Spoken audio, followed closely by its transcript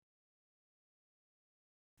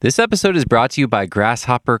This episode is brought to you by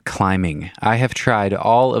Grasshopper Climbing. I have tried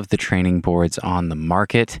all of the training boards on the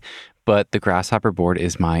market, but the Grasshopper board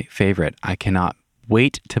is my favorite. I cannot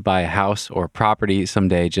wait to buy a house or property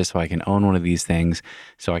someday just so I can own one of these things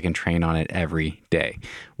so I can train on it every day.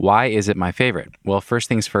 Why is it my favorite? Well, first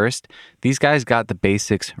things first, these guys got the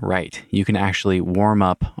basics right. You can actually warm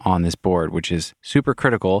up on this board, which is super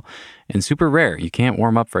critical and super rare. You can't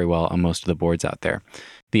warm up very well on most of the boards out there.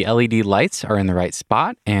 The LED lights are in the right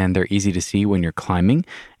spot and they're easy to see when you're climbing,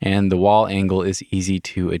 and the wall angle is easy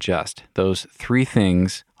to adjust. Those three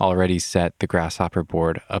things already set the Grasshopper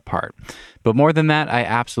board apart. But more than that, I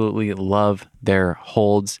absolutely love their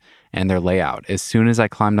holds and their layout. As soon as I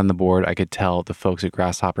climbed on the board, I could tell the folks at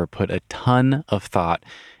Grasshopper put a ton of thought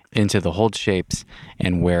into the hold shapes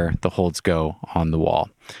and where the holds go on the wall.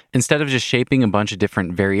 Instead of just shaping a bunch of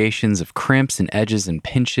different variations of crimps and edges and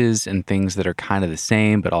pinches and things that are kind of the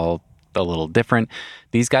same but all a little different,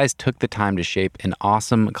 these guys took the time to shape an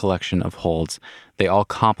awesome collection of holds. They all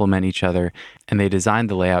complement each other, and they designed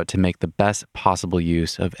the layout to make the best possible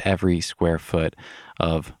use of every square foot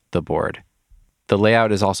of the board. The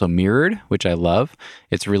layout is also mirrored, which I love.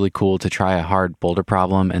 It's really cool to try a hard boulder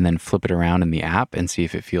problem and then flip it around in the app and see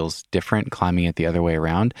if it feels different climbing it the other way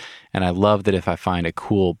around. And I love that if I find a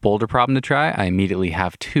cool boulder problem to try, I immediately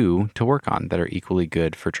have two to work on that are equally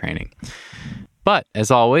good for training. But as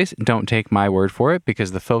always, don't take my word for it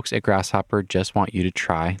because the folks at Grasshopper just want you to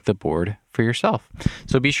try the board for yourself.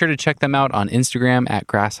 So be sure to check them out on Instagram at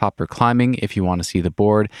Grasshopper Climbing if you want to see the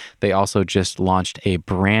board. They also just launched a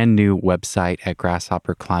brand new website at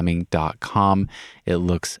grasshopperclimbing.com. It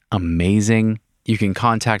looks amazing. You can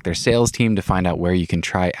contact their sales team to find out where you can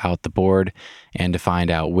try out the board and to find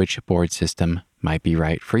out which board system might be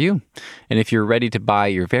right for you. And if you're ready to buy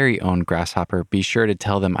your very own Grasshopper, be sure to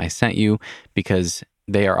tell them I sent you because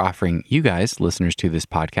they are offering you guys, listeners to this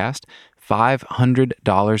podcast,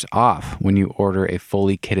 $500 off when you order a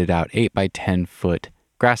fully kitted out 8x10 foot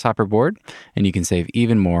Grasshopper board, and you can save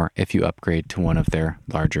even more if you upgrade to one of their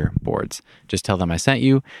larger boards. Just tell them I sent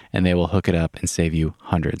you and they will hook it up and save you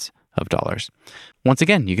hundreds of dollars. Once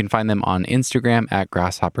again, you can find them on Instagram at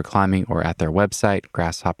Grasshopper Climbing or at their website,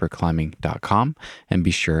 grasshopperclimbing.com, and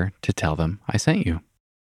be sure to tell them I sent you.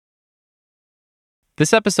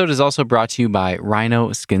 This episode is also brought to you by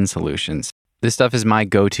Rhino Skin Solutions. This stuff is my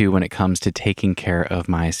go-to when it comes to taking care of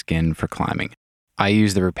my skin for climbing. I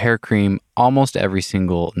use the repair cream almost every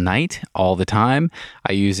single night, all the time.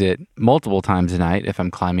 I use it multiple times a night if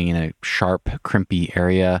I'm climbing in a sharp, crimpy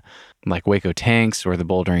area like Waco Tanks or the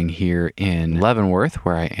bouldering here in Leavenworth,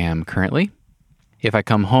 where I am currently. If I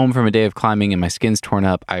come home from a day of climbing and my skin's torn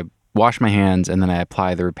up, I wash my hands and then I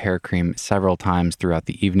apply the repair cream several times throughout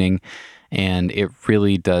the evening. And it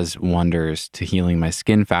really does wonders to healing my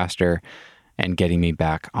skin faster and getting me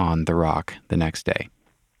back on the rock the next day.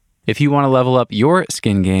 If you want to level up your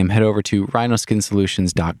skin game, head over to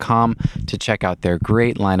rhinoskinsolutions.com to check out their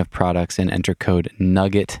great line of products and enter code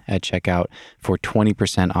NUGGET at checkout for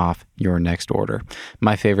 20% off your next order.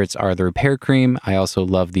 My favorites are the repair cream. I also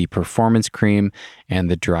love the performance cream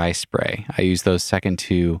and the dry spray. I use those second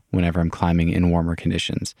two whenever I'm climbing in warmer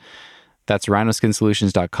conditions. That's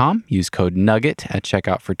rhinoskinsolutions.com. Use code NUGGET at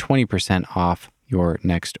checkout for 20% off your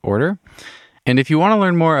next order. And if you want to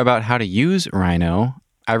learn more about how to use Rhino,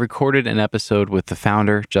 I recorded an episode with the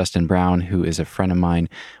founder, Justin Brown, who is a friend of mine,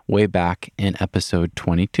 way back in episode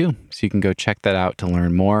 22. So you can go check that out to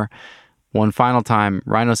learn more. One final time,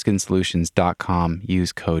 rhinoskinsolutions.com.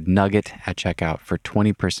 Use code NUGGET at checkout for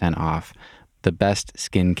 20% off the best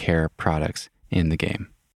skincare products in the game.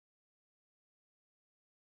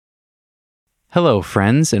 Hello,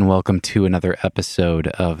 friends, and welcome to another episode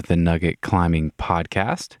of the Nugget Climbing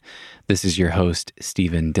Podcast. This is your host,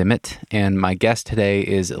 Stephen Dimmitt, and my guest today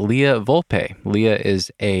is Leah Volpe. Leah is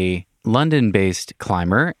a London-based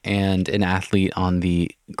climber and an athlete on the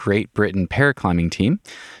Great Britain paraclimbing team.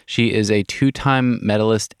 She is a two-time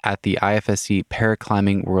medalist at the IFSC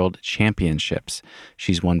Paraclimbing World Championships.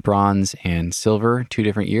 She's won bronze and silver 2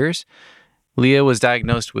 different years. Leah was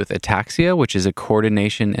diagnosed with ataxia, which is a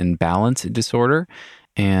coordination and balance disorder,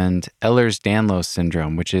 and Ehlers-Danlos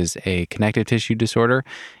syndrome, which is a connective tissue disorder,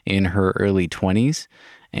 in her early 20s.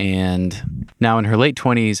 And now in her late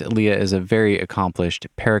 20s, Leah is a very accomplished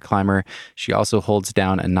paraclimber. She also holds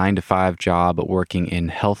down a 9-to-5 job working in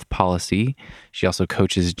health policy. She also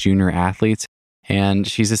coaches junior athletes, and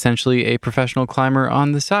she's essentially a professional climber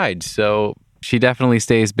on the side. So She definitely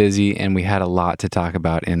stays busy, and we had a lot to talk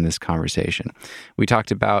about in this conversation. We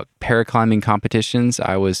talked about paraclimbing competitions.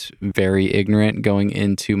 I was very ignorant going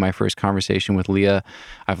into my first conversation with Leah.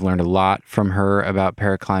 I've learned a lot from her about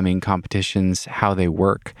paraclimbing competitions, how they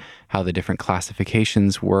work, how the different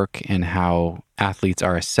classifications work, and how athletes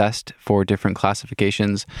are assessed for different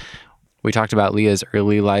classifications. We talked about Leah's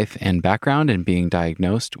early life and background and being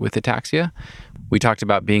diagnosed with ataxia. We talked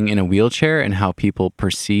about being in a wheelchair and how people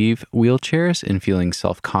perceive wheelchairs and feeling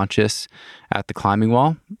self-conscious at the climbing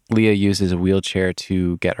wall. Leah uses a wheelchair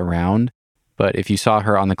to get around, but if you saw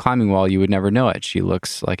her on the climbing wall, you would never know it. She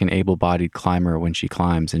looks like an able-bodied climber when she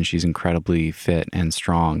climbs, and she's incredibly fit and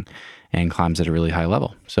strong and climbs at a really high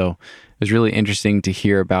level. So it was really interesting to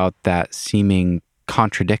hear about that seeming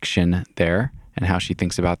contradiction there and how she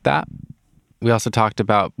thinks about that. We also talked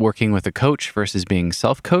about working with a coach versus being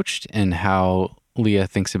self-coached and how Leah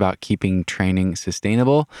thinks about keeping training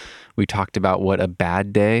sustainable. We talked about what a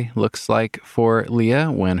bad day looks like for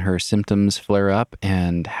Leah when her symptoms flare up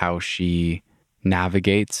and how she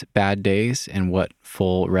navigates bad days and what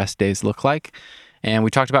full rest days look like. And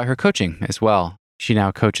we talked about her coaching as well. She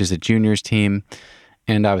now coaches a juniors team,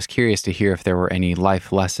 and I was curious to hear if there were any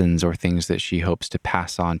life lessons or things that she hopes to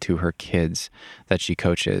pass on to her kids that she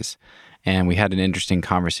coaches. And we had an interesting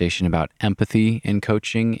conversation about empathy in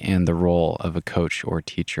coaching and the role of a coach or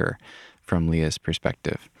teacher from Leah's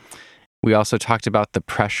perspective. We also talked about the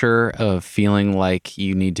pressure of feeling like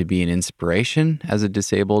you need to be an inspiration as a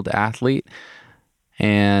disabled athlete.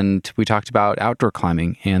 And we talked about outdoor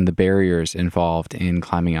climbing and the barriers involved in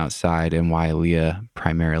climbing outside and why Leah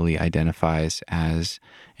primarily identifies as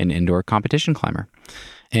an indoor competition climber.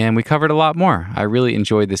 And we covered a lot more. I really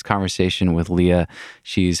enjoyed this conversation with Leah.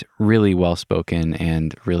 She's really well-spoken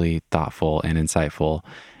and really thoughtful and insightful,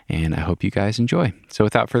 and I hope you guys enjoy. So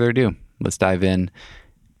without further ado, let's dive in.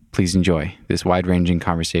 Please enjoy this wide-ranging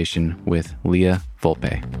conversation with Leah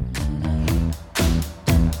Volpe.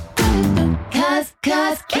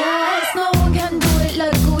 Cause no one can do it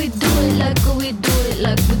like we do it, like we do it,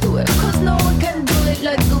 like we do it. Cause no one can do it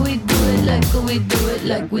like we do it, like we do it,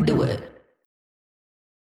 like we do it.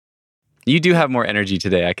 You do have more energy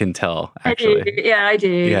today, I can tell, actually. I do. Yeah, I do.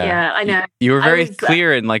 Yeah, I know. You were very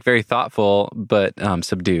clear and very thoughtful, but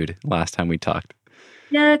subdued last time we talked.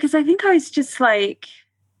 Yeah, because I think I was just like,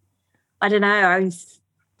 I don't know.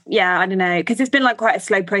 I don't know. Because it's been quite a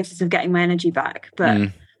slow process of getting my energy back.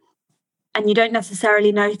 But and you don't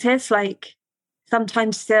necessarily notice,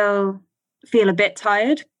 sometimes still feel a bit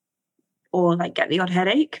tired or get the odd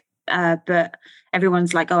headache. But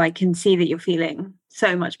everyone's like, oh, I can see that you're feeling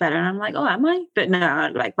so much better. And I'm like, oh, am I? But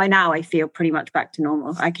no, by now I feel pretty much back to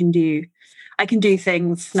normal. I can do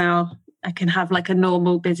things now. I can have a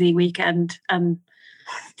normal busy weekend and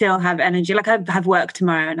still have energy. I have work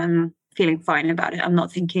tomorrow and I'm feeling fine about it. I'm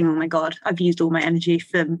not thinking, oh my God, I've used all my energy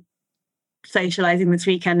for socializing this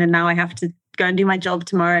weekend and now I have to go and do my job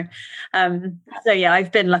tomorrow. So yeah,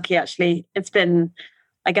 I've been lucky actually. It's been,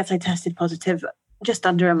 I guess I tested positive just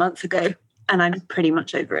under a month ago and I'm pretty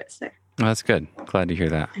much over it. So well, that's good. Glad to hear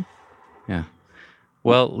that. Yeah.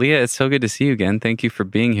 Well, Leah, it's so good to see you again. Thank you for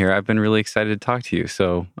being here. I've been really excited to talk to you.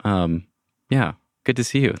 So, yeah, good to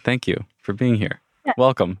see you. Thank you for being here. Yeah.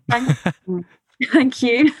 Welcome. Thank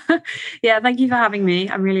you. Yeah, thank you for having me.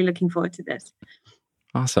 I'm really looking forward to this.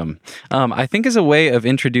 Awesome. I think as a way of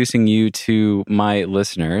introducing you to my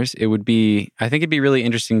listeners, I think it'd be really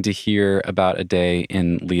interesting to hear about a day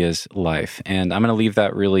in Leah's life. And I'm going to leave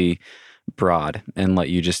that really broad and let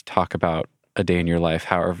you just talk about a day in your life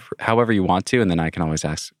however you want to, and then I can always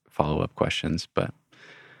ask follow-up questions. But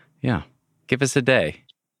yeah, give us a day.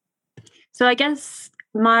 So I guess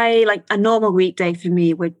my a normal weekday for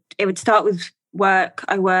me would start with work.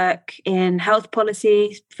 I work in health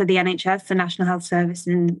policy for the NHS, the National Health Service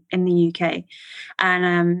in the UK,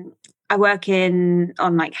 and I work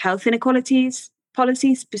on health inequalities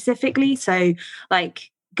policies specifically. So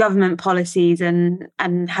government policies and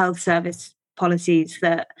health service policies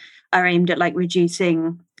that are aimed at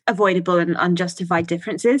reducing avoidable and unjustified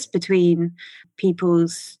differences between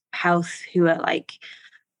people's health who are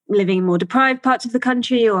living in more deprived parts of the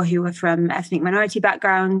country or who are from ethnic minority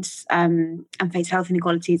backgrounds and face health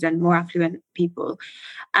inequalities and more affluent people.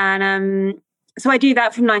 And so I do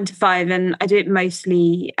that from 9 to 5 and I do it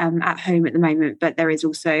mostly at home at the moment, but there is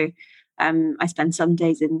also, I spend some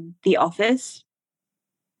days in the office.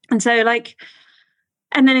 And so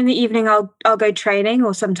and then in the evening I'll go training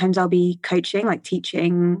or sometimes I'll be coaching,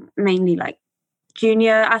 teaching mainly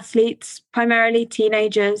junior athletes, primarily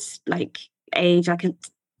teenagers, age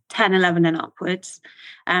 10, 11 and upwards.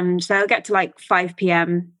 So I'll get to 5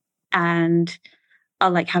 p.m. and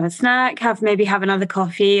I'll like have a snack, have another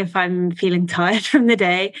coffee if I'm feeling tired from the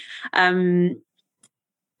day. And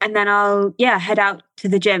then I'll head out to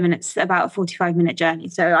the gym, and it's about a 45-minute journey.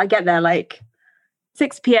 So I get there like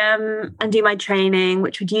 6 p.m. and do my training,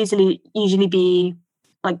 which would usually be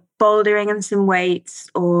like bouldering and some weights,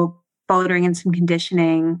 or bouldering and some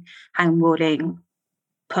conditioning, handboarding,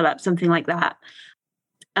 pull-ups, something like that.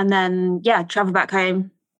 And then travel back home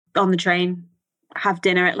on the train, have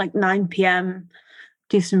dinner at like 9 p.m.,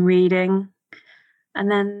 do some reading, and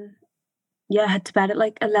then head to bed at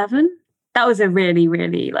like 11. That was a really,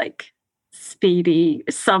 really like speedy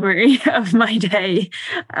summary of my day.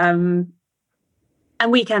 And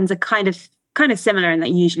weekends are kind of similar in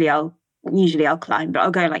that usually I'll climb, but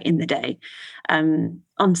I'll go like in the day.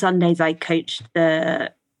 On Sundays I coach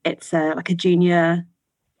it's like a junior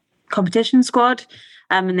competition squad,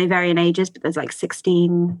 and they vary in ages, but there's like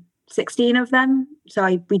 16 of them.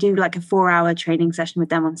 So we do like a 4-hour training session with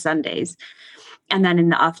them on Sundays, and then in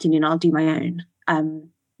the afternoon I'll do my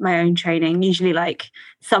own training, usually like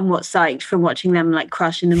somewhat psyched from watching them like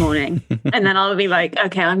crush in the morning. And then I'll be like,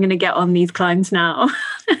 okay, I'm going to get on these climbs now.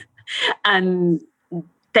 And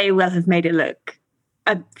they will have made it look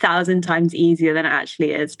 1,000 times easier than it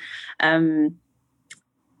actually is.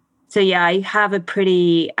 So I have a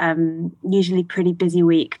pretty, usually pretty busy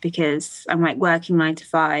week, because I'm like working 9 to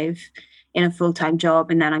 5 in a full-time job.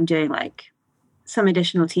 And then I'm doing like some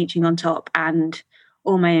additional teaching on top and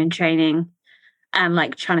all my own training, and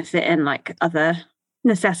like trying to fit in like other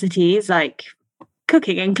necessities like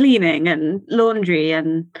cooking and cleaning and laundry,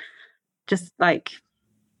 and just like,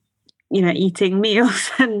 eating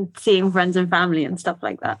meals and seeing friends and family and stuff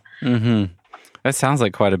like that. Mm-hmm. That sounds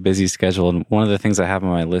like quite a busy schedule. And one of the things I have on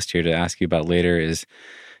my list here to ask you about later is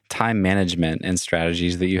time management and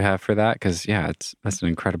strategies that you have for that. Because that's an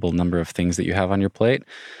incredible number of things that you have on your plate.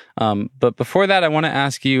 But before that, I want to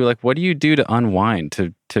ask you, like, what do you do to unwind,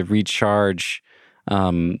 to recharge?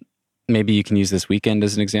 Maybe you can use this weekend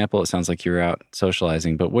as an example. It sounds like you're out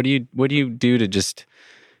socializing, but what do you do to just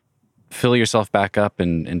fill yourself back up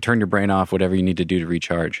and turn your brain off, whatever you need to do to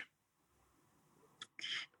recharge?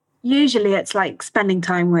 Usually it's like spending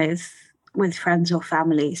time with friends or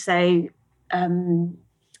family. So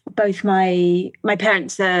both my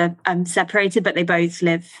parents are separated, but they both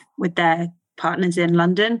live with their partners in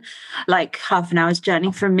London, like half an hour's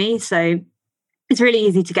journey from me. So it's really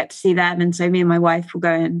easy to get to see them. And so me and my wife will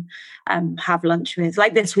go and have lunch with,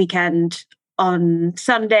 like this weekend on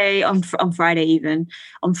Sunday, on Friday even.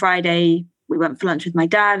 On Friday, we went for lunch with my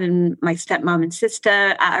dad and my stepmom and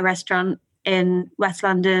sister at a restaurant in West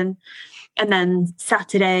London. And then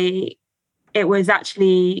Saturday, it was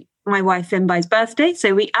actually my wife Finbay's birthday.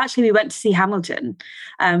 So we went to see Hamilton.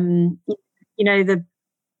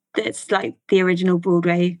 It's like the original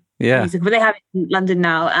Broadway music, but they have it in London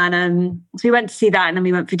now. And so we went to see that, and then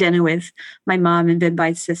we went for dinner with my mum and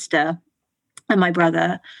Finbay's sister and my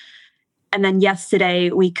brother. And then yesterday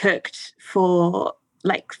we cooked for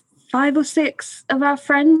like 5 or 6 of our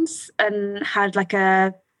friends and had like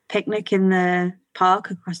a picnic in the park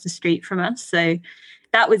across the street from us. So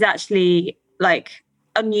that was actually like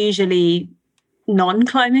unusually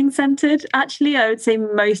non-climbing centered. Actually, I would say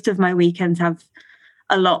most of my weekends are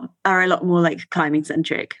a lot more like climbing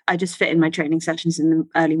centric. I just fit in my training sessions in the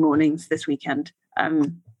early mornings this weekend.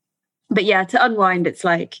 But to unwind, it's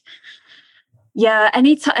like,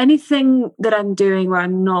 anything that I'm doing where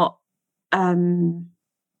I'm not, I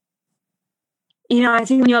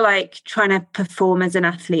think when you're like trying to perform as an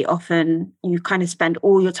athlete, often you kind of spend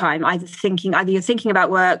all your time either you're thinking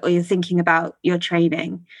about work or you're thinking about your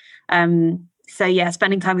training. So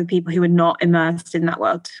spending time with people who are not immersed in that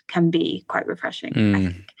world can be quite refreshing, I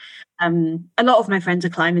think. A lot of my friends are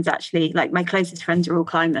climbers, actually. Like my closest friends are all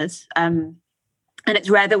climbers. And it's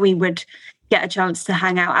rare that we would get a chance to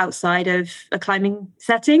hang out outside of a climbing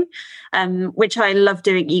setting, which I love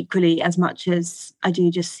doing equally as much as I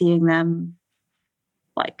do just seeing them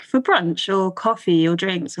like for brunch or coffee or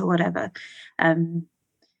drinks or whatever.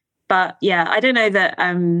 But I don't know that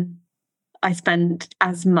I spend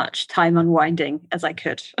as much time unwinding as I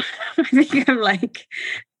could. I think I'm like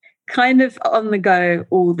kind of on the go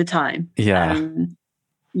all the time.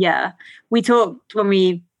 We talked when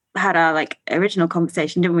we had our like original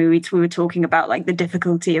conversation, didn't we? We were talking about like the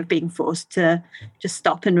difficulty of being forced to just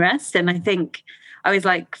stop and rest. And I think I was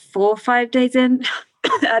like 4 or 5 days in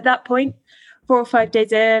at that point, 4 or 5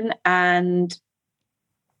 days in. And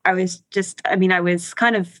I was like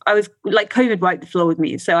COVID wiped the floor with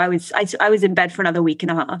me. So I was in bed for another week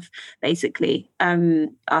and a half, basically,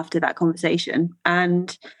 after that conversation.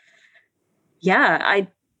 And I've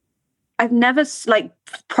never like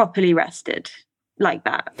properly rested. like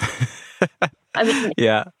that. I mean,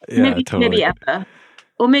 Yeah, maybe totally. ever,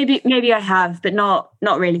 or maybe I have, but not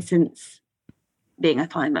really since being a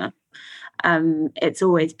climber. It's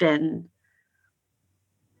always been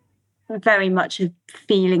very much a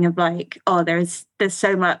feeling of like, oh, there's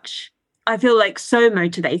so much. I feel like so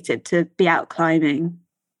motivated to be out climbing.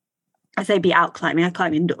 I say be out climbing. I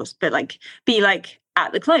climb indoors, but like be like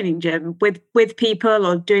at the climbing gym with people,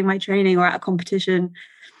 or doing my training, or at a competition,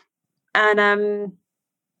 and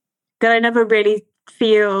that I never really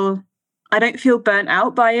feel. I don't feel burnt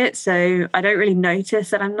out by it, so I don't really notice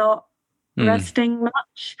that I'm not resting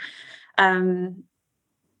much. And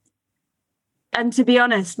to be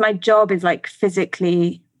honest, my job is like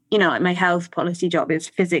physically, like my health policy job is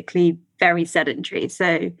physically very sedentary.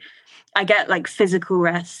 So I get like physical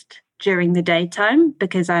rest during the daytime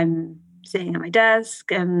because I'm sitting at my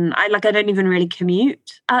desk, and I don't even really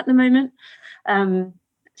commute at the moment.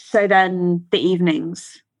 So then the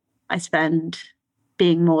evenings I spend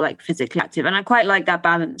being more like physically active. And I quite like that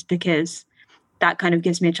balance because that kind of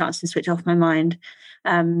gives me a chance to switch off my mind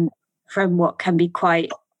from what can be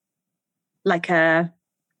quite like a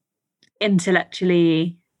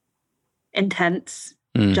intellectually intense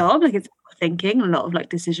job. Like it's a lot of thinking, a lot of like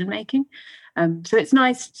decision making. So it's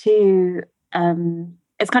nice to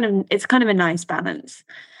it's kind of a nice balance.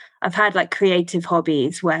 I've had like creative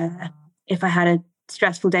hobbies where if I had a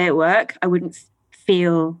stressful day at work, I wouldn't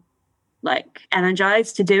feel like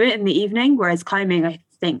energized to do it in the evening. Whereas climbing, I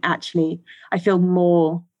think actually I feel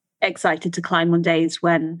more excited to climb on days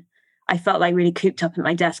when I felt like really cooped up at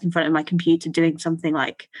my desk in front of my computer doing something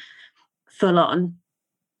like full on.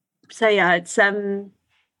 So yeah, it's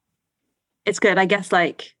good. I guess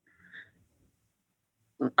like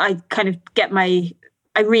I kind of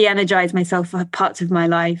I re-energize myself for parts of my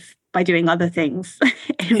life by doing other things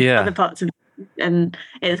in other parts of it, and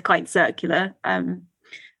it's quite circular.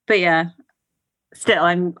 But yeah, still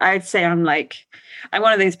I'd say I'm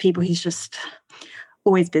one of those people who's just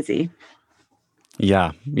always busy.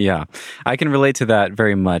 Yeah. I can relate to that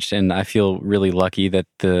very much. And I feel really lucky that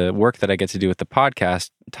the work that I get to do with the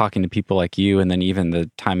podcast, talking to people like you, and then even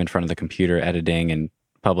the time in front of the computer, editing and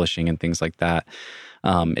publishing and things like that,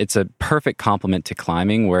 it's a perfect complement to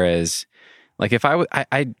climbing. Whereas like if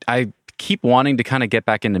I keep wanting to kind of get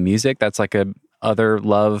back into music. That's like a other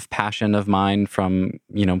love, passion of mine from,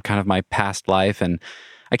 kind of my past life. And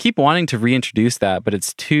I keep wanting to reintroduce that, but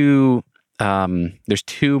it's there's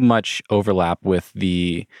too much overlap with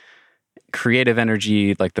the creative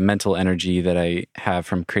energy, like the mental energy that I have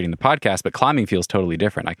from creating the podcast. But climbing feels totally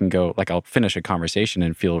different. I can go, like, I'll finish a conversation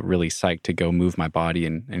and feel really psyched to go move my body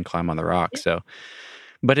and climb on the rock. So,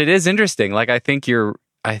 but it is interesting. Like, I think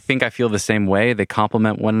I feel the same way. They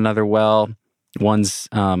complement one another well. One's,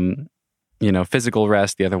 physical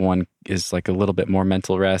rest. The other one is like a little bit more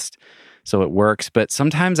mental rest. So it works. But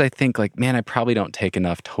sometimes I think like, man, I probably don't take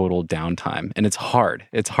enough total downtime. And it's hard.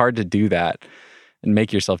 It's hard to do that and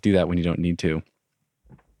make yourself do that when you don't need to.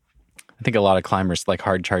 I think a lot of climbers, like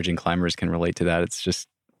hard charging climbers, can relate to that. It's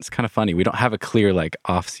kind of funny. We don't have a clear like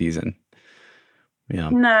off season. Yeah.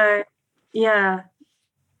 No. Yeah.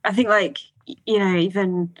 I think like,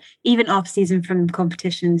 even off season from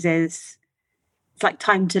competitions it's like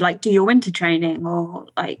time to like do your winter training or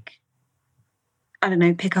like, I don't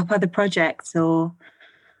know, pick up other projects or,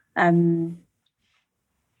 I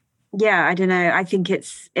don't know. I think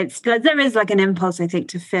it's there is like an impulse, I think,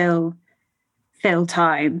 to fill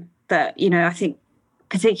time. But, I think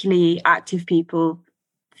particularly active people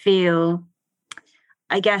feel,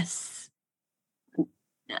 I guess,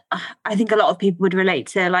 I think a lot of people would relate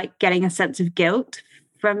to like getting a sense of guilt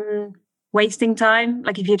from wasting time.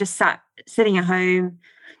 Like if you're just sitting at home,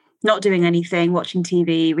 not doing anything, watching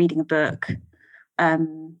TV, reading a book,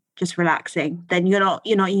 just relaxing, then you're not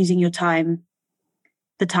using your time,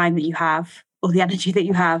 the time that you have or the energy that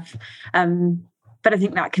you have. But I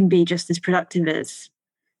think that can be just as productive as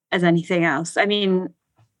anything else. I mean,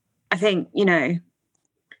 I think,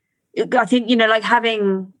 like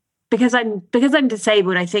having, because I'm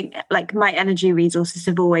disabled, I think like my energy resources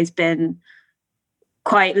have always been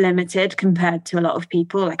quite limited compared to a lot of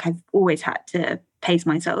people. Like I've always had to pace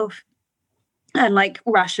myself and like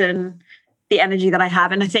ration the energy that I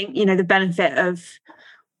have. And I think, the benefit of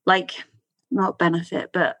like, not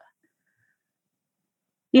benefit, but,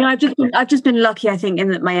 I've just been lucky, I think, in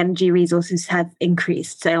that my energy resources have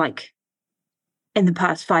increased. So like in the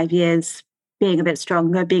past 5 years, being a bit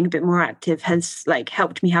stronger, being a bit more active has like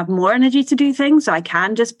helped me have more energy to do things. So I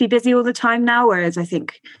can just be busy all the time now. Whereas I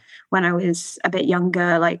think when I was a bit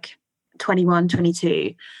younger, like 21,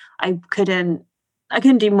 22, I couldn't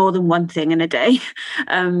do more than one thing in a day.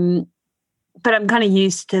 but I'm kind of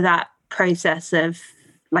used to that process of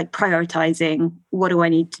like prioritizing, what do I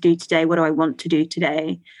need to do today? What do I want to do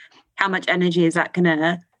today? How much energy is that going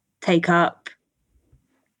to take up?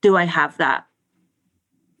 Do I have that?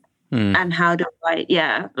 And how do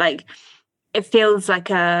I, like it feels like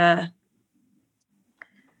I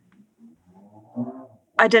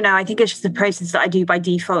don't know, I think it's just a process that I do by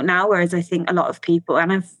default now, whereas I think a lot of people,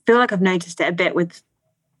 and I feel like I've noticed it a bit with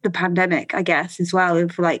the pandemic, I guess, as well,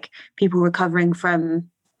 of like people recovering from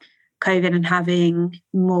COVID and having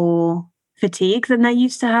more fatigue than they're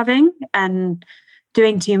used to having, and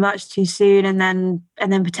doing too much too soon, and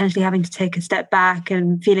then potentially having to take a step back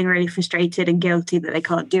and feeling really frustrated and guilty that they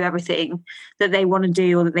can't do everything that they want to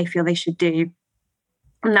do or that they feel they should do.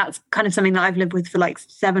 And that's kind of something that I've lived with for like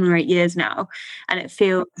 7 or 8 years now, and it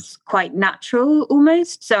feels quite natural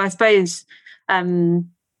almost. So I suppose the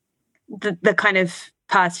kind of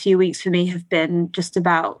past few weeks for me have been just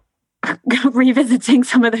about revisiting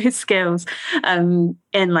some of those skills in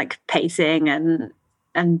like pacing and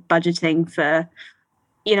budgeting for,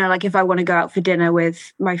 like if I want to go out for dinner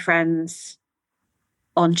with my friends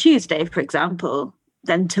on Tuesday, for example,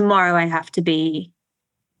 then tomorrow I have to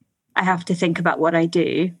think about what I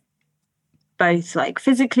do, both like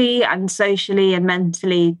physically and socially and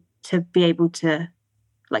mentally, to be able to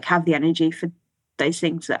like have the energy for those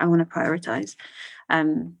things that I want to prioritize.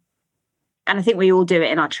 And I think we all do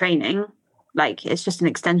it in our training. Like it's just an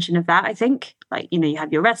extension of that, I think. Like, you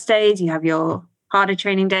have your rest days, you have your harder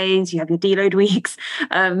training days, you have your deload weeks.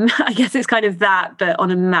 I guess it's kind of that, but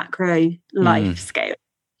on a macro life scale.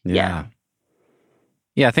 Yeah.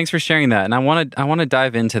 Yeah, thanks for sharing that. And I want to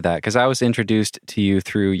dive into that because I was introduced to you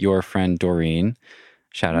through your friend Doreen.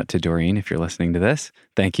 Shout out to Doreen if you're listening to this.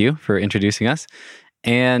 Thank you for introducing us.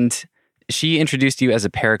 And she introduced you as a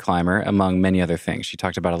paraclimber, among many other things. She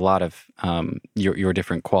talked about a lot of your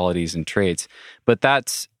different qualities and traits. But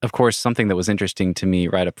that's, of course, something that was interesting to me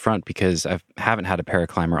right up front because I haven't had a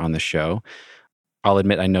paraclimber on the show. I'll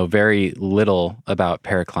admit I know very little about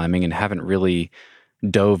paraclimbing and haven't really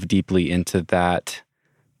dove deeply into that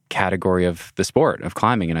category of the sport of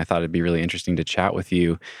climbing. And I thought it'd be really interesting to chat with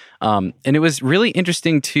you. And it was really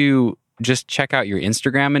interesting to just check out your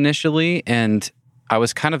Instagram initially. And I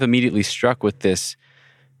was kind of immediately struck with this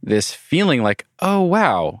feeling like, oh,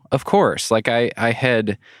 wow, of course. Like I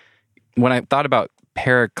had, when I thought about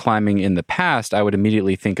paraclimbing in the past, I would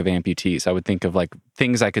immediately think of amputees. I would think of like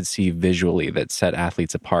things I could see visually that set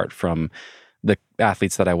athletes apart from the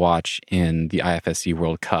athletes that I watch in the IFSC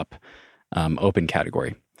World Cup open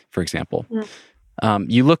category, for example.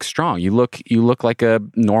 You look strong. You look like a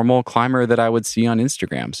normal climber that I would see on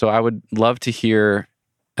Instagram. So I would love to hear,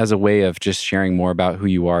 as a way of just sharing more about who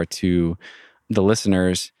you are to the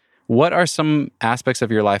listeners, what are some aspects of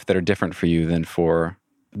your life that are different for you than for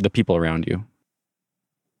the people around you?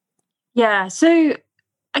 Yeah, so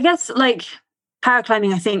I guess like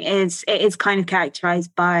paraclimbing, I think is kind of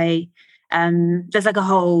characterized by there's like a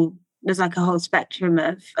whole spectrum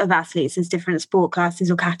of athletes. There's different sport classes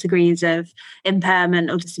or categories of impairment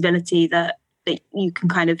or disability that you can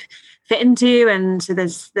kind of fit into, and so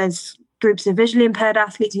there's groups of visually impaired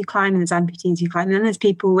athletes who climb, and there's amputees who climb, and then there's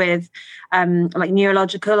people with like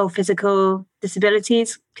neurological or physical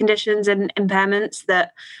disabilities, conditions and impairments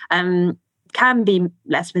that can be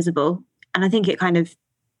less visible. And I think it kind of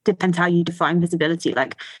depends how you define visibility.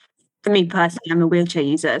 Like for me personally, I'm a wheelchair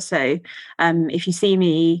user, so if you see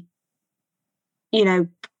me,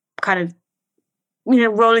 kind of,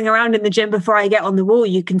 rolling around in the gym before I get on the wall,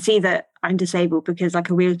 you can see that I'm disabled because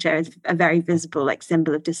like a wheelchair is a very visible like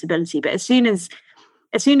symbol of disability. But as soon as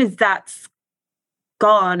that's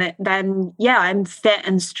gone, then yeah, I'm fit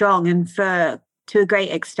and strong, and to a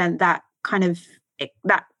great extent that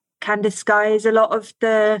that can disguise a lot of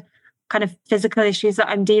the kind of physical issues that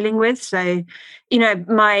I'm dealing with. So,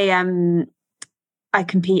 my I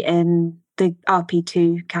compete in the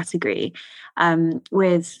RP2 category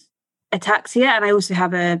with ataxia, and I also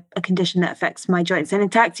have a condition that affects my joints. And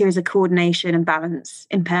ataxia is a coordination and balance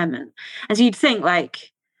impairment. And so you'd think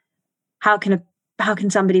like, how can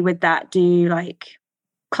somebody with that do like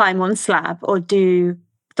climb on slab or do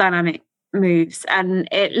dynamic moves? And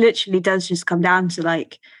it literally does just come down to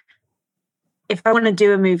like, if I want to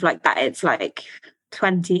do a move like that, it's like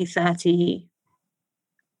 20, 30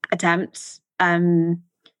 attempts.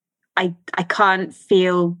 I can't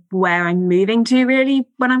feel where I'm moving to really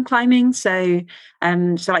when I'm climbing. So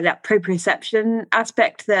like that proprioception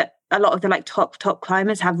aspect that a lot of the like top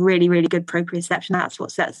climbers have really, really good proprioception. That's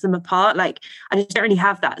what sets them apart. Like I just don't really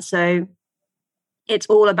have that. So it's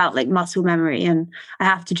all about like muscle memory, and I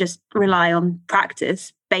have to just rely on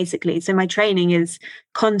practice basically. So my training is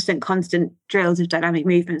constant drills of dynamic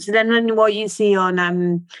movement. So then what you see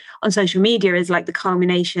on social media is like the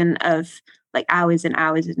culmination of like hours and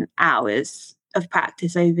hours and hours of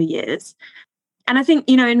practice over years. And I think,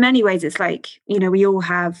 in many ways it's like, we all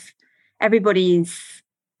have, everybody's,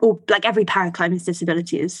 or like every paraclimber's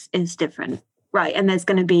disability is different, right? And there's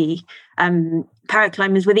going to be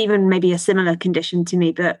paraclimbers with even maybe a similar condition to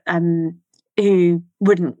me, but who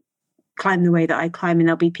wouldn't climb the way that I climb, and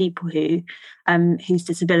there'll be people who whose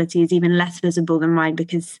disability is even less visible than mine,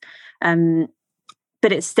 because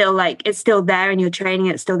but it's still there in your training,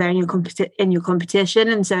 it's still there in your competition,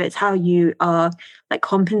 and so it's how you are like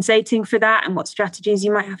compensating for that and what strategies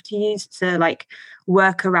you might have to use to like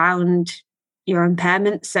work around your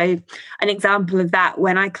impairment. So an example of that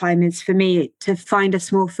when I climb is, for me, to find a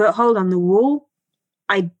small foothold on the wall,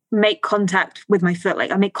 I make contact with my foot,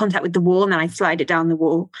 like I make contact with the wall and then I slide it down the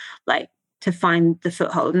wall, like to find the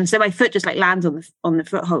foothold. And so my foot just like lands on the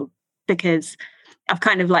foothold, because I've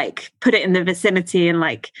kind of like put it in the vicinity and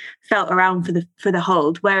like felt around for the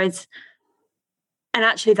hold. Whereas, and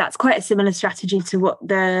actually that's quite a similar strategy to what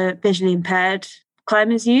the visually impaired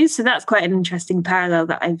climbers use. So that's quite an interesting parallel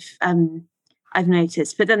that I've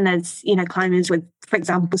noticed. But then there's, climbers with, for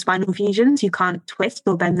example, spinal fusions who can't twist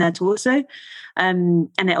or bend their torso, and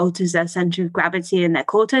it alters their center of gravity and their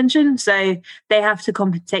core tension. So they have to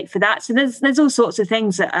compensate for that. So there's all sorts of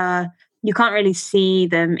things that you can't really see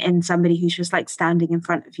them in somebody who's just like standing in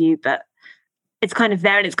front of you, but it's kind of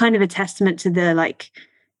there, and it's kind of a testament to the like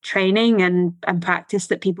training and practice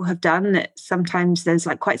that people have done, that sometimes there's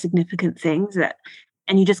like quite significant things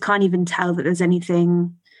and you just can't even tell that there's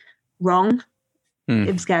anything wrong.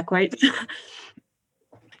 In scare quotes.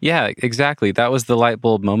 Yeah, exactly. That was the light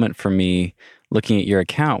bulb moment for me looking at your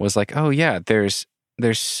account, was like, oh yeah, there's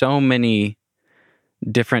so many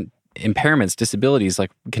different impairments, disabilities,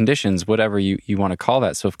 like conditions, whatever you want to call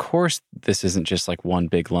that. So of course this isn't just like one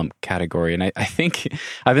big lump category. And I think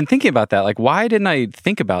I've been thinking about that. Like, why didn't I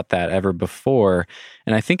think about that ever before?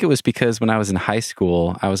 And I think it was because when I was in high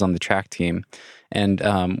school, I was on the track team, and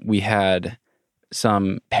we had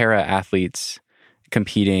some para athletes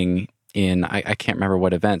competing in, I can't remember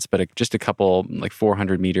what events, but just a couple like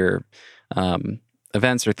 400 meter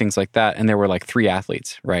events or things like that. And there were like 3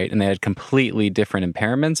 athletes, right? And they had completely different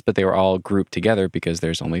impairments, but they were all grouped together because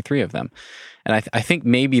there's only 3 of them. And I think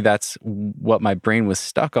maybe that's what my brain was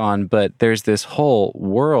stuck on, but there's this whole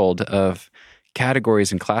world of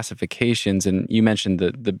categories and classifications. And you mentioned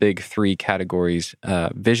the big 3 categories: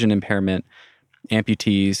 vision impairment,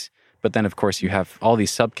 amputees, but then, of course, you have all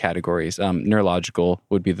these subcategories. Neurological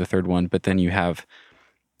would be the 3rd one. But then you have,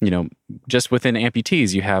 just within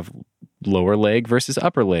amputees, you have lower leg versus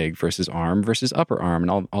upper leg versus arm versus upper arm,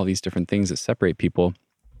 and all these different things that separate people.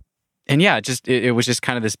 And yeah, it was just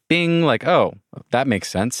kind of this bing, like, oh, that makes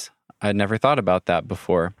sense. I'd never thought about that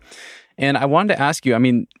before. And I wanted to ask you, I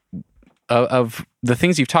mean, of the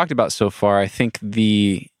things you've talked about so far, I think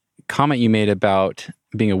the comment you made about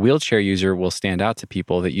being a wheelchair user will stand out to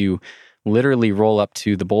people, that you literally roll up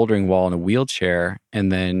to the bouldering wall in a wheelchair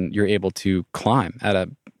and then you're able to climb at a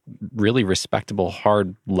really respectable,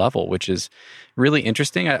 hard level, which is really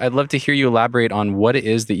interesting. I'd love to hear you elaborate on what it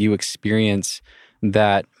is that you experience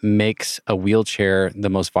that makes a wheelchair the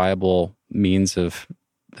most viable means of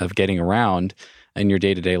getting around in your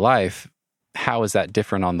day-to-day life. How is that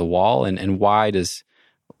different on the wall, and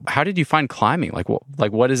how did you find climbing?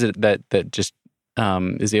 What is it that just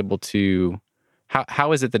is able to,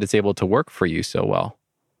 how is it that it's able to work for you so well?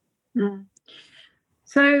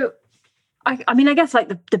 So, I mean, I guess like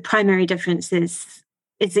the primary difference is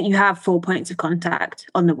that you have 4 points of contact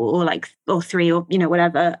on the wall, or 3, or,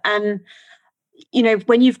 whatever. And,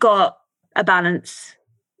 when you've got a balance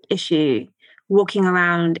issue, walking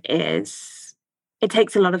around it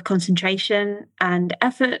takes a lot of concentration and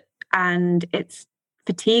effort, and it's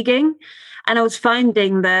fatiguing. And I was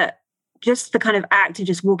finding that just the kind of act of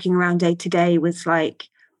just walking around day to day was like,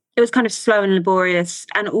 it was kind of slow and laborious.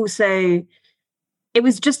 And also it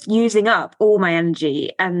was just using up all my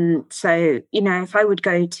energy. And so, if I would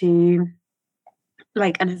go to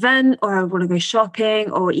like an event, or I would want to go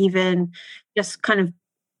shopping, or even just kind of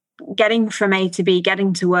getting from A to B,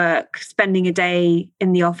 getting to work, spending a day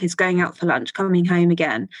in the office, going out for lunch, coming home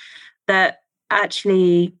again, that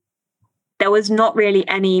actually there was not really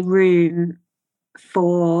any room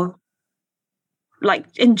for like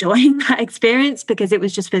enjoying that experience, because it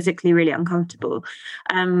was just physically really uncomfortable.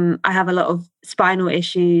 I have a lot of spinal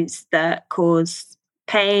issues that cause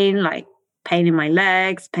pain, like pain in my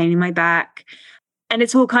legs, pain in my back, and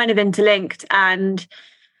it's all kind of interlinked. And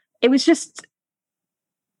it was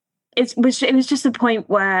it was just a point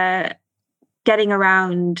where getting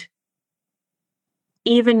around,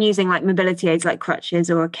 even using like mobility aids like crutches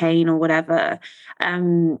or a cane or whatever,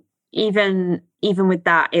 even with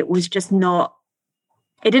that, it was just not,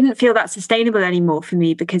 it didn't feel that sustainable anymore for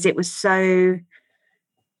me, because it was so,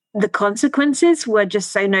 the consequences were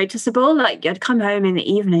just so noticeable. Like, I'd come home in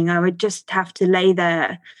the evening, I would just have to lay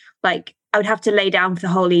there, like I would have to lay down for the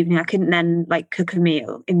whole evening. I couldn't then like cook a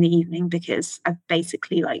meal in the evening, because I've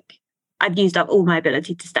basically I've used up all my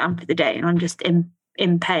ability to stand for the day, and I'm just in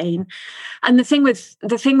pain. And the thing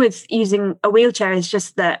with using a wheelchair is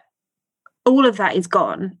just that all of that is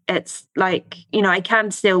gone. It's like, I can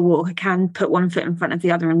still walk, I can put one foot in front of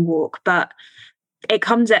the other and walk, but it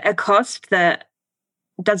comes at a cost that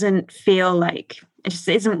doesn't feel like, it just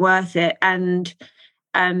isn't worth it. And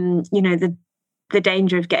the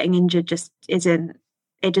danger of getting injured just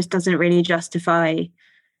doesn't really justify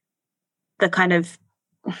the kind of,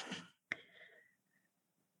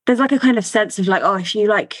 there's like a kind of sense of like, oh,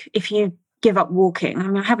 if you give up walking, I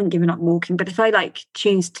mean, I haven't given up walking, but if I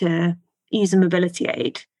choose to use a mobility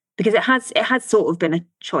aid, because it has sort of been a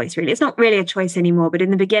choice, really. It's not really a choice anymore, but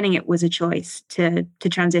in the beginning it was a choice to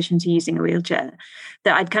transition to using a wheelchair,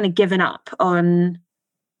 that I'd kind of given up on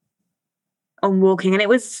walking. And it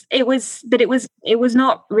was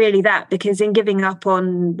not really that, because in giving up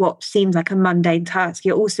on what seems like a mundane task,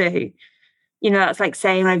 you're also, that's like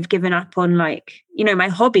saying I've given up on my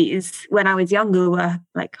hobbies when I was younger were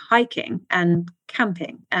like hiking and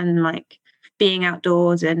camping and like being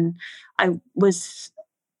outdoors. And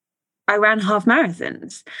I ran half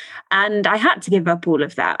marathons, and I had to give up all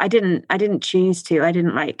of that. I didn't choose to. I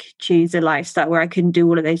didn't choose a lifestyle where I couldn't do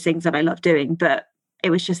all of those things that I love doing, but it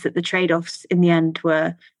was just that the trade-offs in the end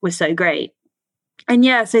were so great. And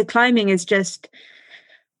yeah, so climbing is just,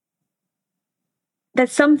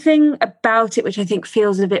 there's something about it which I think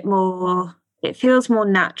feels more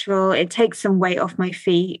natural. It takes some weight off my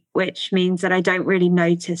feet, which means that I don't really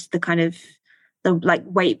notice the kind of the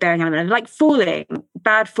weight bearing element. Like falling,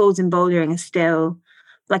 bad falls in bouldering are still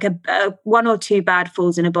like a one or two bad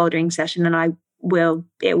falls in a bouldering session, and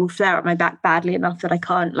it will flare up my back badly enough that I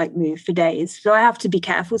can't move for days. So I have to be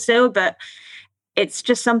careful still, but it's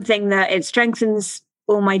just something that it strengthens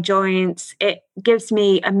all my joints. It gives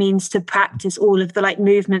me a means to practice all of the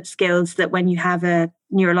movement skills that when you have a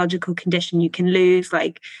neurological condition you can lose,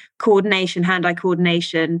 like coordination, hand-eye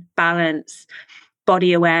coordination, balance,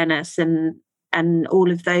 body awareness, and all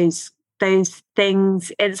of those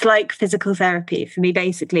things. It's like physical therapy for me,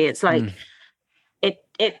 basically. It's like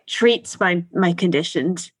it treats my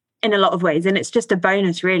conditions in a lot of ways, and it's just a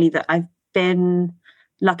bonus really that I've been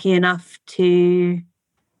lucky enough to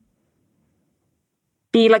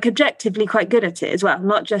be objectively quite good at it as well.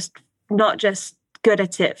 Not just good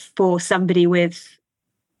at it for somebody with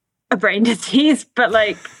a brain disease, but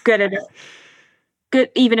good at it.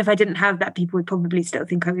 Good, even if I didn't have that, people would probably still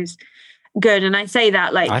think I was good. And I say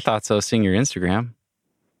that I thought so, seeing your Instagram.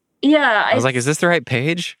 Yeah. I was like, is this the right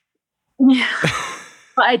page? Yeah.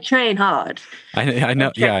 But I train hard. I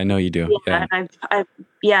know. Yeah, I know you do. Yeah.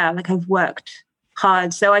 I've worked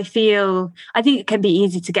hard. So I think it can be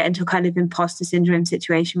easy to get into a kind of imposter syndrome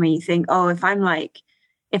situation where you think, oh, if I'm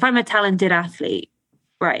a talented athlete,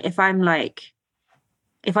 right? If I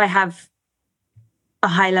have a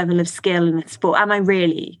high level of skill in a sport, am I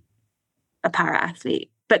really a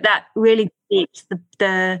para-athlete? But that really defeats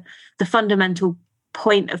the fundamental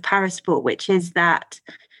point of parasport, which is that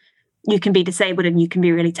you can be disabled and you can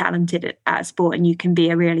be really talented at a sport, and you can be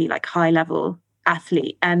a really high level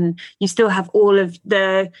athlete, and you still have all of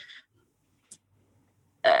the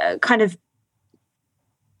kind of,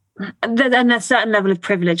 and a certain level of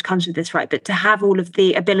privilege comes with this, right? But to have all of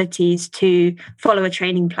the abilities to follow a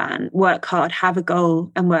training plan, work hard, have a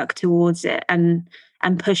goal and work towards it, and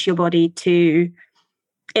push your body to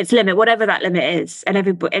its limit, whatever that limit is. And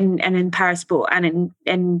everybody, and in parasport and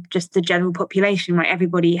in just the general population, right?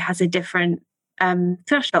 Everybody has a different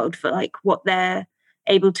threshold for what they're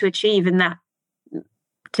able to achieve, and that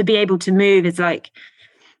to be able to move is I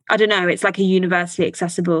don't know, it's a universally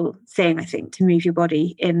accessible thing, I think, to move your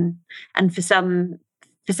body in. And for some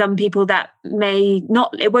people that may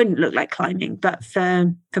not, it won't look like climbing, but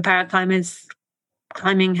for paraclimbers,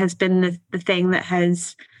 climbing has been the thing that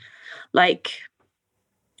has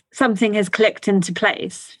something has clicked into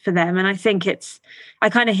place for them. And I think I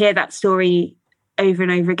kind of hear that story over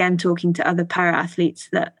and over again talking to other para athletes,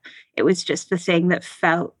 that it was just the thing that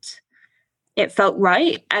felt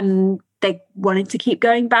right, and they wanted to keep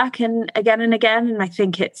going back and again. And I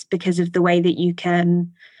think it's because of the way that you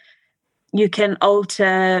can you can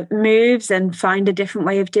alter moves and find a different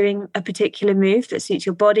way of doing a particular move that suits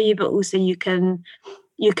your body, but also you can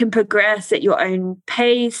progress at your own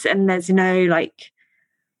pace, and there's no like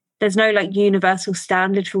universal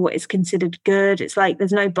standard for what is considered good. It's like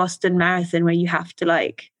there's no Boston Marathon where you have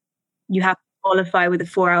to qualify with a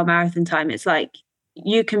 4-hour marathon time. It's like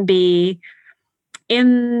you can be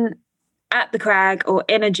at the crag or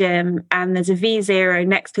in a gym and there's a V0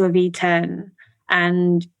 next to a V10,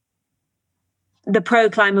 and the pro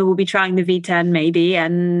climber will be trying the V10 maybe,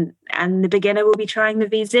 and the beginner will be trying the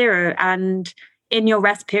V0. And in your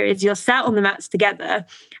rest periods, you're sat on the mats together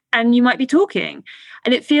and you might be talking.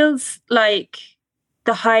 And it feels like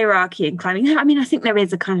the hierarchy in climbing. I mean, I think there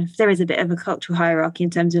is a bit of a cultural hierarchy in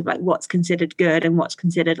terms of like what's considered good and what's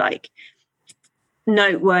considered like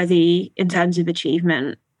noteworthy in terms of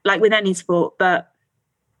achievement, like with any sport. But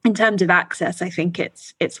in terms of access, I think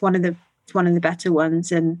it's one of the better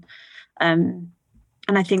ones. And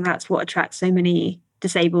I think that's what attracts so many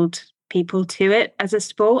disabled people to it as a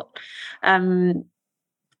sport. But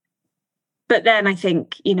then I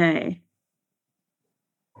think,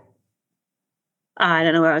 I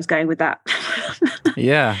don't know where I was going with that.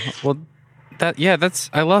 Yeah. Well,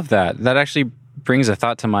 I love that. That actually brings a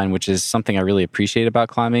thought to mind, which is something I really appreciate about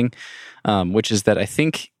climbing, which is that I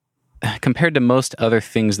think compared to most other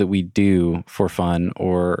things that we do for fun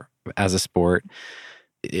or as a sport,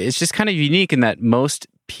 it's just kind of unique in that most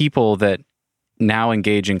people that now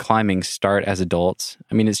engage in climbing start as adults.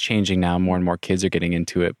 I mean, it's changing now. More and more kids are getting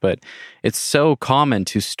into it, but it's so common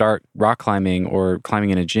to start rock climbing or climbing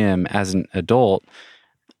in a gym as an adult.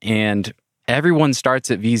 And everyone starts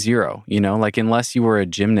at V0, like unless you were a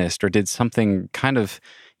gymnast or did something kind of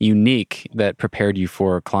unique that prepared you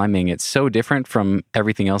for climbing. It's so different from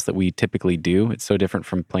everything else that we typically do. It's so different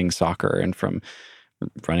from playing soccer and from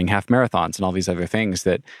running half marathons and all these other things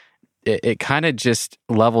that it kind of just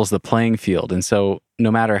levels the playing field. And so no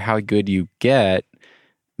matter how good you get,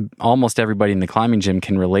 almost everybody in the climbing gym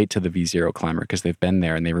can relate to the V0 climber because they've been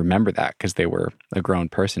there and they remember that because they were a grown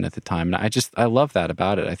person at the time. And I love that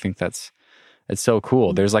about it. I think it's so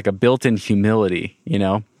cool. There's like a built-in humility,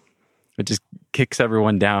 it just kicks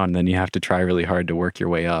everyone down. And then you have to try really hard to work your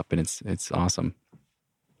way up. And it's awesome.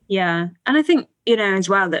 Yeah. And I think, as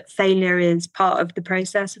well, that failure is part of the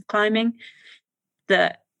process of climbing,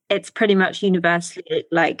 that it's pretty much universally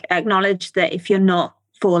like acknowledged that if you're not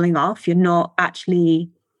falling off, you're not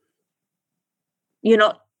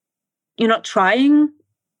trying.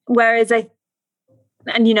 Whereas we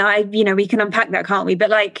can unpack that, can't we? But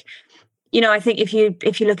like, I think if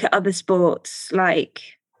you look at other sports, like,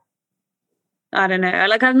 I don't know,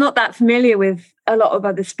 like I'm not that familiar with a lot of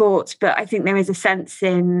other sports, but I think there is a sense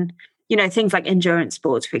in, things like endurance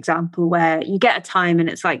sports, for example, where you get a time and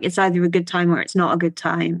it's like, it's either a good time or it's not a good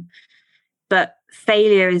time. But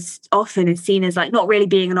failure is often seen as like not really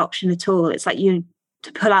being an option at all. It's like to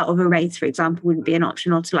pull out of a race, for example, wouldn't be an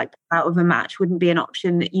option, or to like pull out of a match wouldn't be an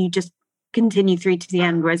option, that you just continue through to the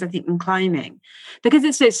end. Whereas I think in climbing, because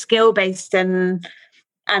it's so skill based and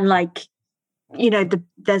like,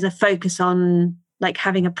 there's a focus on like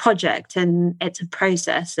having a project and it's a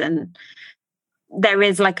process, and there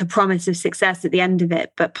is like a promise of success at the end of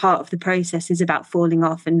it, but part of the process is about falling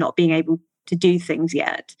off and not being able to do things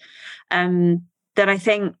yet. That I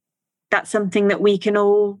think that's something that we can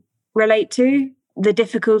all relate to, the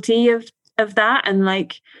difficulty of that, and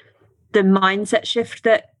like the mindset shift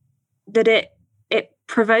that it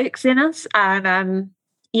provokes in us. And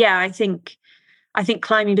I think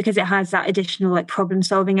climbing, because it has that additional like problem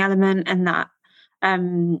solving element and that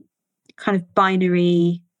kind of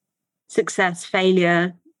binary success,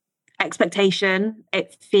 failure, expectation,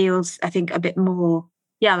 it feels, I think, a bit more,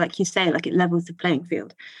 like you say, like it levels the playing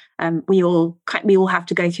field. We all have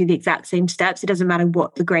to go through the exact same steps. It doesn't matter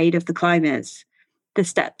what the grade of the climb is. The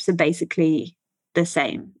steps are basically the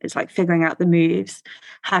same. It's like figuring out the moves,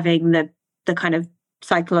 having the kind of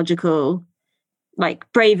psychological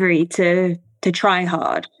like bravery to try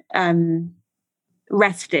hard,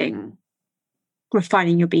 resting,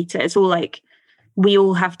 refining your beta. It's all like, we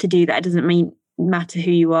all have to do that. It doesn't matter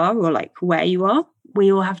who you are or like where you are.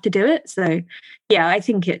 We all have to do it. So yeah, I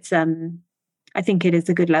think it is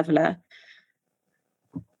a good leveler.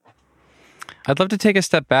 I'd love to take a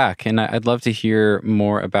step back, and I'd love to hear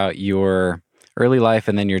more about your early life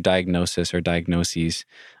and then your diagnosis or diagnoses.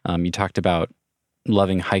 You talked about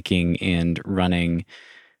loving hiking and running.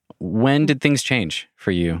 When did things change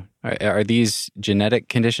for you? Are these genetic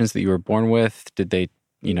conditions that you were born with? Did they,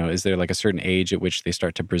 is there like a certain age at which they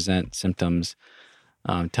start to present symptoms?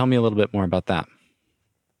 Tell me a little bit more about that.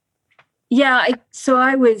 Yeah, so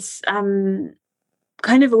I was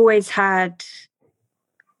kind of always had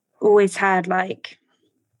like,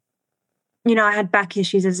 you know, I had back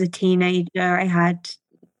issues as a teenager. I had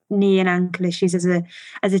knee and ankle issues as a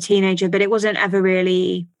teenager, but it wasn't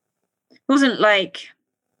like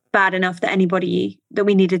bad enough that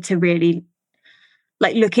we needed to really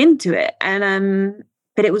like look into it. And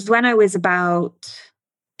but it was when I was about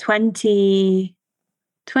 21,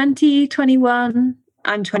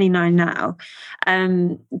 I'm 29 now,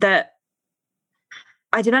 that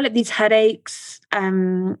I developed these headaches.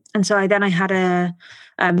 And so I had a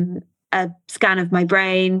scan of my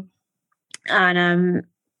brain, and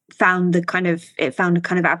found a kind of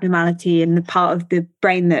abnormality in the part of the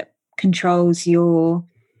brain that controls your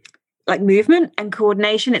like movement and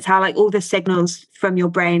coordination. It's how like all the signals from your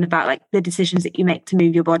brain about like the decisions that you make to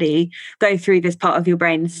move your body go through this part of your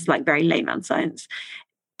brain. This is like very layman science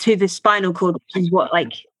to the spinal cord, which is what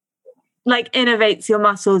like innervates your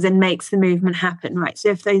muscles and makes the movement happen, right? So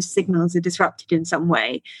if those signals are disrupted in some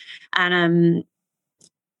way, and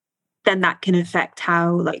then that can affect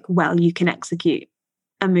how like well you can execute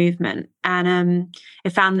a movement. And it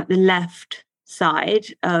found that the left side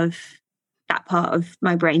of that part of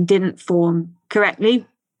my brain didn't form correctly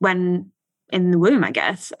when in the womb, I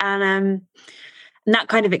guess. And that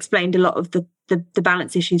kind of explained a lot of the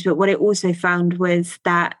balance issues. But what it also found was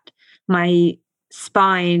that my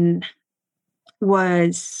spine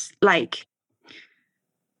was like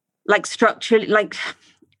structurally, like,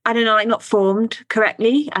 I don't know, like not formed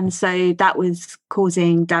correctly. And so that was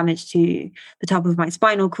causing damage to the top of my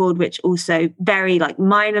spinal cord, which also very like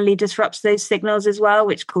minorly disrupts those signals as well,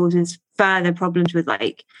 which causes further problems with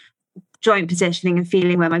like joint positioning and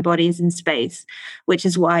feeling where my body is in space, which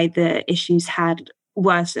is why the issues had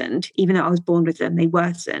worsened. Even though I was born with them, they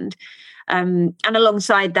worsened. And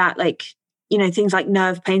alongside that, like, you know, things like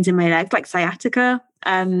nerve pains in my legs, like sciatica,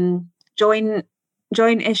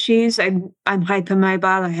 joint issues. I'm hypermobile.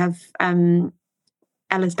 I have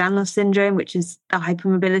Ehlers-Danlos syndrome, which is a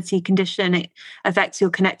hypermobility condition. It affects your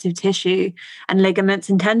connective tissue and ligaments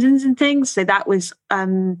and tendons and things. So that was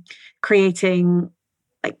creating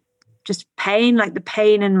like just pain. Like the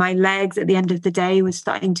pain in my legs at the end of the day was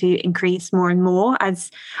starting to increase more and more, as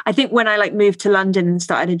I think when I like moved to London and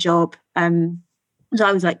started a job. So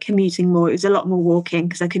I was like commuting more. It was a lot more walking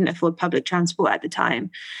because I couldn't afford public transport at the time.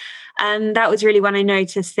 And that was really when I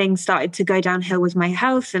noticed things started to go downhill with my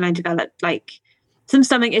health, and I developed like some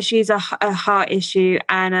stomach issues, a heart issue.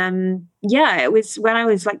 And it was when I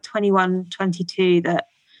was like 21, 22 that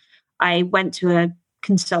I went to a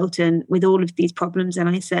consultant with all of these problems. And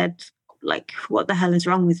I said, like, what the hell is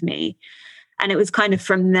wrong with me? And it was kind of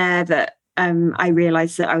from there that I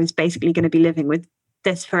realized that I was basically going to be living with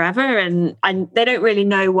this forever. And they don't really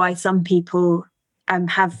know why some people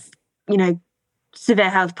have, you know, severe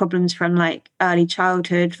health problems from like early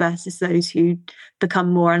childhood versus those who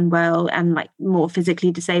become more unwell and like more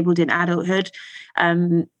physically disabled in adulthood.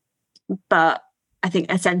 But I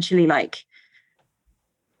think essentially like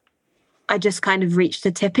I just kind of reached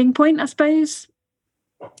a tipping point, I suppose.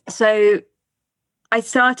 So I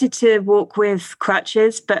started to walk with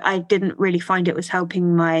crutches, but I didn't really find it was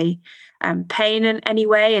helping my pain in any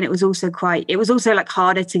way. And it was also like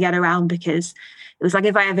harder to get around, because it was like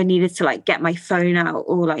if I ever needed to like get my phone out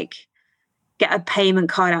or like get a payment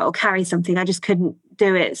card out or carry something, I just couldn't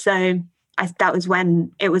do it. So that was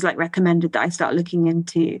when it was like recommended that I start looking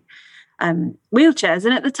into wheelchairs.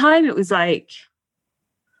 And at the time it was like,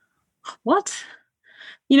 what?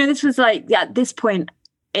 You know, this was like, at this point,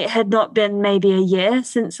 it had not been maybe a year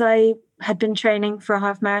since I had been training for a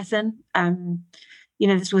half marathon. You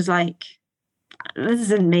know, this was like, this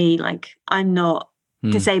isn't me. Like, I'm not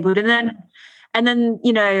disabled. And then,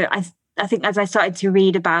 you know, I think as I started to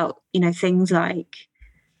read about, you know, things like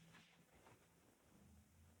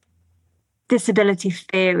disability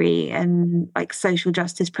theory and like social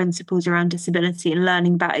justice principles around disability and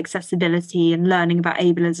learning about accessibility and learning about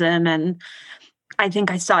ableism. And I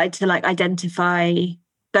think I started to like identify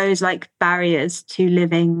those like barriers to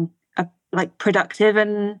living a like productive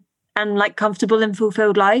and like comfortable and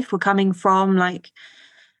fulfilled life were coming from like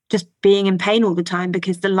just being in pain all the time,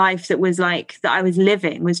 because the life that I was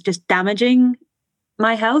living was just damaging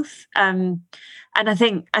my health. And I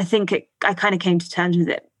think I kind of came to terms with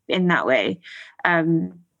it in that way.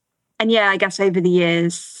 And yeah, I guess over the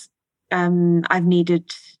years, I've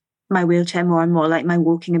needed my wheelchair more and more. Like my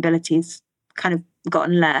walking abilities kind of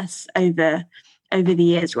gotten less over the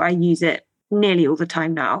years, where I use it nearly all the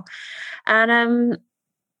time now. And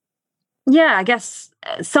yeah, I guess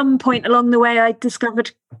at some point along the way, I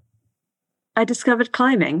discovered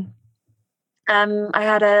climbing. I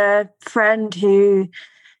had a friend who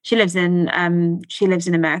she lives in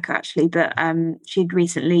America actually, but she'd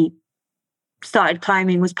recently started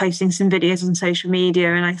climbing, was posting some videos on social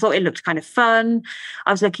media, and I thought it looked kind of fun.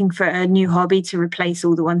 I was looking for a new hobby to replace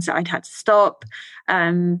all the ones that I'd had to stop.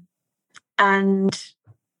 And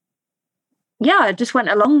yeah, I just went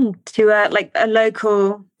along to the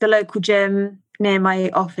local gym near my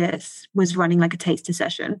office was running like a taster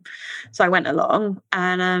session. So I went along,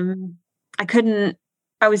 and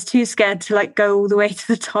I was too scared to like go all the way to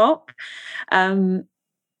the top. And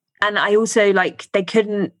I also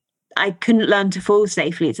I couldn't learn to fall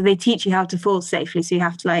safely. So they teach you how to fall safely. So you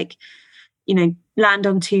have to like, land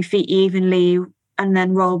on 2 feet evenly and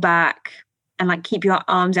then roll back and like keep your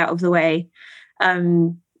arms out of the way.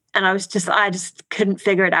 And I just couldn't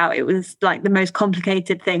figure it out. It was like the most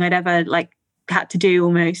complicated thing I'd ever like had to do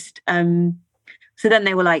almost. So then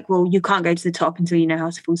they were like, well, you can't go to the top until you know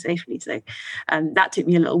how to fall safely. So that took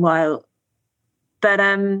me a little while. But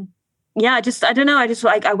yeah, I don't know.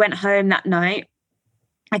 I went home that night.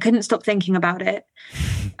 I couldn't stop thinking about it,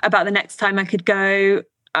 about the next time I could go.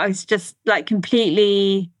 I was just like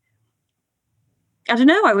completely, I don't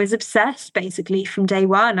know, I was obsessed basically from day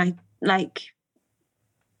one. I like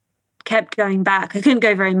kept going back. I couldn't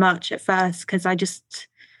go very much at first because I just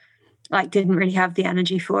like didn't really have the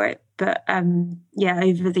energy for it. But yeah,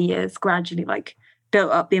 over the years, gradually like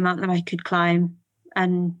built up the amount that I could climb.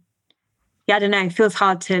 And yeah, I don't know, it feels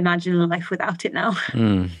hard to imagine a life without it now.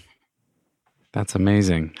 That's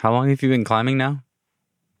amazing. How long have you been climbing now?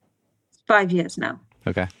 5 years now.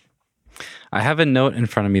 Okay. I have a note in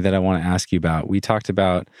front of me that I want to ask you about. We talked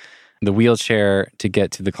about the wheelchair to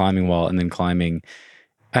get to the climbing wall and then climbing.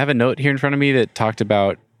 I have a note here in front of me that talked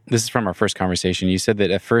about, this is from our first conversation. You said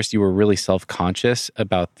that at first you were really self-conscious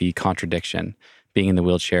about the contradiction, being in the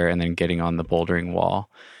wheelchair and then getting on the bouldering wall.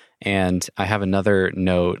 And I have another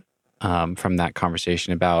note from that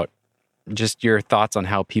conversation about just your thoughts on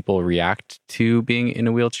how people react to being in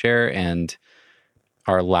a wheelchair and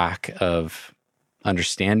our lack of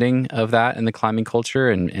understanding of that in the climbing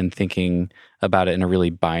culture and thinking about it in a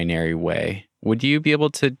really binary way. Would you be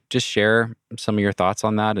able to just share some of your thoughts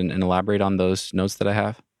on that and elaborate on those notes that I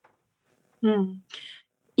have?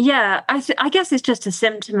 Yeah, I guess it's just a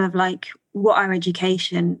symptom of like what our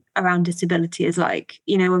education around disability is like.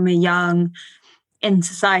 When we're young, in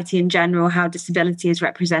society in general, how disability is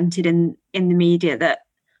represented in the media, that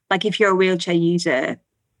like if you're a wheelchair user,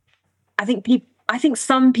 I think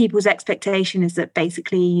some people's expectation is that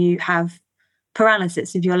basically you have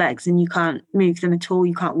paralysis of your legs and you can't move them at all,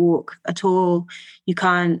 you can't walk at all, you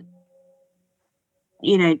can't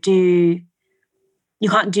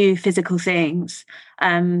do physical things.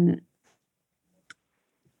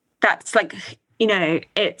 That's like,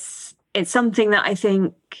 it's something that I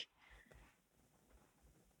think,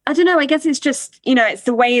 I don't know, I guess it's just, it's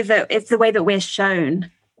the way that we're shown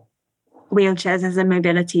wheelchairs as a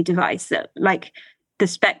mobility device, that like the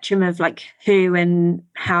spectrum of like who and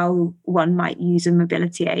how one might use a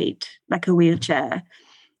mobility aid, like a wheelchair,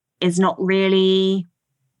 is not really,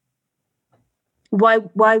 why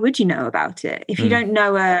would you know about it? If you don't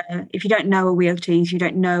know a wheelchair, if you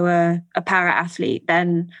don't know a para athlete,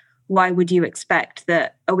 then why would you expect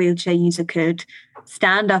that a wheelchair user could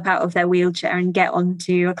stand up out of their wheelchair and get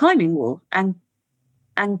onto a climbing wall and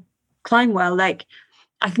climb well? Like,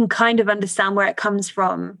 I can kind of understand where it comes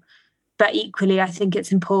from, but equally, I think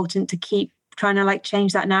it's important to keep trying to like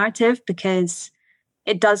change that narrative, because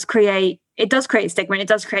it does create stigma, and it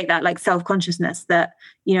does create that like self-consciousness that,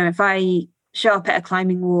 if I show up at a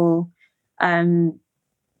climbing wall, I'm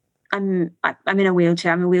in a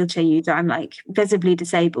wheelchair, I'm a wheelchair user, I'm like visibly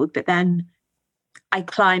disabled, but then I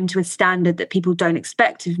climb to a standard that people don't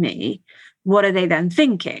expect of me. What are they then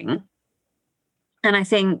thinking? And I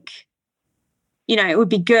think, it would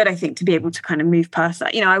be good, I think, to be able to kind of move past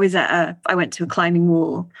that. I went to a climbing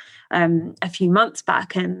wall a few months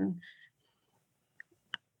back, and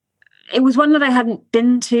it was one that I hadn't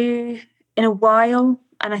been to in a while.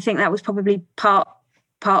 And I think that was probably part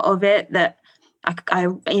of it, that I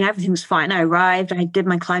everything was fine. I arrived, I did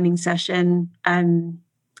my climbing session, and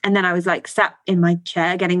then I was like sat in my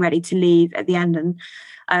chair getting ready to leave at the end.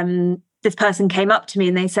 And this person came up to me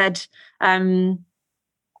and they said,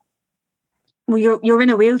 well, you're in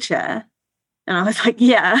a wheelchair. And I was like,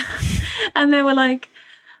 yeah. And they were like,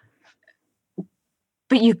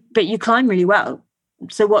 but you climb really well.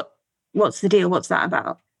 So what's the deal? What's that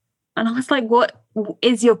about? And I was like, what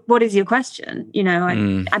is your question?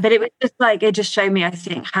 But it was just like, it just showed me, I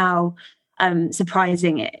think, how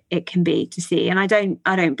surprising it can be to see. And I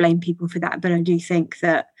don't blame people for that, but I do think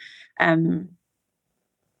that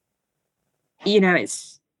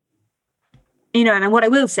it's and what I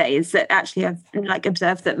will say is that actually I've like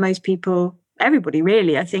observed that most people, everybody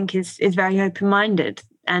really, I think is very open-minded.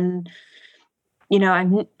 And,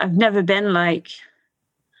 I've never been like,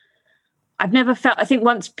 I've never felt, I think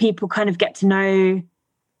once people kind of get to know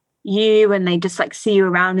you and they just like see you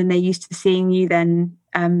around and they're used to seeing you, then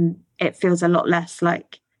it feels a lot less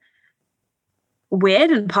like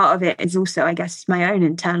weird. And part of it is also, I guess, my own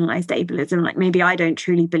internalized ableism. Like maybe I don't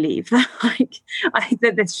truly believe that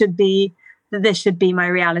that this should be my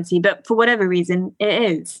reality, but for whatever reason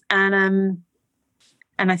it is. And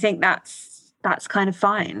I think that's kind of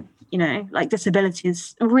fine. Like disability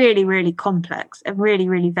is really, really complex and really,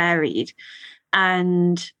 really varied.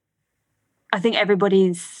 And I think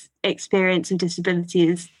everybody's experience of disability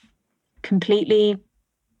is completely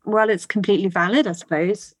valid, I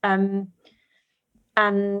suppose. And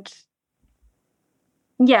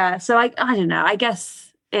yeah, so I don't know, I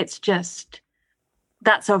guess it's just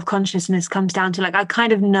that self-consciousness comes down to like, I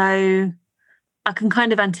kind of know, I can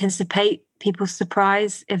kind of anticipate people's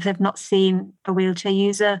surprise if they've not seen a wheelchair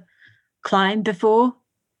user climb before.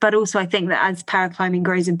 But also I think that as paraclimbing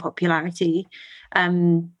grows in popularity,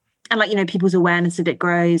 and like, people's awareness of it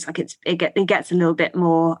grows, like it gets a little bit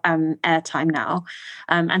more airtime now.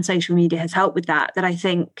 And social media has helped with that I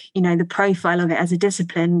think, the profile of it as a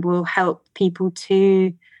discipline will help people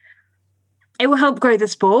it will help grow the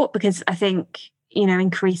sport, because I think,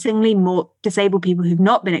 increasingly more disabled people who've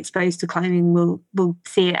not been exposed to climbing will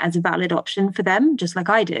see it as a valid option for them, just like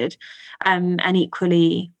I did. And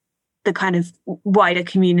equally, the kind of wider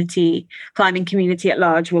climbing community at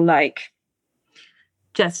large will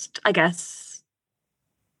just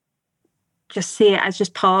see it as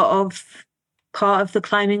just part of the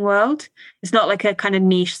climbing world. It's not like a kind of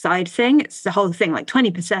niche side thing. It's the whole thing. Like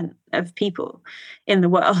 20% of people in the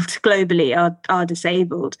world globally are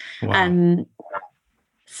disabled. Wow.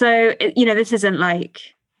 So this isn't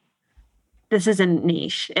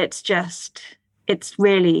niche. It's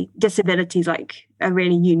really, disability is like a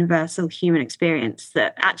really universal human experience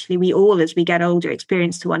that actually we all, as we get older,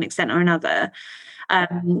 experience to one extent or another.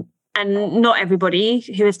 And not everybody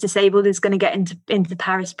who is disabled is going to get into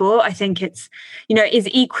parasport. I think it's, is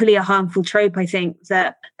equally a harmful trope. I think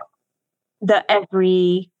that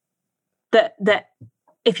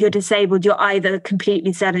if you're disabled, you're either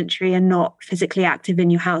completely sedentary and not physically active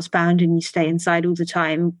and you're housebound and you stay inside all the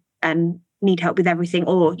time and need help with everything,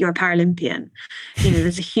 or you're a Paralympian.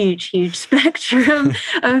 There's a huge spectrum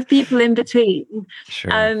of people in between.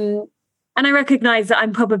 Sure. And I recognize that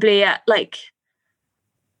I'm probably at like,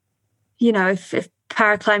 if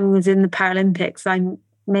paraclimbing was in the Paralympics,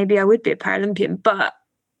 maybe I would be a Paralympian. But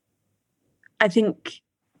I think,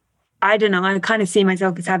 I don't know, I kind of see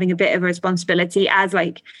myself as having a bit of a responsibility as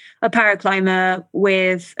like a paraclimber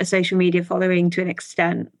with a social media following to an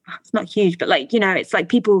extent. It's not huge, but like, it's like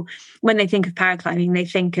people, when they think of paraclimbing, they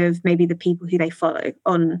think of maybe the people who they follow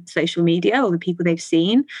on social media or the people they've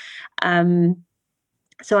seen.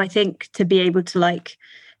 So I think to be able to like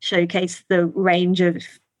showcase the range of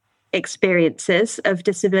experiences of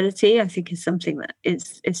disability, I think is something that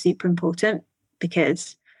is super important,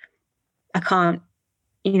 because I can't,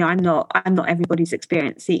 I'm not everybody's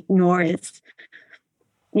experience, nor is,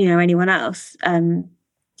 anyone else.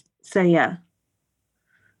 So yeah.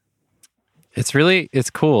 It's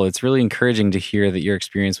cool. It's really encouraging to hear that your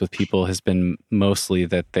experience with people has been mostly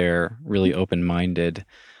that they're really open-minded,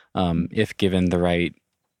 if given the right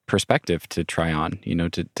perspective to try on,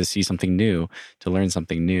 to see something new, to learn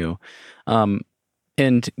something new.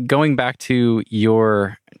 And going back to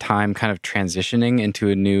your time kind of transitioning into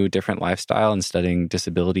a new, different lifestyle and studying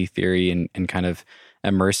disability theory and kind of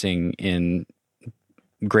immersing in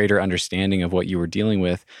greater understanding of what you were dealing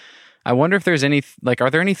with, I wonder if there's are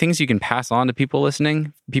there any things you can pass on to people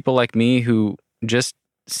listening? People like me who just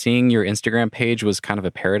seeing your Instagram page was kind of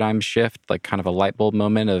a paradigm shift, like kind of a light bulb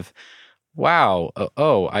moment of, wow,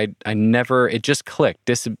 I never, it just clicked.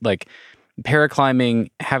 Paraclimbing,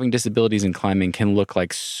 having disabilities in climbing can look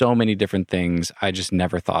like so many different things. I just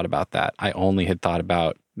never thought about that. I only had thought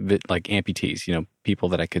about like amputees, people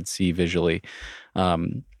that I could see visually.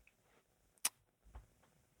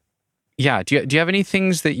 Yeah. Do you have any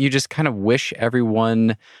things that you just kind of wish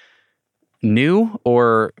everyone knew,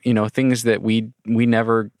 or, things that we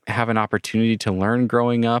never have an opportunity to learn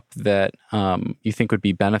growing up that you think would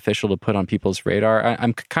be beneficial to put on people's radar?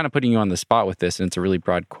 I'm kind of putting you on the spot with this, and it's a really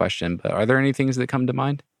broad question, but are there any things that come to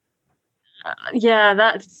mind? Yeah,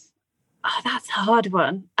 that's a hard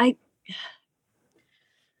one. I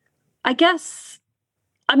guess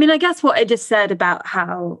what I just said about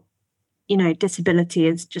how, disability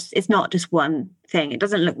is it's not just one thing. It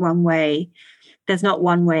doesn't look one way. There's not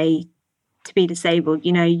one way to be disabled.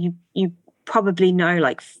 You know, you probably know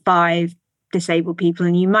like 5 disabled people,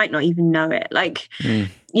 and you might not even know it. Like,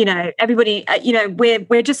 you know, everybody, you know,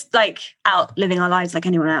 we're just like out living our lives like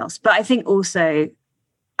anyone else. But I think also,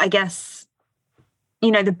 I guess,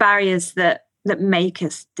 you know, the barriers that make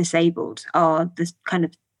us disabled are this kind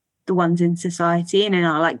of the ones in society and in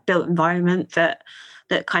our like built environment that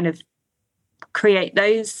kind of create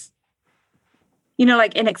those, you know,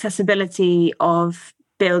 like inaccessibility of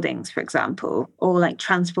buildings, for example, or like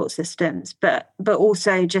transport systems, but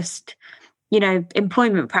also just, you know,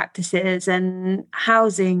 employment practices and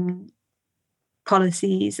housing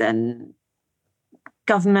policies and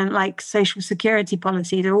government like social security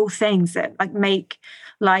policies are all things that like make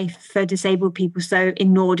life for disabled people so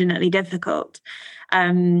inordinately difficult.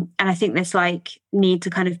 And I think this like need to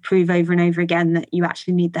kind of prove over and over again that you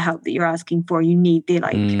actually need the help that you're asking for. You need the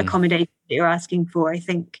like accommodation that you're asking for. I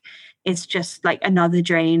think it's just like another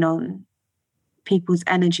drain on people's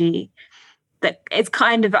energy that it's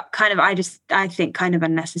kind of I think kind of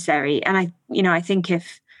unnecessary. And I think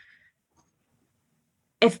if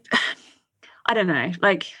I don't know,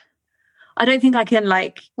 like, I don't think I can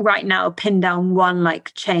like right now pin down one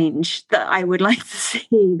like change that I would like to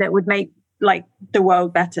see that would make like the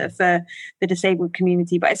world better for the disabled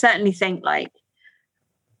community. But I certainly think like,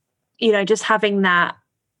 you know, just having that,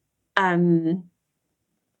 you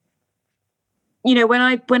know, when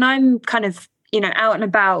I'm kind of, you know, out and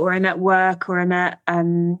about, or I'm at work, or I'm at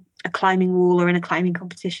a climbing wall or in a climbing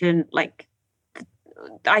competition, like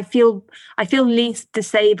I feel least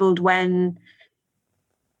disabled when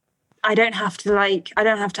I don't have to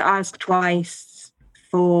ask twice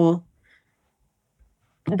for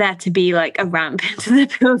there to be like a ramp into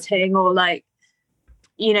the building, or like,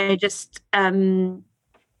 you know, just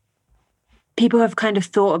people have kind of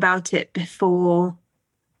thought about it before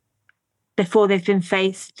they've been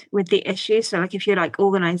faced with the issue. So like if you're like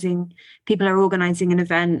people are organizing an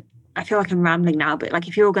event, I feel like I'm rambling now, but like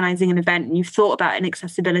if you're organizing an event and you've thought about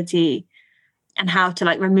inaccessibility and how to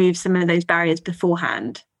like remove some of those barriers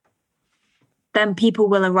beforehand, then people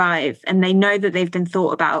will arrive and they know that they've been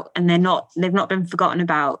thought about and they've not been forgotten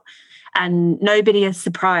about. And nobody is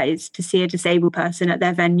surprised to see a disabled person at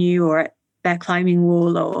their venue or at their climbing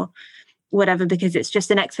wall or whatever, because it's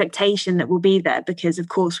just an expectation that we'll be there, because of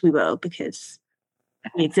course we will, because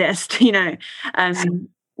we exist, you know.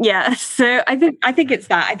 Yeah, so I think it's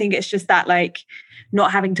that. I think it's just that, like,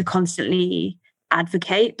 not having to constantly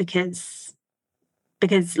advocate because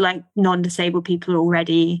like non-disabled people are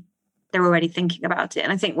already thinking about it.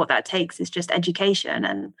 And I think what that takes is just education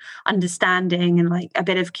and understanding and like a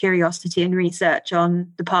bit of curiosity and research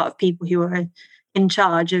on the part of people who are in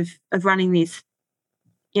charge of running these,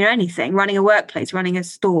 you know, anything, running a workplace, running a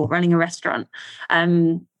store, running a restaurant.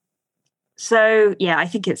 So yeah, I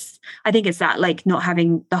think it's that, like, not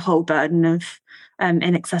having the whole burden of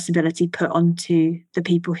inaccessibility put onto the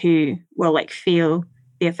people who will like feel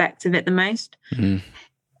the effects of it the most.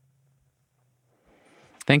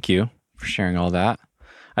 Thank you for sharing all that.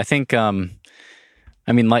 I think, I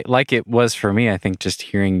mean, like it was for me, I think just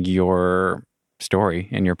hearing your story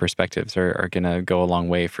and your perspectives are going to go a long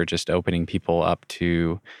way for just opening people up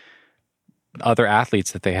to other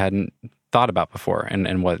athletes that they hadn't thought about before,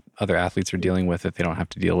 and what other athletes are dealing with that they don't have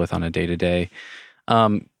to deal with on a day-to-day.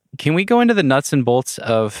 Can we go into the nuts and bolts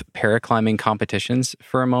of paraclimbing competitions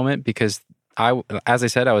for a moment? Because as I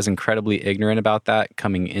said, I was incredibly ignorant about that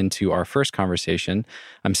coming into our first conversation.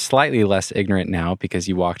 I'm slightly less ignorant now because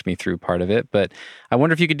you walked me through part of it, but I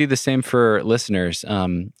wonder if you could do the same for listeners.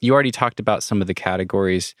 You already talked about some of the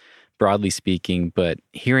categories, broadly speaking, but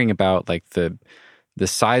hearing about like the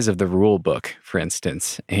size of the rule book, for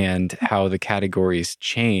instance, and how the categories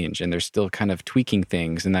change and they're still kind of tweaking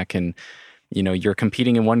things, and that can, you know, you're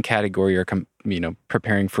competing in one category or, you know,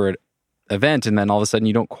 preparing for an event, and then all of a sudden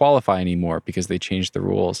you don't qualify anymore because they changed the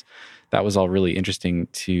rules. That was all really interesting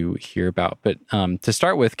to hear about. But to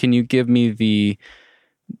start with, can you give me the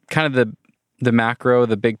kind of the macro,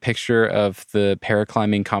 the big picture of the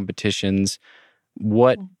paraclimbing competitions?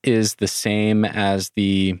 What is the same as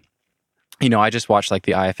the, you know, I just watched like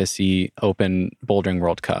the IFSC Open Bouldering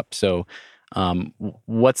World Cup. So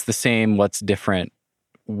what's the same, what's different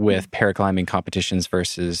with paraclimbing competitions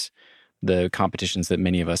versus the competitions that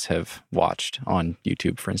many of us have watched on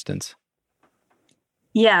YouTube, for instance?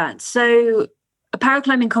 Yeah, so a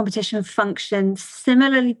paraclimbing competition functions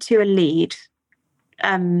similarly to a lead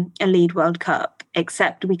World Cup,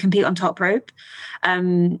 except we compete on top rope.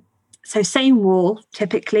 So same wall,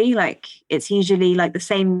 typically, like it's usually like the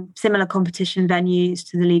similar competition venues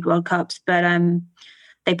to the League World Cups, but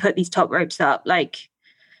they put these top ropes up. Like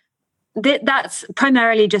that's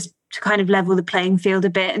primarily just kind of level the playing field a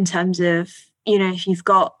bit in terms of, if you've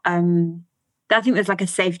got, I think there's like a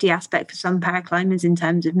safety aspect for some paraclimbers in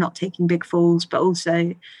terms of not taking big falls, but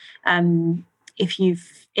also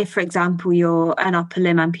if for example you're an upper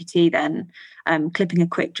limb amputee, then clipping a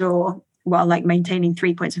quick draw while like maintaining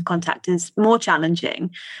 3 points of contact is more challenging.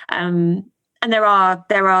 And there are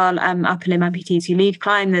upper limb amputees who lead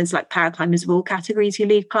climb. There's like paraclimbers of all categories who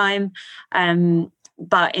lead climb.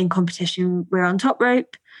 But in competition, we're on top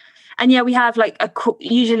rope. And yeah, we have like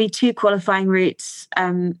usually 2 qualifying routes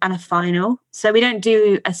and a final. So we don't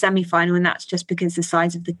do a semi-final, and that's just because the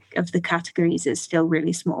size of the categories is still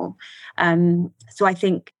really small. So I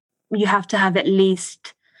think you have to have at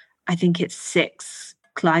least, I think it's 6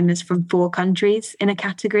 climbers from 4 countries in a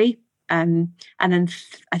category. And then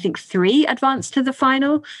I think 3 advance to the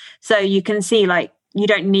final. So you can see like you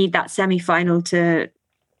don't need that semi-final to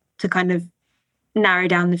kind of narrow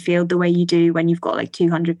down the field the way you do when you've got like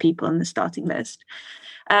 200 people on the starting list.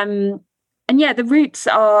 And yeah, the routes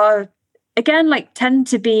are, again, like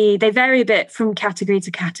they vary a bit from category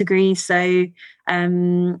to category. So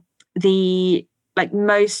the like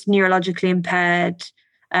most neurologically impaired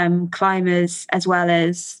climbers, as well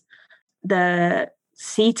as the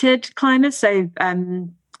seated climbers, so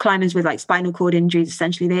climbers with like spinal cord injuries,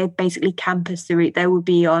 essentially, they basically campus the route. They will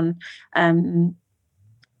be on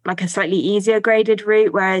like a slightly easier graded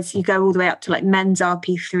route, whereas you go all the way up to like men's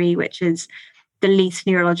RP3, which is the least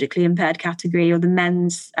neurologically impaired category, or the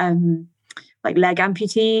men's like leg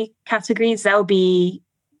amputee categories. They'll be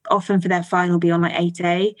often for their final be on like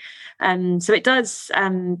 8A. So it does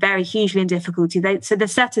vary hugely in difficulty. So the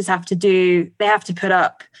setters have to put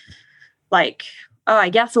up like, I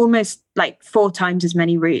guess almost like 4 times as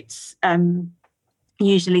many routes.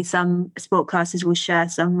 Usually some sport classes will share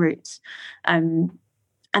some routes.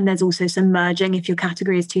 And there's also some merging. If your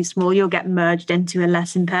category is too small, you'll get merged into a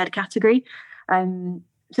less impaired category. So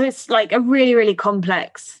it's like a really, really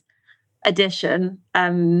complex addition.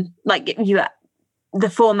 The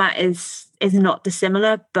format is not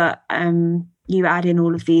dissimilar, but you add in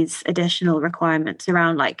all of these additional requirements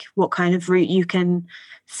around like what kind of route you can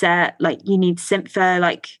set. Like you need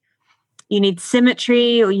symmetry,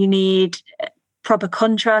 or you need proper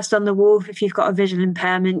contrast on the wall. If you've got a visual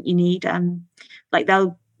impairment, you need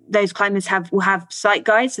those climbers will have sight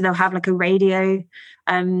guides, so they'll have like a radio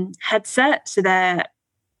headset. So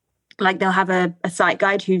they'll have a sight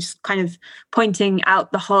guide who's kind of pointing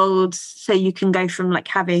out the holds, so you can go from like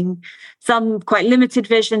having some quite limited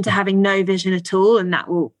vision to having no vision at all, and that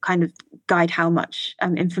will kind of guide how much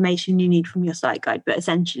information you need from your sight guide. But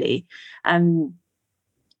essentially,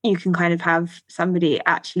 you can kind of have somebody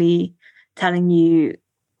actually telling you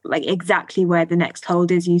like exactly where the next hold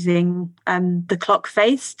is, using the clock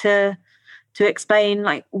face to explain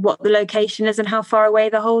like what the location is and how far away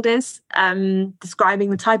the hold is, describing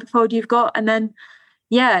the type of hold you've got. And then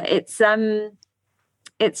it's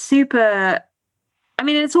super, I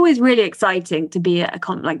mean, it's always really exciting to be at a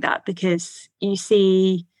comp like that, because you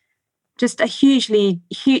see just a huge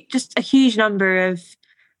number of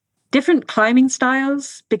different climbing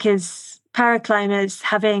styles, because paraclimbers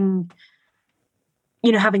having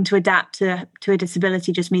to adapt to a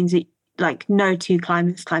disability just means that like no 2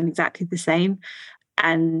 climbers climb exactly the same,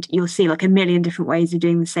 and you'll see like a million different ways of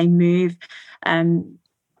doing the same move.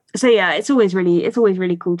 So yeah, it's always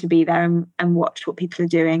really cool to be there and watch what people are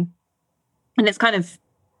doing, and it's kind of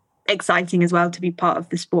exciting as well to be part of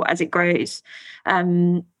the sport as it grows.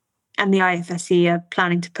 And the IFSC are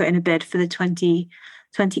planning to put in a bid for the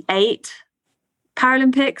 2028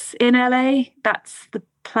 Paralympics in LA. That's the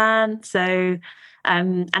plan. So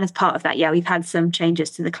and as part of that, we've had some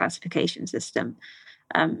changes to the classification system,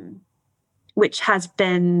 which has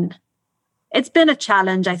been a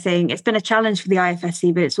challenge. I think it's been a challenge for the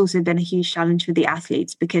IFSC, but it's also been a huge challenge for the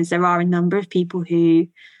athletes, because there are a number of people who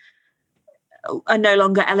are no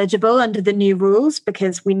longer eligible under the new rules,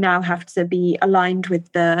 because we now have to be aligned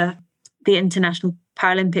with the International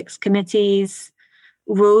Paralympics Committee's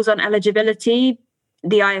rules on eligibility.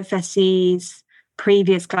 The IFSC's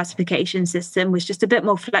previous classification system was just a bit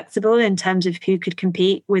more flexible in terms of who could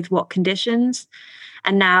compete with what conditions.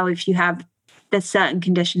 And now there's certain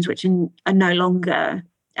conditions which are no longer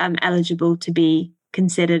eligible to be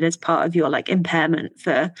considered as part of your like impairment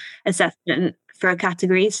for assessment for a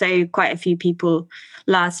category. So quite a few people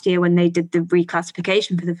last year, when they did the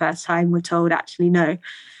reclassification for the first time, were told, actually, no,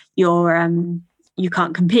 you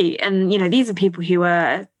can't compete. And, these are people who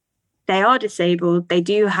they are disabled. They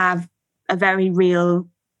do have a very real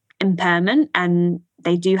impairment, and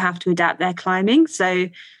they do have to adapt their climbing. So,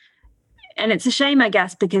 and it's a shame, I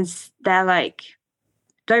guess, because they're like,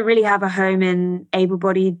 don't really have a home in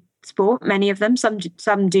able-bodied sport, many of them.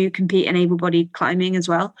 Some do compete in able-bodied climbing as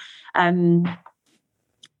well. But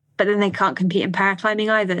then they can't compete in paraclimbing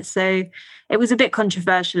either. So it was a bit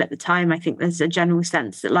controversial at the time. I think there's a general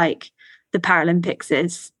sense that like the Paralympics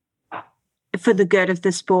is for the good of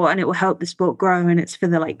the sport and it will help the sport grow and it's for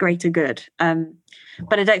the like greater good.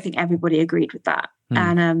 But I don't think everybody agreed with that.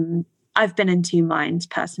 And I've been in two minds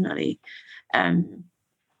personally.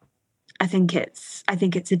 I think it's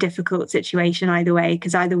a difficult situation either way,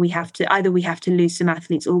 because either we have to lose some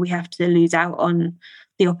athletes or we have to lose out on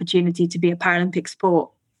the opportunity to be a Paralympic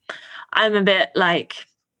sport. I'm a bit like,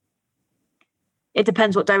 it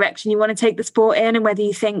depends what direction you want to take the sport in and whether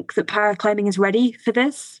you think that paraclimbing is ready for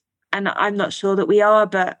this. And I'm not sure that we are,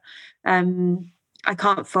 but I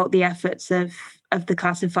can't fault the efforts of the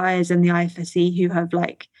classifiers and the IFSC, who have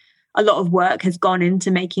like a lot of work has gone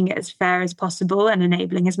into making it as fair as possible and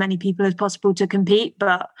enabling as many people as possible to compete.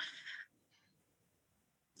 But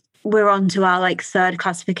we're on to our like third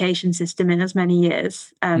classification system in as many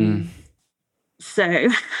years. So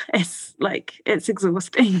it's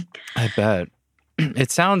exhausting. I bet.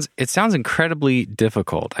 It sounds incredibly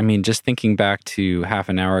difficult. I mean, just thinking back to half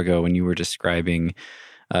an hour ago when you were describing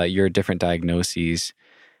your different diagnoses,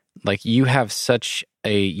 like you have such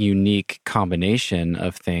a unique combination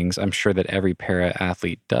of things. I'm sure that every para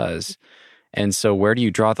athlete does. And so where do you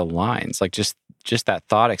draw the lines? Like just that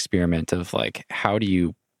thought experiment of like, how do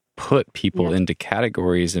you put people into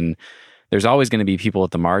categories? And there's always going to be people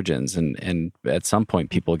at the margins, and at some point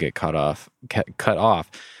people get cut off. That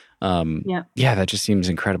just seems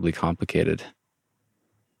incredibly complicated.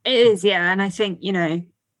 It is, yeah. And I think,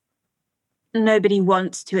 nobody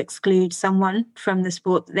wants to exclude someone from the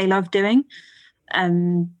sport that they love doing.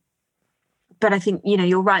 But I think,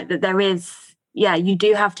 you're right that there is, you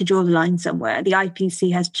do have to draw the line somewhere. The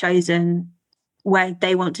IPC has chosen where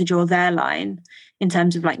they want to draw their line in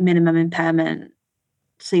terms of like minimum impairment.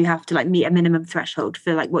 So you have to like meet a minimum threshold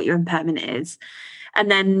for like what your impairment is.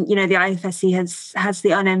 And then, the IFSC has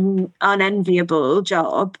the unenviable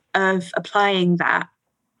job of applying that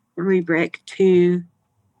rubric to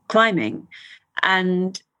climbing.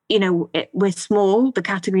 And, we're small, the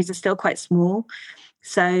categories are still quite small.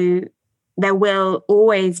 So there will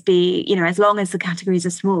always be, as long as the categories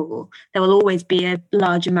are small, there will always be a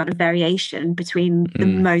large amount of variation between the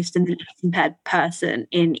most and the least impaired person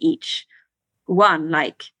in each one.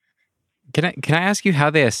 Like, Can I ask you how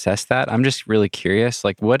they assess that? I'm just really curious.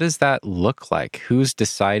 Like, what does that look like? Who's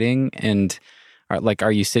deciding? And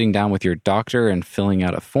are you sitting down with your doctor and filling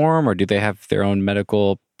out a form, or do they have their own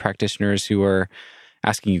medical practitioners who are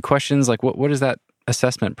asking you questions? Like, what does that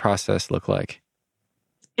assessment process look like?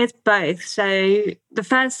 It's both. So the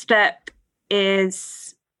first step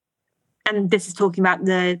is, and this is talking about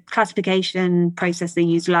the classification process they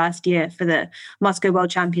used last year for the Moscow World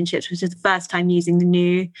Championships, which is the first time using the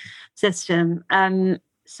new system.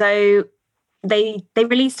 So they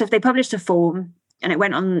published a form, and it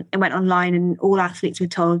went online, and all athletes were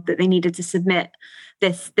told that they needed to submit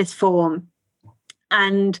this form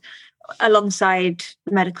and alongside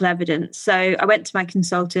medical evidence. So I went to my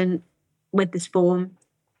consultant with this form,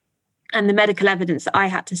 and the medical evidence that I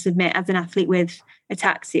had to submit as an athlete with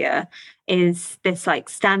ataxia is this like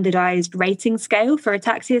standardized rating scale for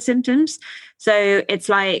ataxia symptoms. So it's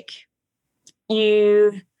like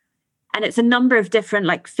and it's a number of different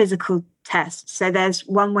like physical tests. So there's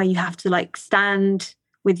one where you have to like stand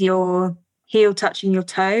with your heel touching your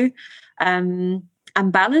toe and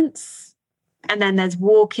balance. And then there's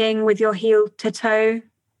walking with your heel to toe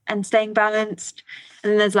and staying balanced.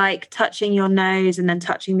 And then there's like touching your nose and then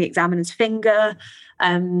touching the examiner's finger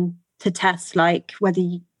to test like whether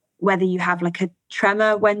you have like a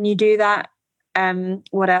tremor when you do that.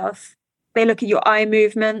 What else? They look at your eye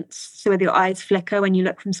movements, so whether your eyes flicker when you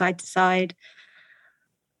look from side to side.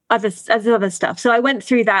 Other stuff. So I went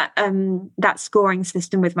through that scoring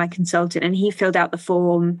system with my consultant, and he filled out the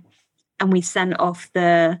form, and we sent off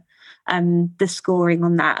the scoring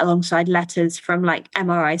on that alongside letters from like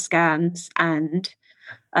MRI scans and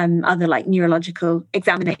other like neurological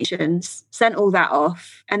examinations. Sent all that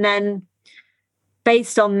off, and then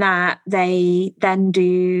based on that, they then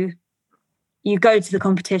you go to the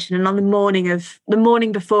competition, and on the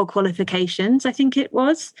morning before qualifications, I think it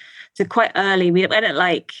was, so quite early, we went at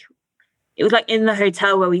it was like in the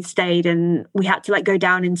hotel where we stayed, and we had to like go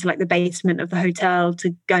down into like the basement of the hotel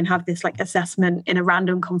to go and have this like assessment in a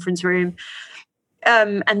random conference room.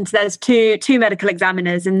 And there's two medical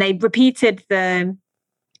examiners, and they repeated the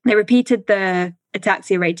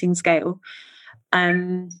ataxia rating scale,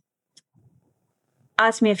 asked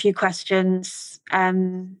me a few questions,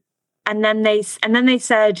 and and then they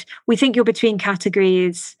said, we think you're between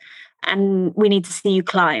categories and we need to see you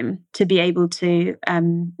climb to be able to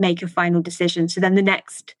make a final decision. So then the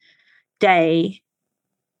next day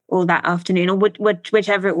or that afternoon, or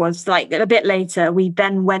whichever it was, like a bit later, we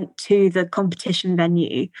then went to the competition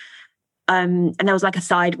venue, and there was like a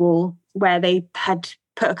sidewall where they had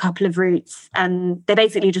put a couple of routes, and they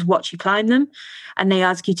basically just watch you climb them, and they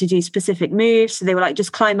ask you to do specific moves. So they were like,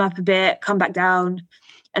 just climb up a bit, come back down,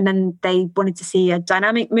 and then they wanted to see a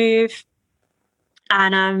dynamic move,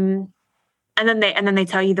 and then they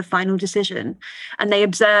tell you the final decision, and they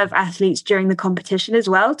observe athletes during the competition as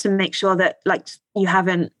well to make sure that like you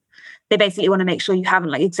haven't. They basically want to make sure you haven't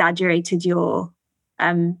like exaggerated your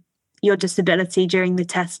disability during the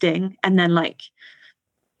testing, and then like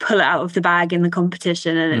pull it out of the bag in the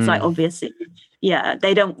competition. And it's like, obviously, yeah,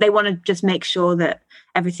 they want to just make sure that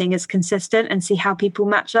everything is consistent and see how people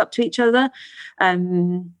match up to each other.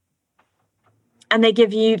 And they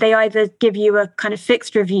either give you a kind of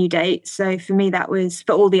fixed review date. So for me, that was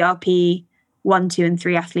for all the RP 1, 2, and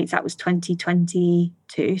 3 athletes, that was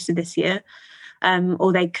 2022. So this year.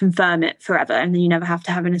 Or they confirm it forever, and then you never have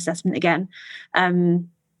to have an assessment again.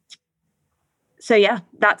 So yeah,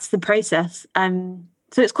 that's the process.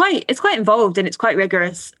 So it's quite involved and it's quite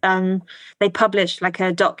rigorous. They published like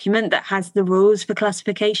a document that has the rules for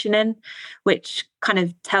classification in, which kind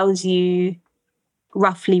of tells you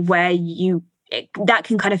roughly that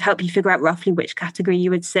can kind of help you figure out roughly which category you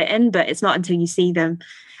would sit in. But it's not until you see them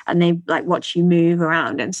and they like watch you move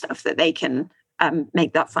around and stuff that they can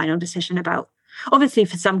make that final decision about. Obviously,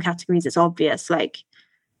 for some categories, it's obvious, like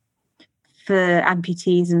for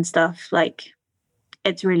amputees and stuff, like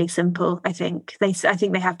it's really simple. I think they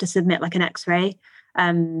have to submit like an X-ray,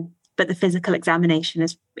 but the physical examination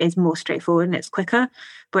is more straightforward and it's quicker.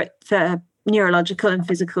 But for neurological and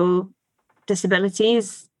physical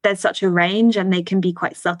disabilities, there's such a range, and they can be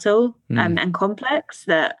quite subtle and complex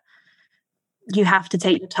that you have to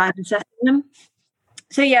take your time assessing them.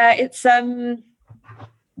 So yeah, it's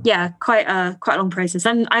quite a long process,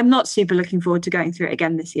 and I'm not super looking forward to going through it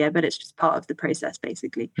again this year, but it's just part of the process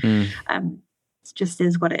basically. It just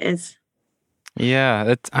is what it is.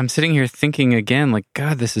 Yeah, I'm sitting here thinking again, like,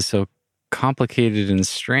 God, this is so complicated and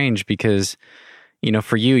strange because, you know,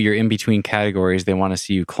 for you, you're in between categories. They want to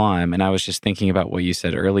see you climb. And I was just thinking about what you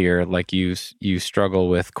said earlier, like you struggle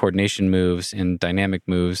with coordination moves and dynamic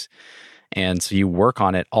moves. And so you work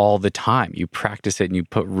on it all the time. You practice it and you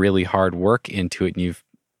put really hard work into it, and you've,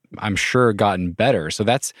 I'm sure, gotten better. So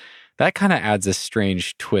that kind of adds a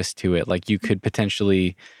strange twist to it. Like you could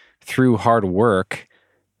potentially, through hard work,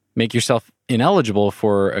 make yourself ineligible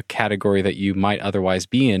for a category that you might otherwise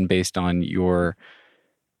be in based on your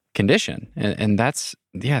condition. And that's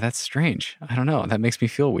strange. I don't know. That makes me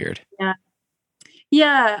feel weird.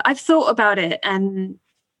 Yeah, I've thought about it, and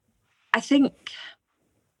I think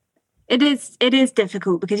it is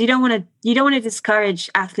difficult because you don't want to discourage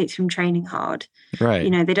athletes from training hard. Right.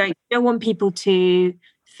 You know, they don't want people to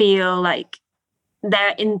feel like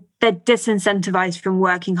they're disincentivized from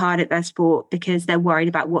working hard at their sport because they're worried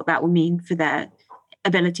about what that will mean for their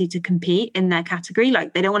ability to compete in their category.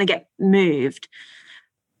 Like they don't want to get moved.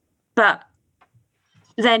 But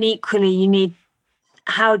then equally, you need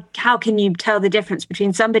how can you tell the difference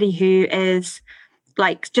between somebody who is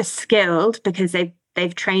like just skilled because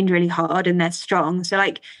they've trained really hard and they're strong. So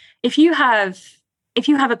like if you have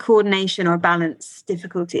a coordination or a balance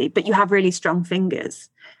difficulty, but you have really strong fingers,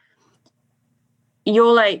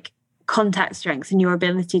 your like contact strength and your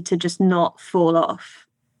ability to just not fall off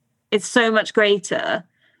is so much greater,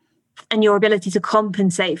 and your ability to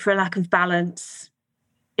compensate for a lack of balance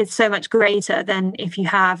is so much greater than if you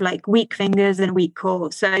have like weak fingers and a weak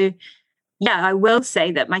core. So yeah, I will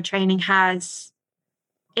say that my training has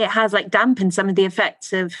like dampened some of the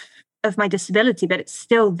effects of my disability, but it's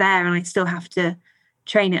still there and I still have to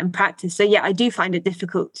train it and practice. So yeah, I do find it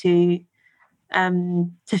difficult to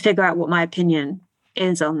figure out what my opinion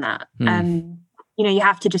is on that. You know, you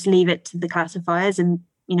have to just leave it to the classifiers, and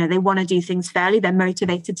you know, they want to do things fairly. They're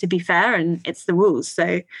motivated to be fair, and it's the rules.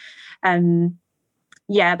 So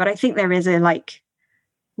yeah, but I think there is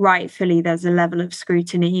rightfully there's a level of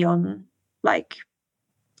scrutiny on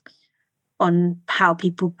how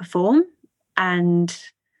people perform, and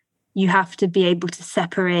you have to be able to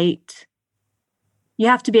separate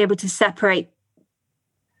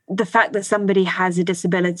the fact that somebody has a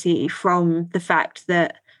disability from the fact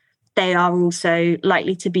that they are also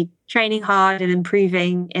likely to be training hard and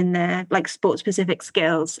improving in their like sport specific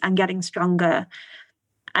skills and getting stronger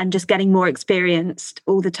and just getting more experienced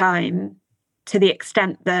all the time, to the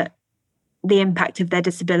extent that the impact of their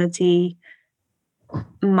disability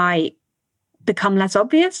might become less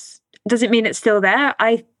obvious. Does it mean it's still there?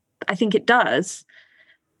 I think it does,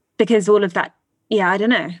 because all of that, I don't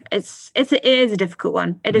know. It is a difficult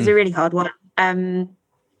one. It is a really hard one. And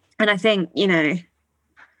I think, I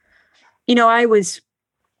was,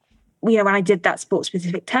 when I did that sport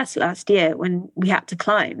specific test last year, when we had to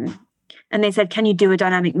climb, and they said, can you do a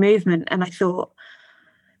dynamic movement? And I thought,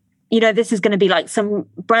 this is going to be like some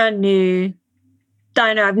brand new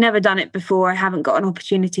dyno. I've never done it before. I haven't got an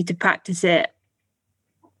opportunity to practice it.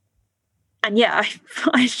 And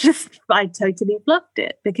I totally fluffed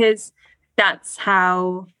it, because that's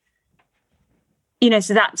how,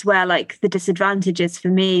 so that's where like the disadvantage is for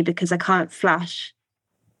me, because I can't flash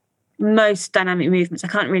most dynamic movements. I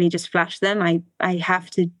can't really just flash them. I have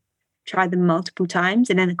to try them multiple times.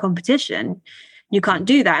 And in a competition, you can't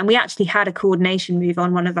do that. And we actually had a coordination move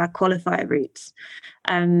on one of our qualifier routes.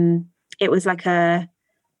 It was like a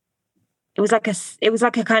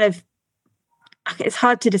kind of, it's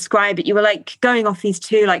hard to describe it. You were like going off these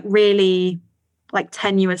two like really like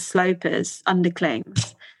tenuous slopers,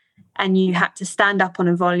 underclings, and you had to stand up on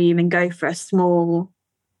a volume and go for a small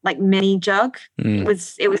like mini jug. It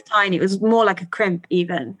was tiny. It was more like a crimp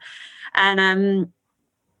even. And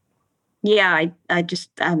I just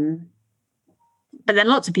but then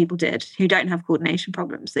lots of people did who don't have coordination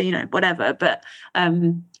problems. So, whatever. But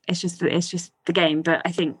it's just the game. But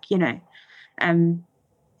I think,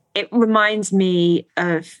 it reminds me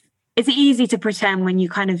of, it's easy to pretend when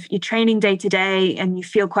you're training day to day and you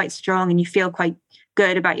feel quite strong and you feel quite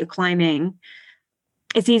good about your climbing.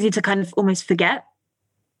 It's easy to kind of almost forget,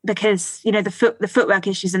 because, the footwork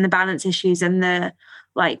issues and the balance issues and the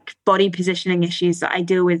like body positioning issues that I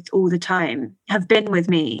deal with all the time have been with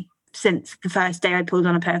me since the first day I pulled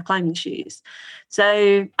on a pair of climbing shoes.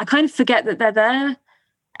 So I kind of forget that they're there.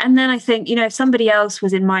 And then I think, if somebody else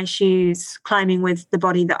was in my shoes climbing with the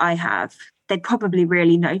body that I have, they'd probably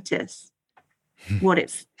really notice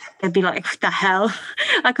they'd be like, what the hell?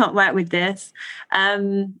 I can't work with this.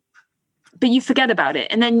 But you forget about it.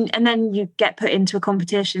 And then you get put into a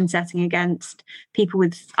competition setting against people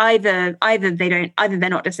with either they're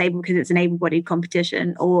not disabled because it's an able-bodied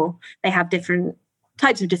competition, or they have different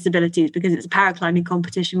types of disabilities because it's a paraclimbing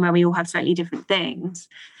competition where we all have slightly different things.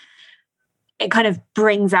 It kind of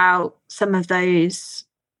brings out some of those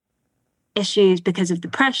issues because of the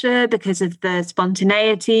pressure, because of the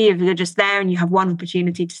spontaneity. If you're just there and you have one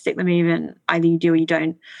opportunity to stick the move in, either you do or you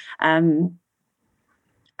don't.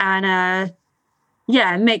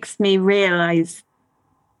 It makes me realize,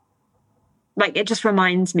 like, it just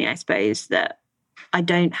reminds me, I suppose, that I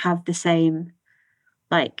don't have the same,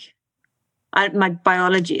 like, my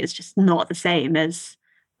biology is just not the same as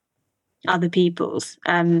other people's.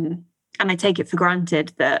 And I take it for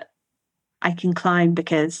granted that I can climb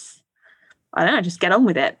because, I don't know, just get on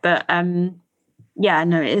with it. But it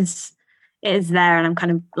is there, and I'm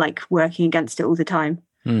kind of like working against it all the time.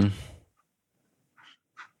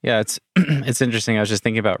 Yeah, it's interesting. I was just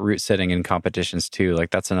thinking about route setting in competitions too.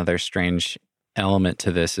 Like, that's another strange element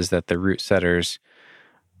to this, is that the route setters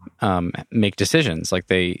make decisions. Like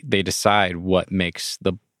they decide what makes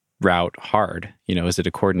the route hard. Is it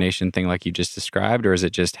a coordination thing like you just described, or is it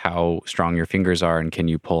just how strong your fingers are and can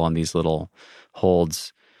you pull on these little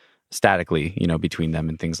holds statically, between them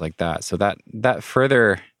and things like that. So that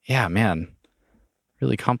further,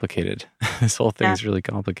 really complicated. This whole thing is really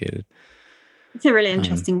complicated. It's a really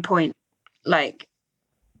interesting point. Like,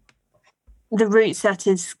 the route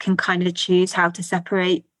setters can kind of choose how to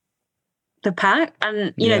separate the pack,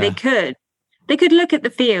 and they could look at the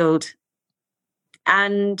field,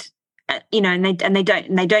 and and they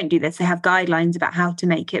don't do this. They have guidelines about how to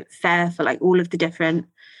make it fair for like all of the different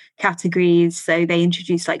categories. So they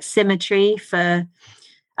introduce like symmetry for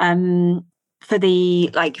the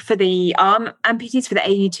arm amputees for the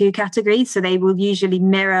AU2 category. So they will usually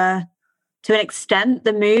mirror to an extent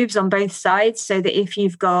the moves on both sides, so that if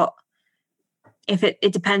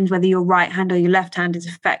it depends whether your right hand or your left hand is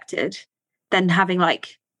affected, then having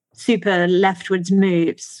like super leftwards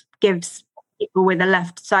moves gives people with a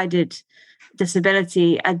left-sided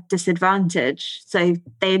disability a disadvantage. So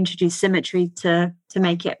they introduce symmetry to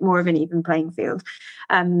make it more of an even playing field.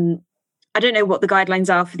 I don't know what the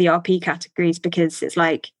guidelines are for the RP categories, because it's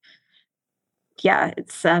like,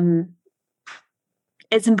 it's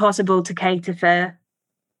impossible to cater for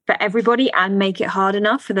everybody and make it hard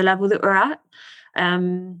enough for the level that we're at.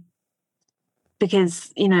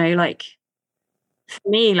 Because, like, for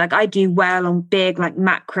me, like, I do well on big, like,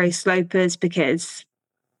 macro slopers because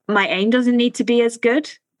my aim doesn't need to be as good.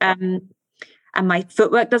 And my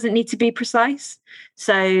footwork doesn't need to be precise.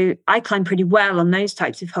 So I climb pretty well on those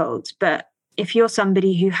types of holds. But if you're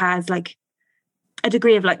somebody who has like a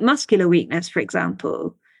degree of like muscular weakness, for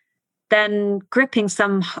example, then gripping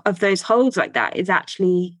some of those holds like that is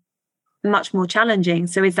actually much more challenging.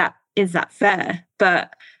 So is that fair?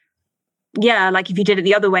 But yeah, like if you did it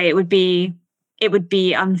the other way, it would be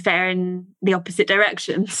unfair in the opposite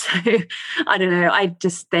direction. So I don't know. I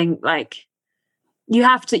just think like you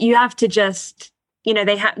have to just,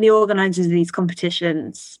 the organizers of these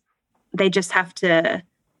competitions, they just have to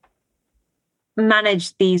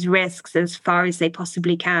manage these risks as far as they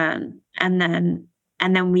possibly can. And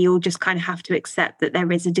then we all just kind of have to accept that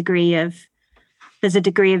there's a degree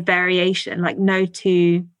of variation. Like no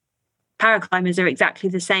two paraclimbers are exactly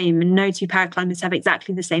the same, and no two paraclimbers have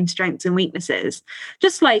exactly the same strengths and weaknesses.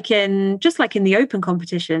 Just like in the open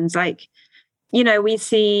competitions, like, we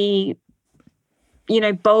see,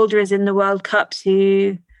 boulderers in the World Cups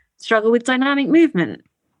who struggle with dynamic movement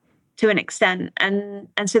to an extent, and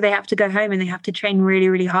so they have to go home and they have to train really,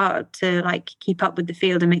 really hard to like keep up with the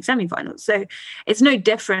field and make semifinals. So it's no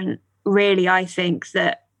different, really. I think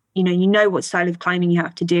that you know what style of climbing you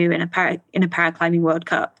have to do in a paraclimbing World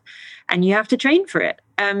Cup, and you have to train for it.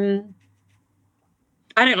 I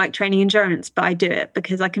don't like training endurance, but I do it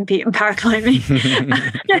because I compete in paraclimbing.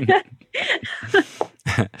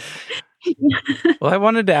 Well, I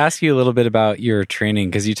wanted to ask you a little bit about your training,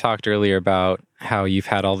 because you talked earlier about how you've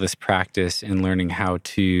had all this practice in learning how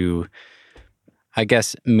to, I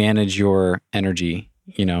guess, manage your energy,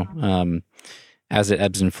 as it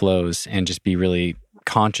ebbs and flows, and just be really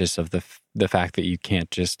conscious of the fact that you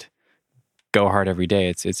can't just go hard every day.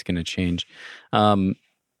 It's going to change. So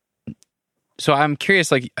I'm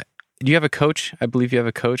curious, like, do you have a coach? I believe you have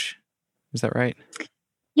a coach. Is that right?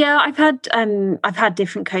 Yeah, I've had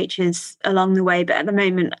different coaches along the way, but at the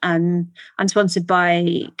moment, I'm sponsored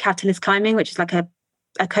by Catalyst Climbing, which is like a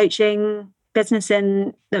coaching business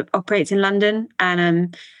that operates in London,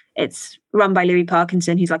 and it's run by Louis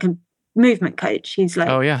Parkinson, who's like a movement coach. He's like,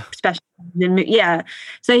 oh yeah, special in, yeah.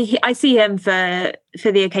 So I see him for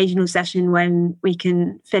the occasional session when we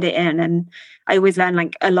can fit it in, and I always learn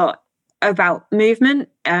like a lot about movement.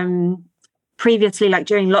 Previously, like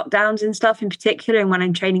during lockdowns and stuff in particular, and when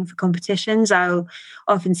I'm training for competitions, I'll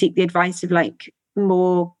often seek the advice of like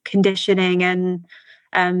more conditioning and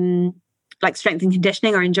like strength and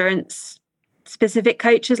conditioning or endurance specific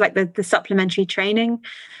coaches, like the supplementary training.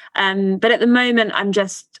 But at the moment, I'm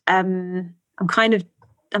just I'm kind of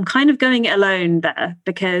going it alone there,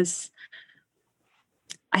 because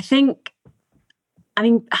I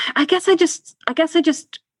guess I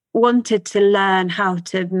just wanted to learn how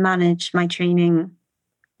to manage my training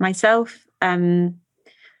myself.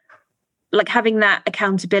 Like having that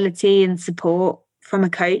accountability and support from a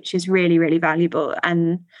coach is really, really valuable.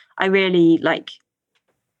 And I've really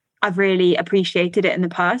appreciated it in the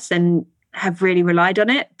past and have really relied on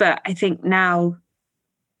it. But I think now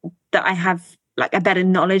that I have like a better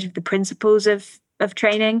knowledge of the principles of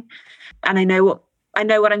training, and I know what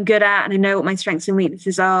I'm good at, and I know what my strengths and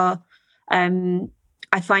weaknesses are,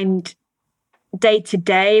 I find day to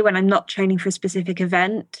day when I'm not training for a specific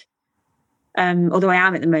event, although I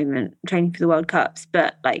am at the moment training for the World Cups,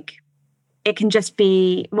 but like it can just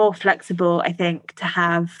be more flexible, I think, to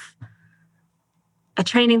have a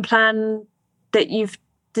training plan that you've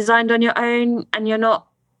designed on your own, and you're not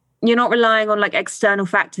relying on like external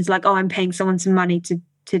factors like, oh, I'm paying someone some money to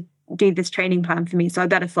do this training plan for me, so I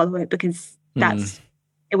better follow it because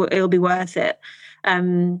it'll be worth it.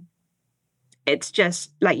 It's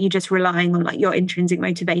just like you're just relying on like your intrinsic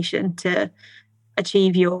motivation to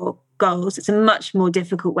achieve your goals. It's a much more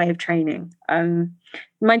difficult way of training. I'm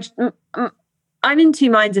in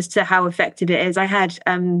two minds as to how effective it is. I had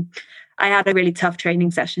a really tough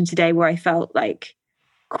training session today where I felt like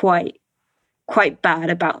quite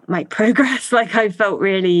bad about my progress. Like I felt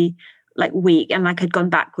really like weak and like I'd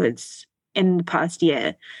gone backwards in the past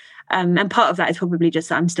year. And part of that is probably just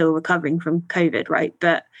that I'm still recovering from COVID, right?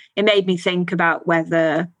 But it made me think about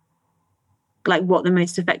whether, like, what the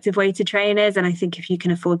most effective way to train is. And I think if you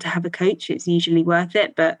can afford to have a coach, it's usually worth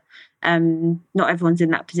it. But not everyone's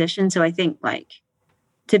in that position. So I think, like,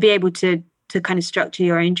 to be able to kind of structure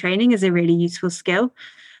your own training is a really useful skill.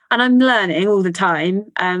 And I'm learning all the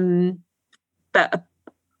time.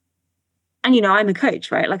 And, you know, I'm a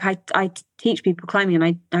coach, right? Like I teach people climbing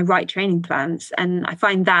and I write training plans. And I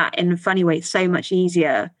find that in a funny way so much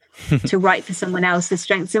easier to write for someone else's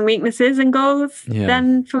strengths and weaknesses and goals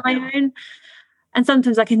than for my own. And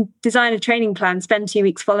sometimes I can design a training plan, spend 2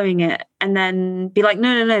 weeks following it, and then be like,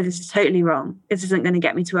 no, this is totally wrong. This isn't going to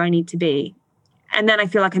get me to where I need to be. And then I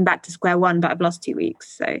feel like I'm back to square one, but I've lost 2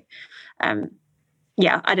 weeks. So, I don't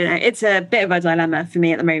know. It's a bit of a dilemma for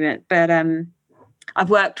me at the moment, but I've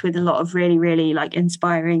worked with a lot of really, really like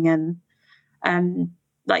inspiring and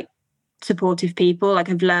like supportive people. Like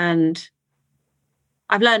I've learned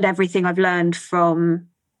everything I've learned from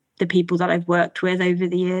the people that I've worked with over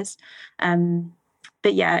the years.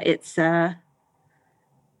 But yeah, it's at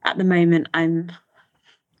the moment I'm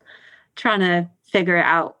trying to figure it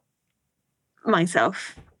out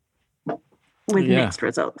myself with mixed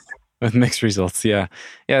results. With mixed results, yeah.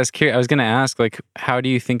 I was curious. I was going to ask, like, how do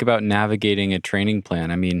you think about navigating a training plan?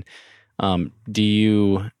 I mean, do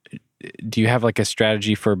you have like a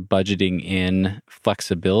strategy for budgeting in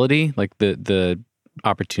flexibility, like the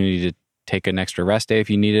opportunity to take an extra rest day if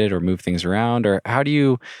you need it, or move things around, or how do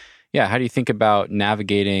you think about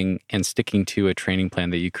navigating and sticking to a training plan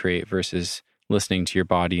that you create versus listening to your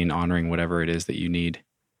body and honoring whatever it is that you need?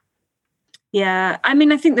 Yeah, I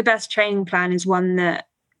mean, I think the best training plan is one that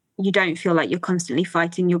you don't feel like you're constantly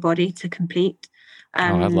fighting your body to complete.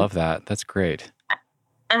 I love that. That's great.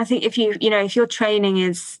 And I think if if your training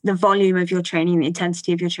is the volume of your training, the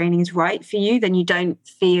intensity of your training is right for you, then you don't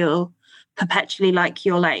feel perpetually like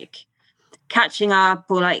you're like catching up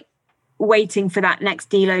or like waiting for that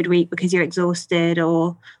next deload week because you're exhausted,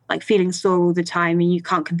 or like feeling sore all the time and you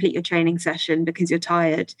can't complete your training session because you're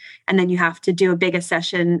tired. And then you have to do a bigger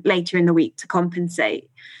session later in the week to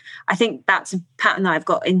compensate. I think that's a pattern that I've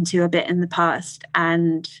got into a bit in the past.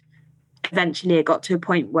 And eventually it got to a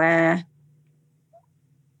point where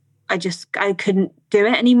I couldn't do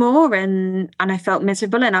it anymore. And I felt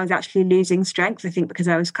miserable, and I was actually losing strength, I think, because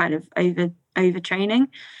I was kind of overtraining.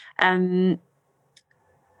 And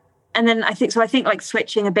then I think like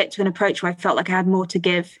switching a bit to an approach where I felt like I had more to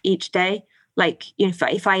give each day. Like, if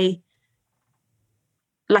I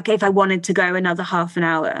wanted to go another half an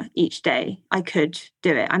hour each day, I could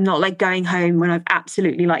do it. I'm not like going home when I've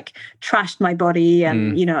absolutely like trashed my body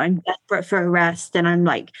and, I'm desperate for a rest and I'm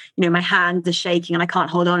like, my hands are shaking and I can't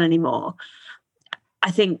hold on anymore.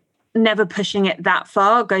 I think never pushing it that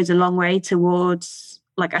far goes a long way towards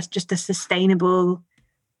like just a sustainable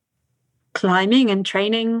climbing and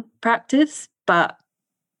training practice. But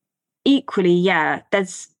equally, yeah,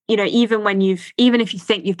 there's, even if you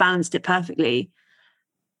think you've balanced it perfectly,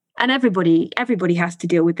 and everybody has to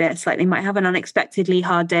deal with this. Like they might have an unexpectedly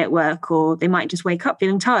hard day at work, or they might just wake up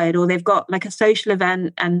feeling tired, or they've got like a social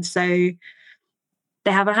event and so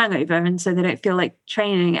they have a hangover and so they don't feel like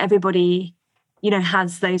training. Everybody,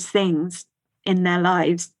 has those things in their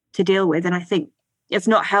lives to deal with. And I think it's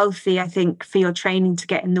not healthy, I think, for your training to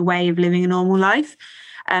get in the way of living a normal life,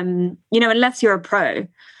 unless you're a pro.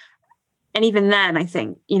 And even then, I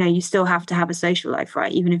think, you still have to have a social life,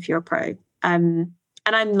 right? Even if you're a pro. And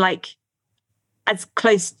I'm like as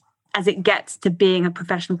close as it gets to being a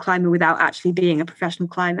professional climber without actually being a professional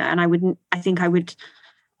climber. And I think I would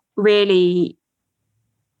really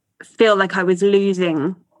feel like I was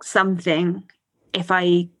losing something if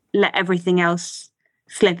I let everything else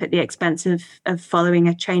slip at the expense of following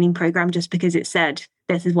a training program just because it said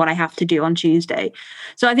this is what I have to do on Tuesday.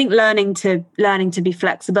 So I think learning to be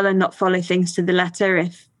flexible and not follow things to the letter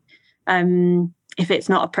if it's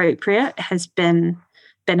not appropriate has been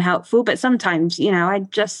helpful. But sometimes, I've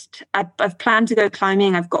planned to go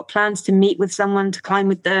climbing. I've got plans to meet with someone to climb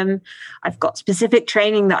with them. I've got specific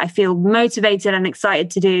training that I feel motivated and excited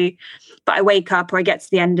to do. But I wake up or I get to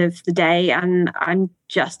the end of the day and I'm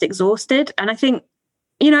just exhausted. And I think,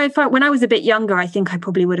 when I was a bit younger, I think I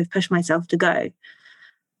probably would have pushed myself to go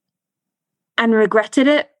and regretted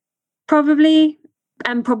it probably.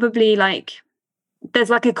 And probably like there's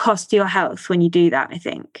like a cost to your health when you do that, I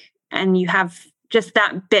think. And you have just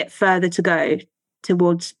that bit further to go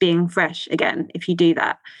towards being fresh again if you do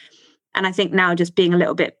that. And I think now just being a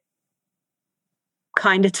little bit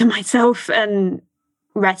kinder to myself and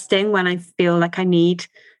resting when I feel like I need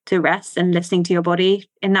to rest and listening to your body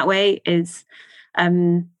in that way is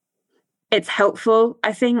it's helpful,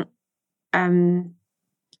 I think.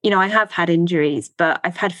 I have had injuries, but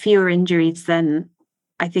I've had fewer injuries than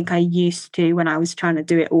I think I used to when I was trying to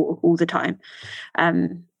do it all the time.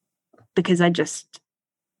 Because I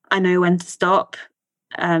know when to stop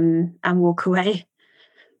and walk away.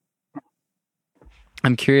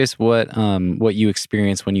 I'm curious what you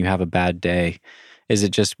experience when you have a bad day. Is it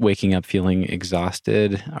just waking up feeling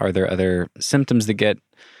exhausted? Are there other symptoms that get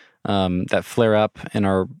that flare up and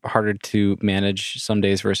are harder to manage some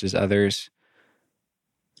days versus others?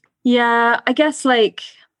 Yeah, I guess like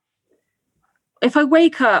if I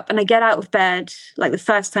wake up and I get out of bed, like the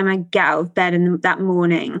first time I get out of bed in that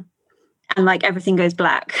morning and like everything goes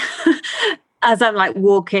black as I'm like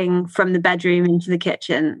walking from the bedroom into the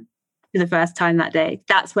kitchen for the first time that day,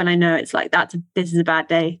 that's when I know it's like this is a bad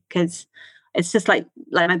day because it's just like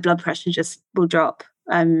my blood pressure just will drop.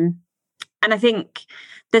 And I think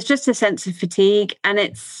there's just a sense of fatigue, and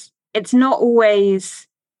it's not always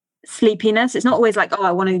sleepiness. It's not always like, oh,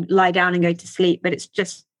 I want to lie down and go to sleep, but it's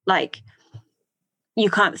just like you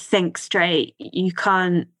can't think straight. You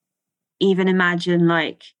can't even imagine,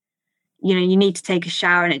 like, you know, you need to take a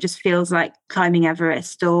shower and it just feels like climbing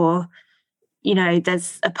Everest, or, you know,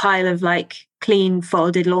 there's a pile of like clean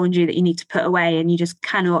folded laundry that you need to put away and you just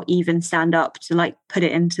cannot even stand up to like put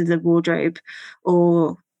it into the wardrobe,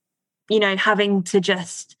 or, you know, having to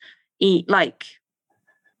just eat like,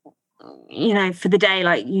 you know, for the day,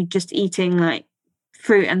 like you just eating like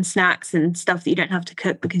fruit and snacks and stuff that you don't have to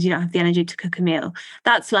cook because you don't have the energy to cook a meal.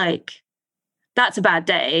 That's a bad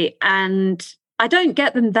day. And I don't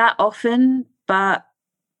get them that often, but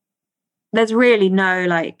there's really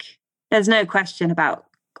there's no question about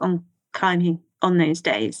on climbing on those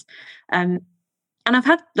days. And I've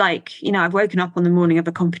had like, you know, I've woken up on the morning of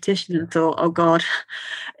a competition and thought, oh God,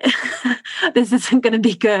 this isn't going to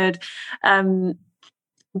be good.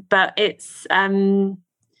 But it's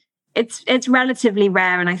relatively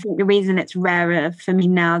rare. And I think the reason it's rarer for me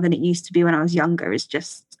now than it used to be when I was younger is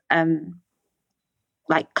just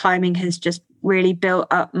like climbing has just really built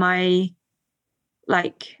up my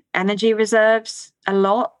like energy reserves a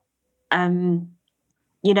lot.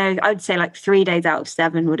 You know, I'd say like 3 days out of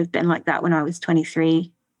 7 would have been like that when I was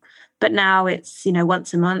 23, but now it's, you know,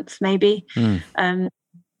 once a month maybe. And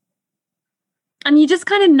you just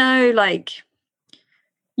kind of know, like,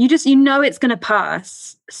 you know it's going to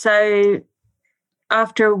pass. So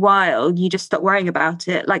after a while, you just stop worrying about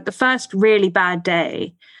it. Like the first really bad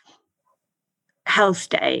day, health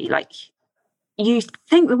day, like you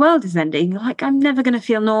think the world is ending. You're like, I'm never going to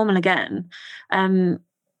feel normal again.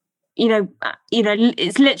 You know,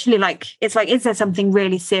 it's literally like, it's like, is there something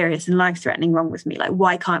really serious and life-threatening wrong with me? Like,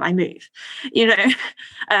 why can't I move? You know?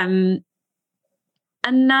 And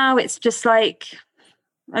now it's just like,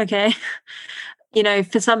 okay, you know,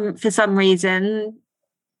 for some reason,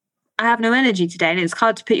 I have no energy today, and it's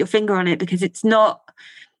hard to put your finger on it because it's not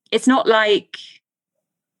like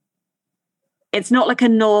a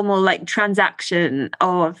normal like transaction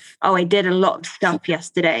of, oh, I did a lot of stuff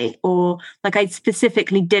yesterday, or like I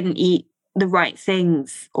specifically didn't eat the right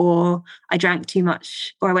things, or I drank too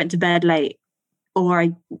much, or I went to bed late, or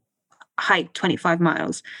I hiked 25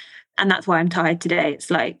 miles. And that's why I'm tired today. It's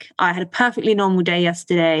like I had a perfectly normal day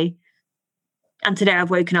yesterday, and today I've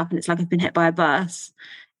woken up and it's like I've been hit by a bus.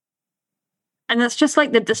 And that's just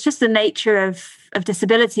like that's just the nature of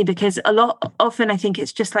disability, because often I think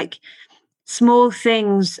it's just like small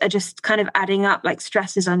things are just kind of adding up, like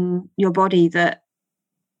stresses on your body that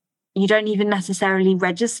you don't even necessarily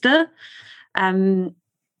register.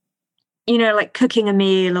 You know, like cooking a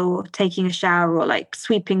meal or taking a shower or like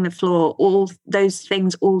sweeping the floor, all those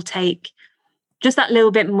things all take just that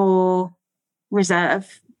little bit more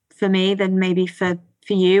reserve for me than maybe for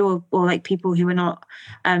you or like people who are not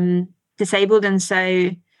disabled. And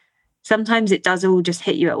so sometimes it does all just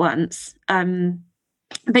hit you at once.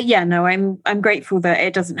 But yeah, no, I'm grateful that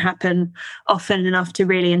it doesn't happen often enough to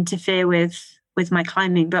really interfere with my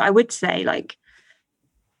climbing. But I would say, like,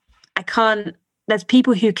 there's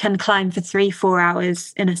people who can climb for 3-4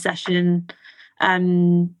 hours in a session,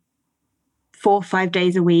 4 or 5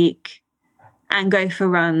 days a week, and go for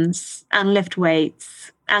runs and lift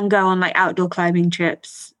weights and go on like outdoor climbing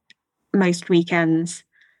trips most weekends.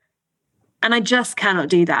 And I just cannot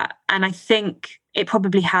do that. And I think it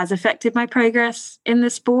probably has affected my progress in the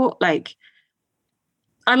sport. Like,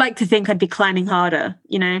 I like to think I'd be climbing harder,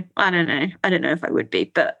 you know. I don't know if I would be,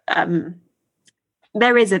 but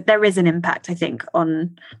there is an impact, I think,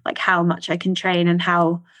 on like how much I can train and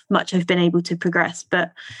how much I've been able to progress.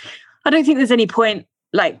 But I don't think there's any point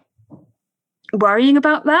like worrying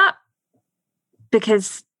about that,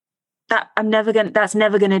 because that's never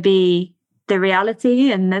going to be the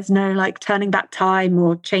reality, and there's no like turning back time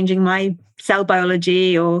or changing my cell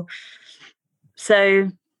biology, or so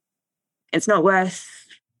it's not worth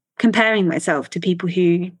comparing myself to people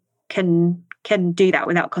who can do that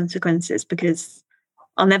without consequences, because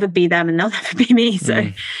I'll never be them and they'll never be me.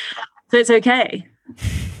 So it's okay.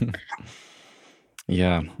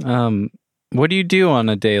 Yeah. What do you do on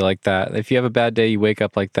a day like that? If you have a bad day, you wake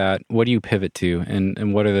up like that, what do you pivot to?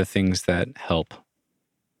 And what are the things that help?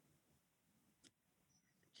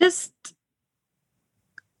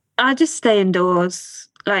 I just stay indoors,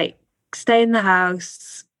 like stay in the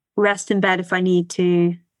house, rest in bed if I need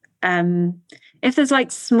to. If there's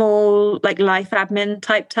like small, like life admin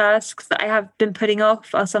type tasks that I have been putting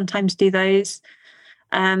off, I'll sometimes do those.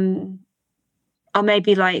 I'll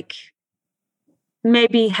maybe like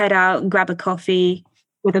maybe head out and grab a coffee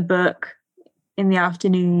with a book in the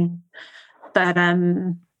afternoon, but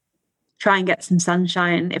try and get some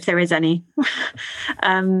sunshine if there is any.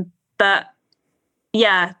 But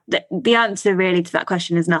yeah, the answer really to that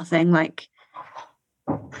question is nothing. Like,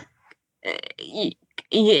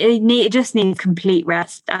 it just needs complete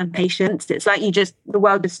rest and patience. It's like the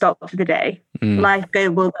world just stopped for the day. Life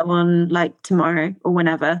will go on like tomorrow or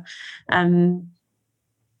whenever.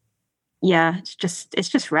 Yeah, it's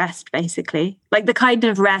just rest, basically. Like the kind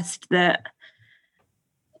of rest that,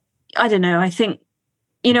 I don't know, I think,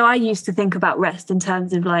 I used to think about rest in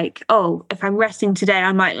terms of like, oh, if I'm resting today,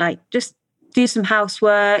 I might like just do some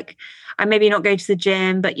housework. I maybe not go to the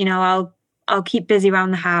gym, but I'll keep busy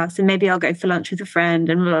around the house, and maybe I'll go for lunch with a friend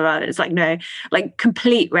and blah, blah, blah. It's like, no, like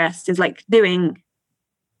complete rest is like doing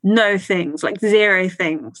no things, like zero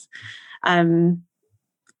things.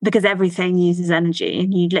 Because everything uses energy,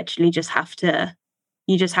 and you literally just have to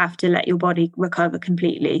let your body recover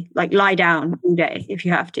completely. Like lie down all day if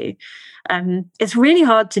you have to. It's really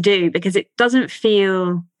hard to do because it doesn't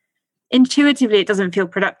feel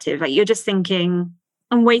productive. Like you're just thinking,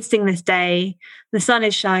 I'm wasting this day. The sun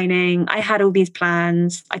is shining. I had all these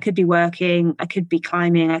plans. I could be working. I could be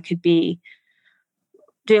climbing. I could be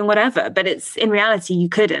doing whatever. But in reality, you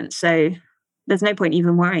couldn't. So there's no point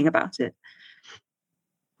even worrying about it.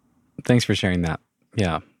 Thanks for sharing that.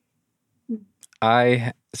 Yeah.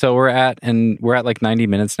 So we're at like 90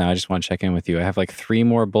 minutes now. I just want to check in with you. I have like 3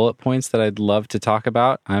 more bullet points that I'd love to talk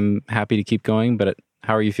about. I'm happy to keep going, but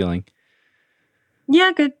how are you feeling?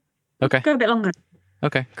 Yeah, good. Okay. Go a bit longer.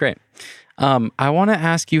 Okay, great. I want to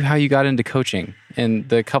ask you how you got into coaching, and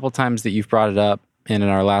the couple times that you've brought it up, and in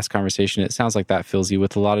our last conversation, it sounds like that fills you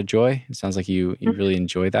with a lot of joy. It sounds like you really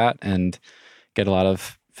enjoy that and get a lot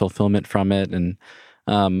of fulfillment from it. And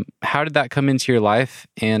how did that come into your life?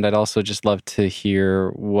 And I'd also just love to hear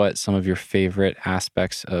what some of your favorite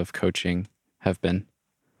aspects of coaching have been.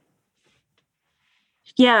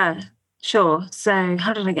 Yeah, sure. So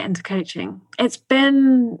how did I get into coaching? It's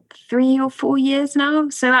been 3 or 4 years now.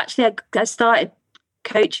 So actually I started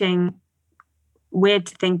coaching, weird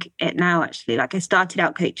to think it now actually, like I started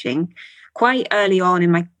out coaching quite early on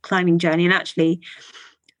in my climbing journey. And actually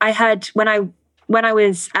I had, when I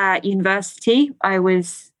was at university, I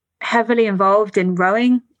was heavily involved in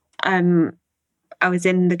rowing. I was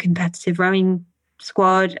in the competitive rowing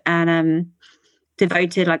squad and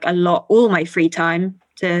devoted like all my free time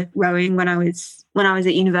to rowing when I was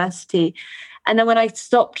at university. And then when I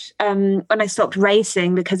stopped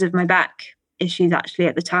racing because of my back issues, actually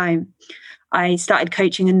at the time, I started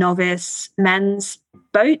coaching a novice men's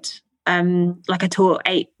boat. Like I taught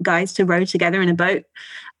 8 guys to row together in a boat,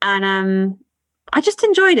 and I just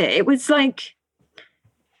enjoyed it. It was like,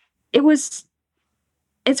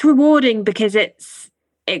 it's rewarding because it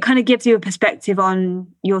kind of gives you a perspective on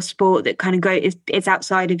your sport that kind of it's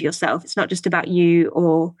outside of yourself. It's not just about you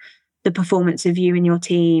or the performance of you and your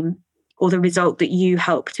team or the result that you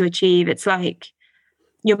help to achieve. It's like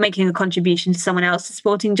you're making a contribution to someone else's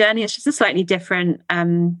sporting journey. It's just a slightly different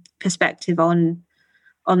perspective on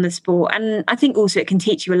the sport. And I think also it can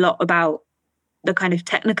teach you a lot about the kind of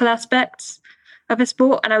technical aspects of a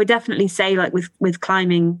sport. And I would definitely say like with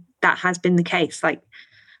climbing, that has been the case. Like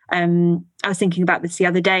I was thinking about this the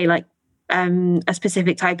other day, like a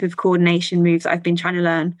specific type of coordination move that I've been trying to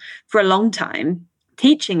learn for a long time,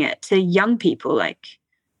 teaching it to young people, like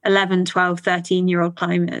 11, 12, 13-year-old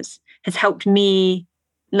climbers, has helped me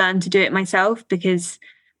learn to do it myself, because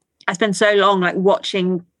I spend so long like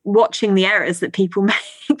watching the errors that people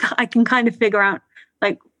make. I can kind of figure out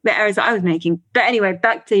like the errors that I was making. But anyway,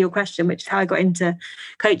 back to your question, which is how I got into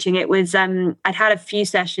coaching. It was I'd had a few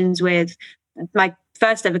sessions with my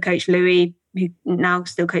first ever coach, Louis, who now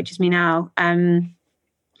still coaches me now. And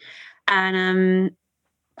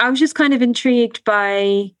I was just kind of intrigued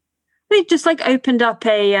by, they just like opened up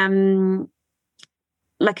there's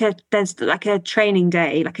like a training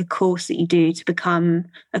day, like a course that you do to become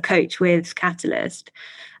a coach with Catalyst.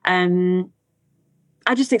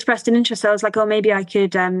 I just expressed an interest. I was like, oh, maybe I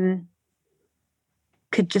could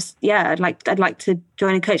just, I'd like to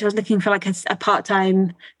join a coach. I was looking for like a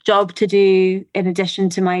part-time job to do in addition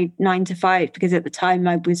to my 9 to 5, because at the time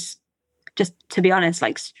I was just, to be honest,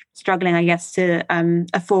 like struggling, I guess, to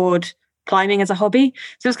afford climbing as a hobby.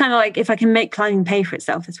 So it's kind of like, if I can make climbing pay for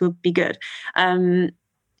itself, this will be good. And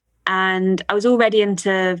I was already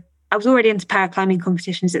into paraclimbing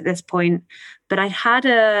competitions at this point, but I'd had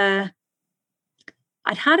a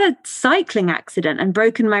cycling accident and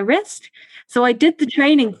broken my wrist. So I did the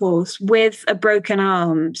training course with a broken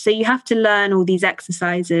arm. So you have to learn all these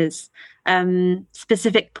exercises,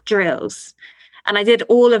 specific drills. And I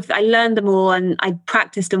learned them all, and I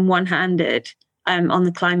practiced them one-handed on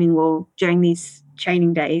the climbing wall during these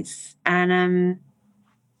training days. And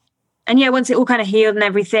yeah, once it all kind of healed and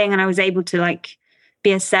everything, and I was able to like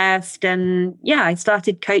be assessed, and yeah, I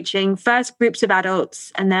started coaching first groups of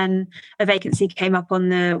adults, and then a vacancy came up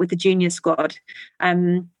with the junior squad.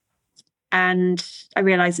 And I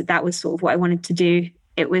realized that was sort of what I wanted to do.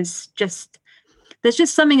 There's just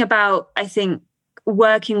something about, I think,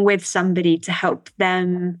 working with somebody to help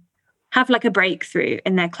them have like a breakthrough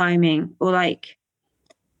in their climbing, or like,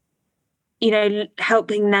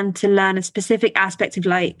 helping them to learn a specific aspect of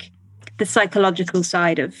like the psychological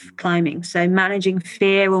side of climbing. So managing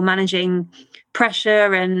fear, or managing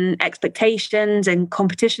pressure and expectations and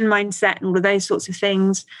competition mindset and all of those sorts of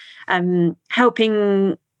things.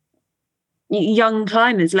 Helping young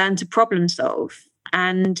climbers learn to problem solve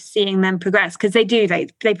and seeing them progress, because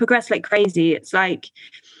they progress like crazy. It's like,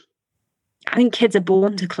 I think kids are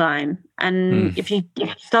born to climb, and if you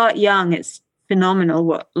start young, it's phenomenal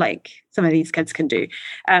what like some of these kids can do.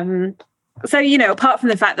 So apart from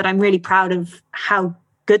the fact that I'm really proud of how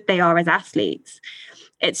good they are as athletes,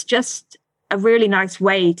 it's just a really nice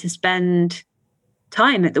way to spend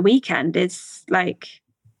time at the weekend, is like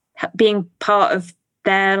being part of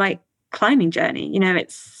their like climbing journey.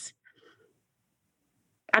 It's,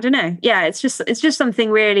 I don't know. Yeah, it's just something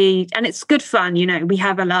really, and it's good fun. We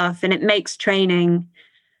have a laugh, and it makes training.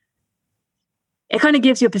 It kind of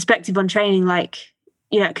gives you a perspective on training. Like,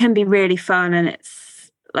 it can be really fun, and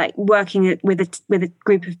it's like working with a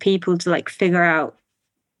group of people to like figure out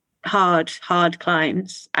hard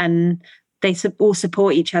climbs, and they all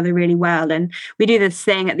support each other really well. And we do this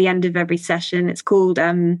thing at the end of every session. It's called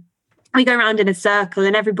we go around in a circle,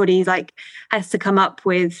 and everybody like has to come up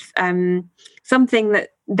with something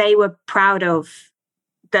that they were proud of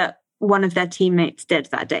that one of their teammates did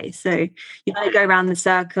that day. So they go around the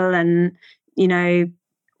circle, and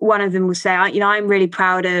one of them will say, I'm really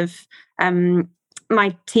proud of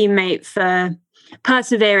my teammate for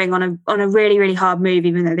persevering on a really, really hard move,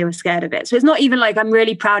 even though they were scared of it. So it's not even like I'm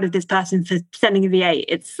really proud of this person for sending a V8.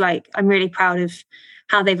 It's like I'm really proud of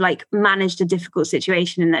how they've like managed a difficult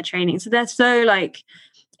situation in their training. So they're so like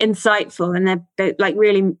insightful, and they're like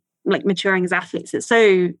really like maturing as athletes. It's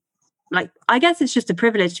so like, I guess it's just a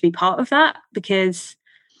privilege to be part of that, because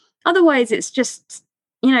otherwise it's just,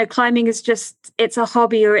 climbing is just, it's a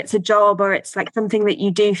hobby, or it's a job, or it's like something that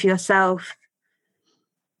you do for yourself,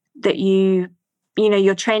 that you're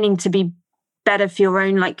training to be better for your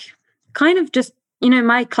own, like kind of just,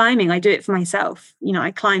 my climbing, I do it for myself.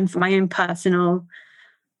 I climb for my own personal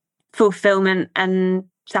fulfillment and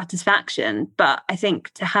satisfaction. But I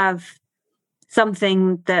think to have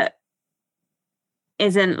something that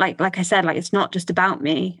isn't like I said, like it's not just about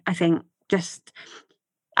me, I think just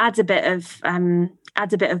adds a bit of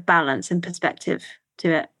balance and perspective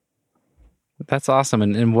to it. That's awesome.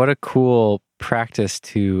 And what a cool practice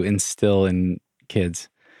to instill in kids,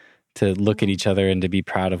 to look at each other and to be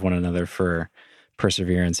proud of one another for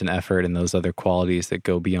perseverance and effort and those other qualities that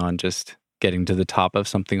go beyond just getting to the top of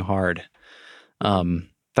something hard.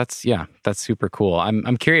 That's super cool.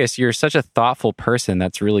 I'm curious, you're such a thoughtful person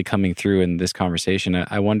that's really coming through in this conversation.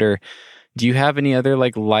 I wonder, do you have any other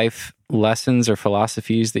like life lessons or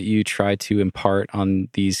philosophies that you try to impart on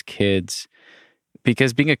these kids?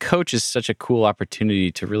 Because being a coach is such a cool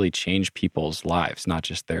opportunity to really change people's lives, not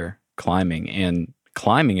just their climbing. And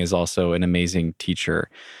climbing is also an amazing teacher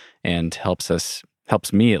and helps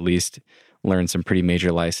me at least learn some pretty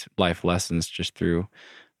major life lessons just through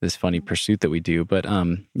this funny pursuit that we do. But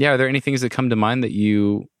are there any things that come to mind that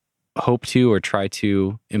you hope to or try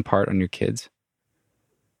to impart on your kids?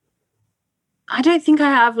 I don't think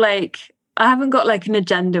I haven't got like an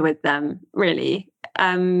agenda with them really.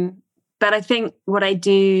 But I think what I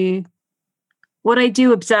do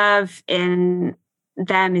observe in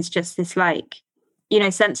them is just this like,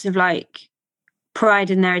 sense of like pride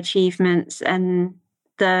in their achievements, and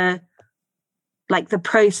the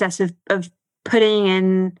process of putting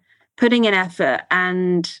in effort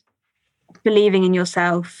and believing in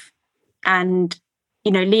yourself, and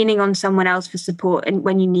leaning on someone else for support and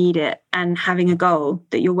when you need it, and having a goal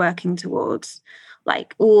that you're working towards,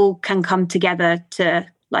 like all can come together to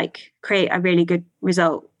like create a really good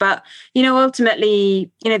result. But ultimately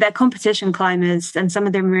they're competition climbers, and some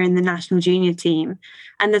of them are in the national junior team,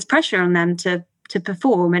 and there's pressure on them to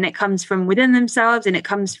perform, and it comes from within themselves, and it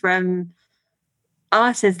comes from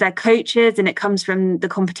us as their coaches, and it comes from the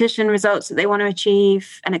competition results that they want to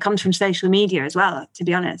achieve, and it comes from social media as well, to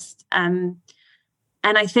be honest. And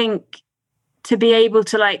I think to be able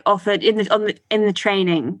to like offer in the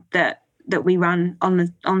training that that we run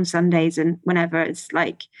on Sundays and whenever. It's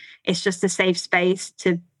like, it's just a safe space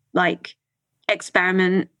to like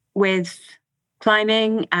experiment with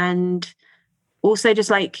climbing and also just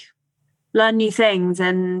like learn new things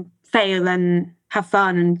and fail and have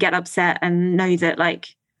fun and get upset and know that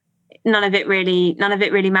like none of it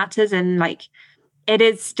really matters. And like, it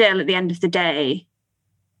is still at the end of the day,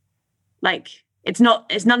 like it's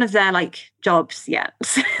none of their like jobs yet.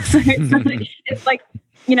 So it's like,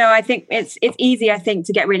 you know, I think it's easy, I think,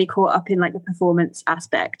 to get really caught up in like the performance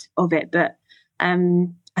aspect of it. But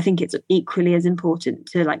I think it's equally as important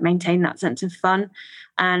to like maintain that sense of fun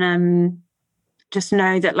and just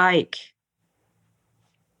know that like,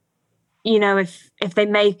 you know, if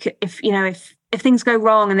things go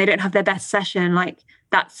wrong and they don't have their best session, like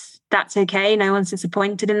that's okay. No one's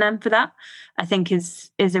disappointed in them for that. I think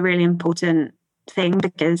is a really important thing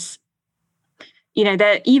because, you know,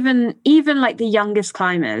 they're even like the youngest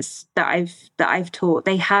climbers that I've taught,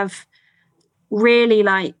 they have really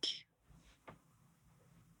like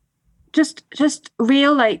just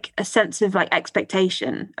real like a sense of like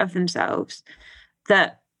expectation of themselves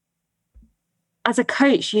that as a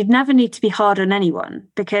coach you'd never need to be hard on anyone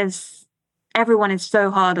because everyone is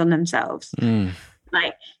so hard on themselves.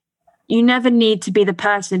 Like you never need to be the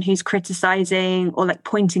person who's criticizing or like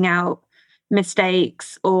pointing out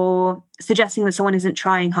mistakes or suggesting that someone isn't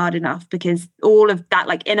trying hard enough, because all of that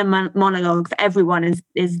like inner monologue for everyone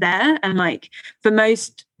is there. And like for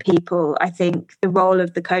most people, I think the role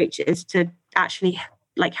of the coach is to actually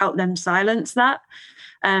like help them silence that.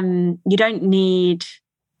 You don't need,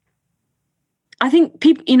 I think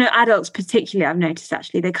people, you know, adults particularly, I've noticed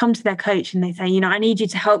actually, they come to their coach and they say, you know, I need you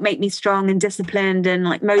to help make me strong and disciplined and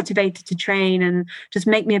like motivated to train and just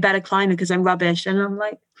make me a better climber because I'm rubbish. And I'm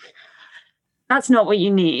like, that's not what you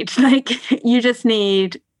need. Like you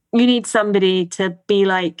need somebody to be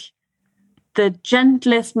like the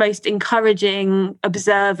gentlest, most encouraging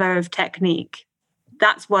observer of technique.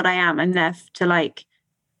 That's what I am. I'm there to like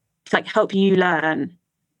help you learn.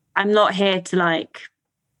 I'm not here to like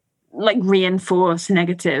reinforce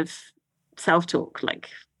negative self-talk. Like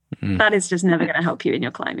that is just never going to help you in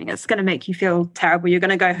your climbing. It's going to make you feel terrible. You're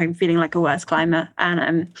going to go home feeling like a worse climber.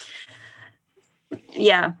 And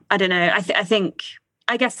yeah, I don't know. I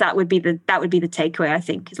guess that would be the takeaway. I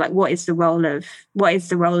think is like, what is the role of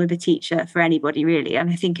a teacher for anybody really? And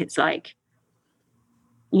I think it's like,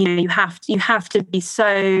 you know, you have to be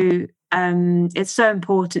so. It's so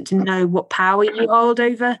important to know what power you hold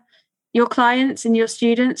over your clients and your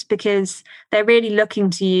students, because they're really looking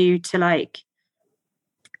to you to like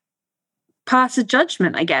pass a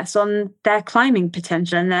judgment, I guess, on their climbing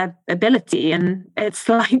potential and their ability. And it's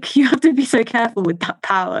like you have to be so careful with that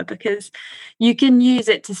power, because you can use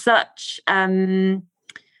it to such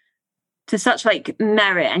like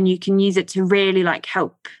merit, and you can use it to really like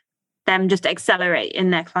help them just accelerate in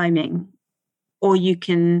their climbing, or you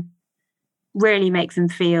can really make them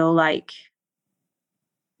feel like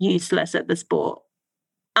useless at the sport.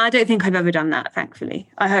 I don't think I've ever done that, thankfully.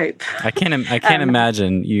 I hope. I can't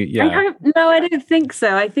imagine you. Yeah. I don't think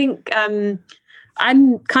so. I think I'm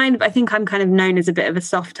kind of known as a bit of a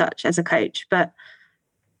soft touch as a coach, but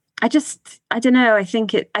I don't know. I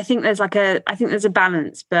think there's a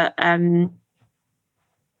balance, but you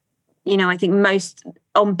know, I think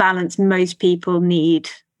on balance, most people need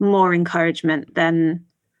more encouragement than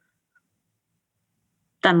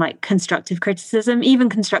like constructive criticism. Even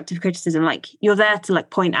constructive criticism, like you're there to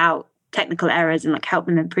like point out technical errors and like help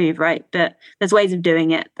them improve, right? But there's ways of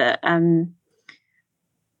doing it that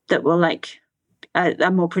will like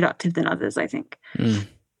are more productive than others, I think.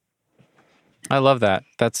 I love that.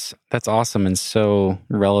 That's awesome and so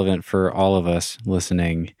relevant for all of us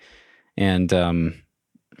listening. And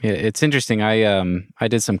it's interesting. I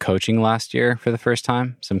did some coaching last year for the first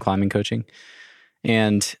time, some climbing coaching,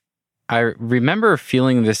 and I remember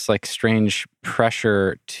feeling this like strange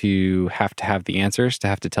pressure to have the answers, to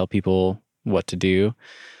have to tell people what to do,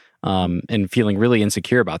 and feeling really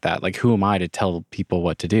insecure about that. Like, who am I to tell people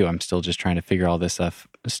what to do? I'm still just trying to figure all this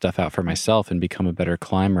stuff out for myself and become a better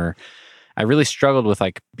climber. I really struggled with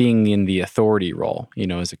like being in the authority role, you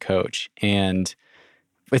know, as a coach. And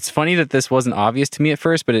it's funny that this wasn't obvious to me at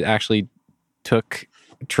first, but it actually took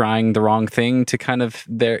trying the wrong thing to kind of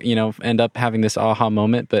end up having this aha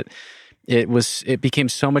moment. But it became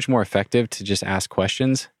so much more effective to just ask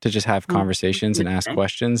questions, to just have conversations and ask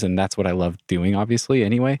questions. And that's what I love doing, obviously,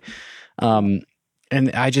 anyway. And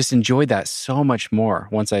I just enjoyed that so much more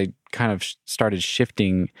once I kind of started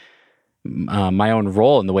shifting my own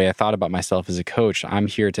role in the way I thought about myself as a coach. I'm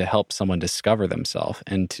here to help someone discover themselves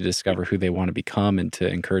and to discover who they want to become and to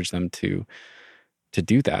encourage them to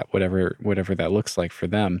do that, whatever that looks like for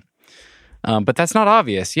them. But that's not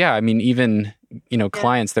obvious. Yeah, I mean, even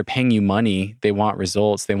clients, they're paying you money, they want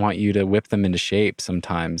results, they want you to whip them into shape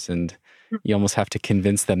sometimes, and you almost have to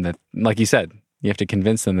convince them that, like you said, you have to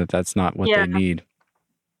convince them that that's not what they need.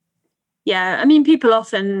 Yeah, I mean, people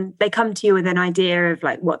often, they come to you with an idea of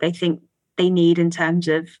like what they think they need in terms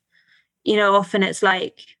of, often it's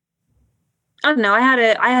like, I don't know. I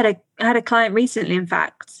had a client recently, in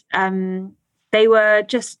fact. They were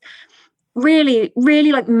just really,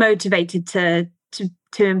 really like motivated to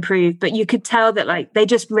improve, but you could tell that like they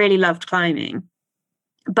just really loved climbing,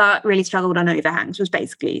 but really struggled on overhangs. Was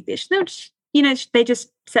basically this. They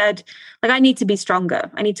just said like, I need to be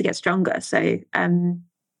stronger. I need to get stronger. So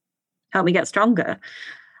help me get stronger.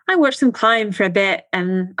 I watched them climb for a bit,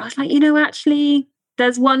 and I was like, actually,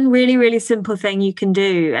 there's one really, really simple thing you can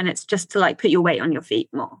do, and it's just to like put your weight on your feet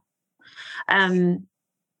more.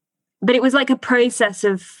 But it was like a process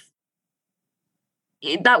of,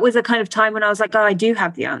 that was a kind of time when I was like, oh, I do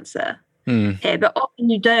have the answer here, but often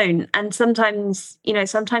you don't. And sometimes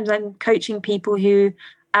I'm coaching people who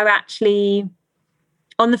are actually,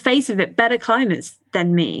 on the face of it, better climbers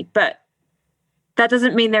than me, but that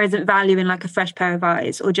doesn't mean there isn't value in like a fresh pair of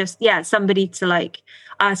eyes, or just somebody to like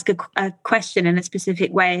ask a question in a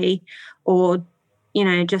specific way, or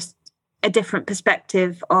just a different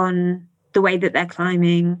perspective on the way that they're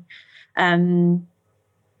climbing,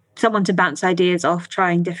 someone to bounce ideas off,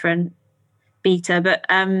 trying different beta. But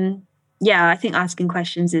I think asking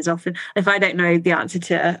questions is often, if I don't know the answer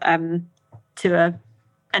to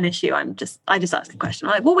an issue, I just ask a question.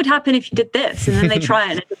 I'm like, what would happen if you did this? And then they try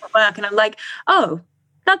it and it doesn't work. And I'm like, oh,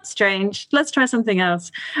 that's strange. Let's try something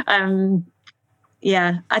else. I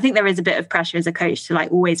think there is a bit of pressure as a coach to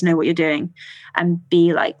like always know what you're doing and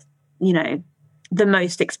be like, the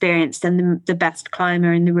most experienced and the best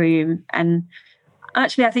climber in the room. And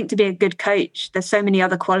actually, I think to be a good coach, there's so many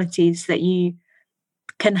other qualities that you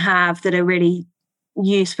can have that are really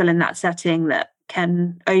useful in that setting, that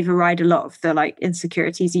can override a lot of the like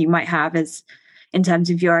insecurities you might have as in terms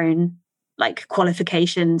of your own like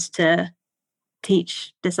qualifications to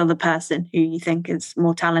teach this other person who you think is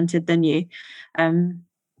more talented than you. But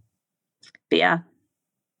yeah.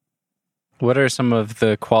 What are some of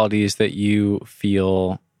the qualities that you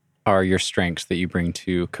feel are your strengths that you bring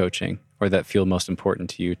to coaching, or that feel most important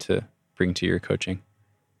to you to bring to your coaching?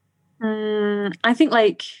 I think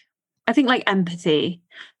like empathy,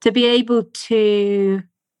 to be able to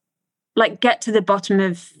like get to the bottom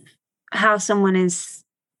of how someone is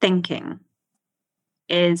thinking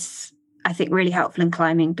is, I think, really helpful in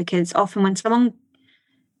climbing, because often when someone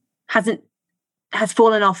has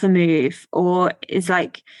fallen off a move, or is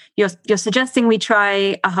like, you're suggesting we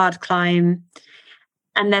try a hard climb,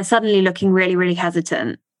 and they're suddenly looking really, really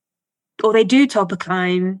hesitant, or they do top a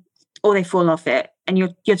climb, or they fall off it, and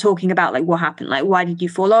you're talking about like what happened, like why did you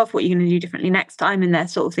fall off, what are you going to do differently next time, and they're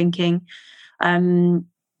sort of thinking, they're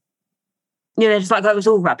just like, oh, it was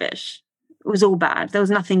all rubbish, it was all bad, there was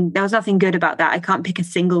nothing good about that, I can't pick a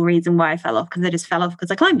single reason why I fell off, because I just fell off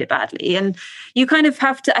because I climbed it badly. And you kind of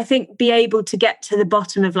have to, I think, be able to get to the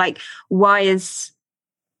bottom of like, why is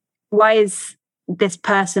this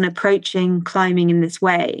person approaching climbing in this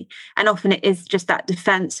way? And often it is just that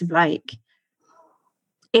defense of like,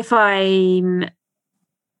 if I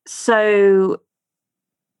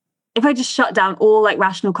just shut down all like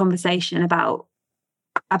rational conversation about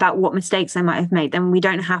what mistakes I might have made, then we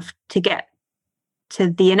don't have to get to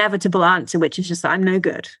the inevitable answer, which is just that I'm no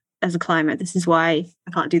good as a climber. This is why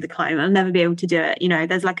I can't do the climb. I'll never be able to do it.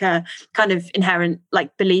 There's like a kind of inherent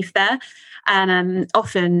like belief there. And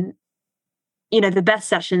often, the best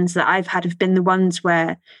sessions that I've had have been the ones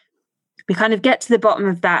where we kind of get to the bottom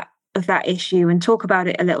of that issue and talk about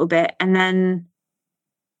it a little bit, and then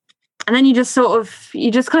you just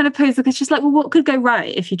kind of pose the question, just like, well, what could go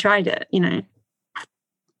right if you tried it? You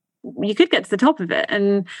could get to the top of it,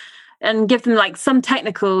 and give them like some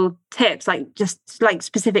technical tips, like just like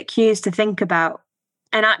specific cues to think about.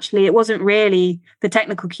 And actually it wasn't really the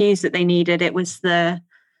technical cues that they needed, it was the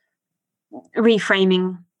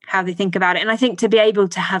reframing how they think about it. And I think to be able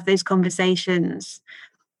to have those conversations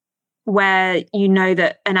where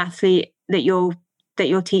that an athlete that you're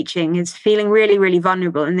teaching is feeling really, really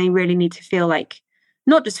vulnerable, and they really need to feel like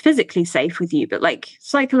not just physically safe with you, but like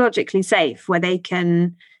psychologically safe, where they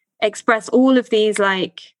can express all of these,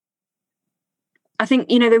 like, I think,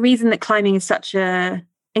 the reason that climbing is such a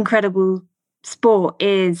incredible sport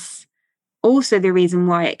is also the reason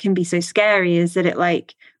why it can be so scary, is that it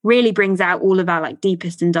like really brings out all of our like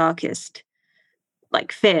deepest and darkest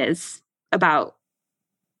like fears about,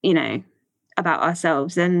 about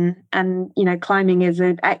ourselves, and climbing is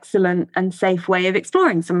an excellent and safe way of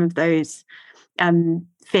exploring some of those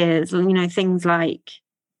fears, things like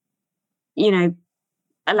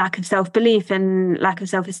a lack of self-belief and lack of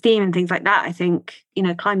self-esteem and things like that. I think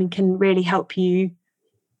climbing can really help you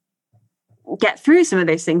get through some of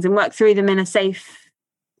those things and work through them in a safe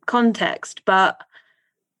context. But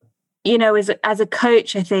as a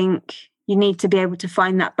coach, I think you need to be able to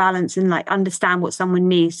find that balance and like understand what someone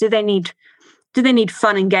needs. Do they need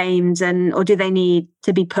fun and games, or do they need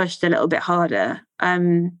to be pushed a little bit harder,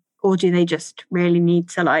 or do they just really need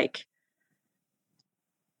to like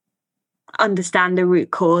understand the root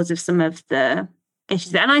cause of some of the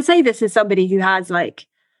issues? And I say this as somebody who has like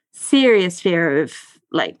serious fear of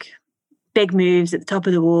like big moves at the top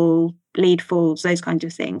of the wall, lead falls, those kinds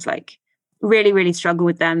of things. Like really, really struggle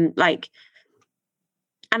with them. Like,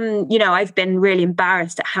 and I've been really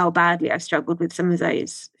embarrassed at how badly I've struggled with some of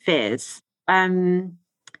those fears. And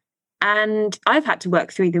I've had to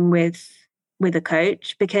work through them with a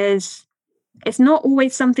coach, because it's not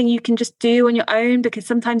always something you can just do on your own, because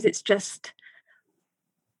sometimes it's just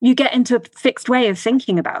you get into a fixed way of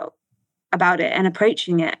thinking about it and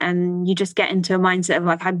approaching it, and you just get into a mindset of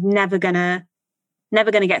like, I'm never gonna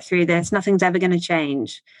get through this, nothing's ever gonna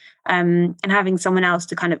change. And having someone else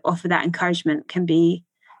to kind of offer that encouragement can be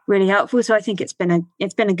really helpful. So I think it's been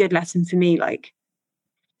a good lesson for me, like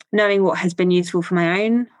knowing what has been useful for my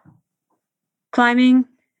own climbing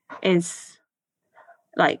is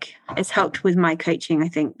like, it's helped with my coaching, I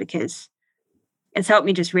think, because it's helped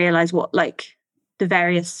me just realize what like the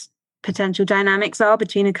various potential dynamics are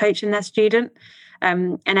between a coach and their student.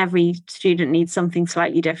 And every student needs something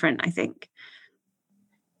slightly different, I think.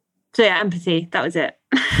 So yeah, empathy, that was it.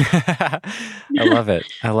 I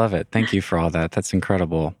love it. Thank you for all that. That's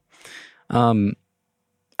incredible. I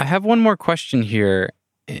have one more question here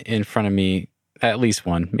in front of me, at least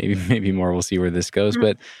one, maybe more. We'll see where this goes.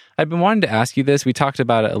 But I've been wanting to ask you this. We talked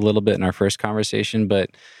about it a little bit in our first conversation,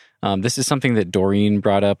 but this is something that Doreen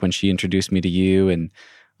brought up when she introduced me to you. And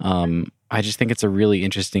I just think it's a really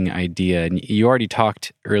interesting idea. And you already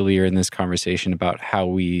talked earlier in this conversation about how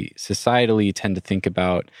we societally tend to think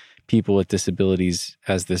about people with disabilities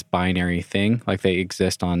as this binary thing, like they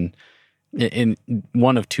exist in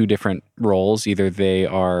one of two different roles. Either they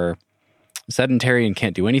are sedentary and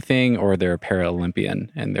can't do anything, or they're a Paralympian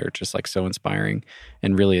and they're just like so inspiring.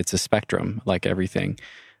 And really it's a spectrum, like everything.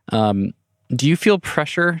 Do you feel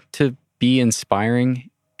pressure to be inspiring?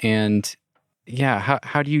 And yeah,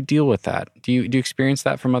 how do you deal with that? Do you experience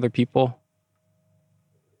that from other people?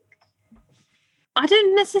 I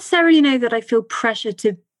don't necessarily know that I feel pressure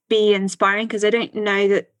to be inspiring, because I don't know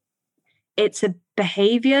that it's a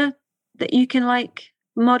behavior that you can like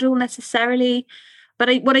model necessarily.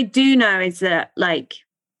 But what I do know is that like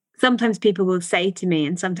sometimes people will say to me,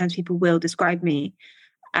 and sometimes people will describe me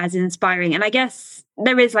as inspiring. And I guess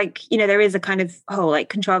there is like, there is a kind of whole like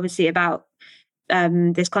controversy about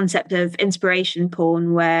this concept of inspiration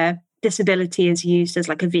porn, where disability is used as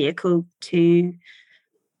like a vehicle to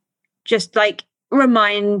just like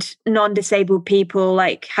remind non-disabled people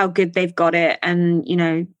like how good they've got it, and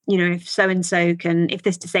if so and so if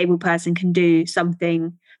this disabled person can do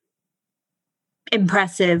something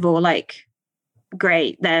impressive or like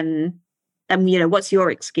great, then what's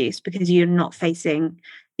your excuse, because you're not facing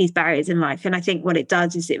these barriers in life. And I think what it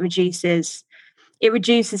does is it reduces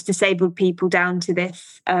disabled people down to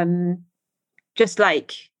this just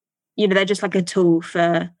like they're just like a tool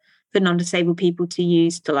for non-disabled people to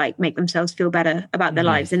use to like make themselves feel better about their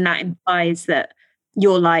lives. And that implies that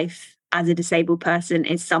your life as a disabled person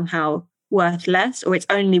is somehow worth less, or it's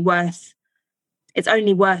only worth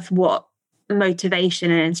what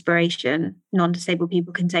motivation and inspiration non-disabled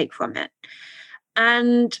people can take from it.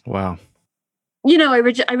 And wow, I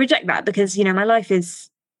reject that, because my life is,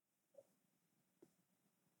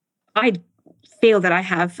 I feel that I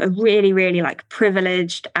have a really, really like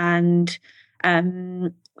privileged and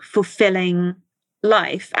fulfilling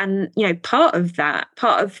life. And part of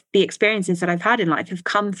the experiences that I've had in life have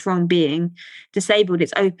come from being disabled.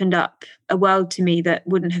 It's opened up a world to me that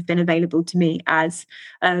wouldn't have been available to me as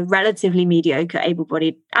a relatively mediocre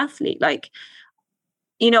able-bodied athlete. Like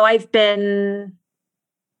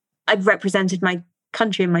I've represented my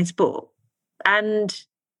country in my sport, and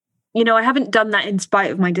I haven't done that in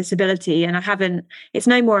spite of my disability, and it's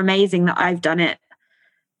no more amazing that I've done it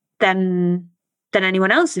than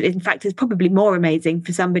anyone else. In fact, it's probably more amazing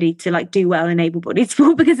for somebody to like do well in able-bodied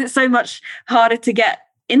sport, because it's so much harder to get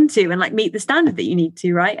into and like meet the standard that you need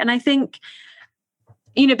to, right? And I think,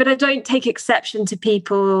 but I don't take exception to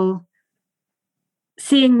people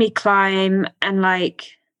seeing me climb and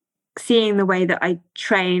like seeing the way that I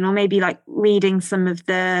train, or maybe like reading some of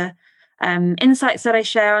the insights that I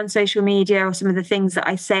share on social media, or some of the things that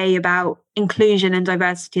I say about inclusion and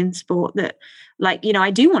diversity in sport, that like, you know, I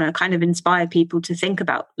do want to kind of inspire people to think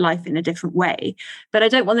about life in a different way, but I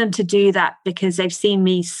don't want them to do that because they've seen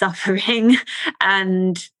me suffering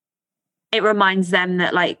and it reminds them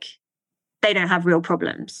that like they don't have real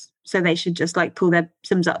problems. So they should just like pull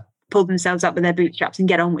themselves up with their bootstraps and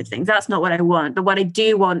get on with things. That's not what I want. But what I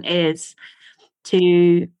do want is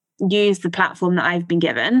to use the platform that I've been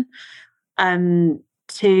given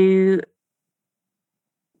to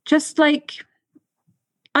just like,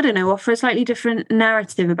 I don't know, offer a slightly different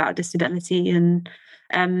narrative about disability and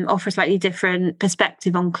offer a slightly different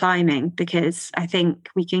perspective on climbing, because I think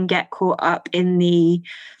we can get caught up in the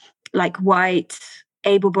like white,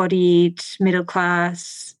 able-bodied,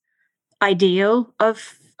 middle-class ideal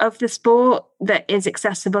of the sport that is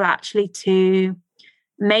accessible actually to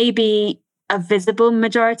maybe a visible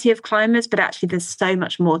majority of climbers, but actually there's so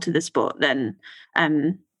much more to the sport than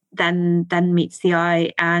meets the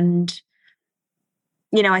eye. And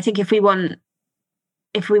you know, I think if we want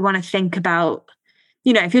to think about,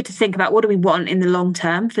 you know, if you're to think about what do we want in the long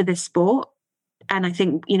term for this sport, and I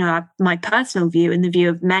think, you know, my personal view and the view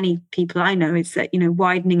of many people I know is that, you know,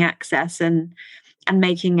 widening access and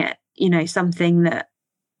making it, you know, something that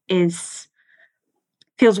feels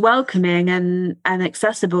welcoming and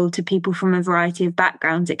accessible to people from a variety of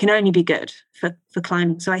backgrounds, it can only be good for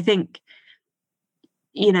climbing. So I think,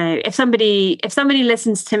 you know, if somebody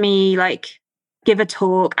listens to me like give a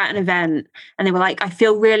talk at an event and they were like, I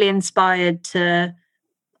feel really inspired to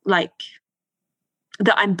like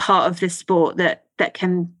that I'm part of this sport that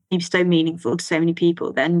can be so meaningful to so many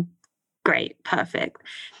people, then great, perfect.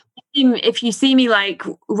 If you see me like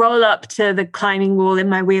roll up to the climbing wall in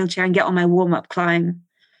my wheelchair and get on my warm-up climb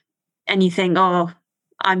and you think, oh,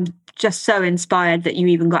 I'm just so inspired that you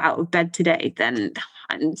even got out of bed today, then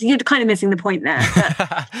you're kind of missing the point there.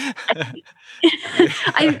 But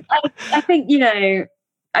I think, you know,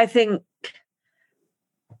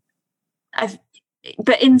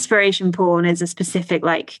 but inspiration porn is a specific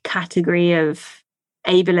like category of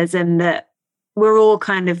ableism that we're all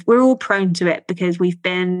prone to it because we've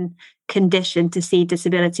been conditioned to see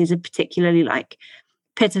disability as a particularly like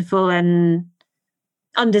pitiful and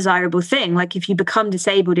undesirable thing. Like if you become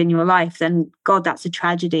disabled in your life, then God, that's a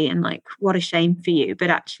tragedy and like what a shame for you. But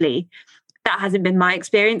actually that hasn't been my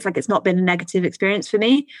experience. Like it's not been a negative experience for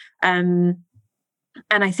me. And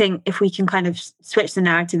I think if we can kind of switch the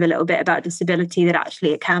narrative a little bit about disability, that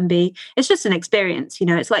actually it can be, it's just an experience, you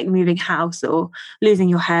know, it's like moving house or losing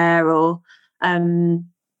your hair or,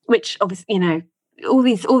 which obviously, you know, all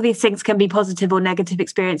these things can be positive or negative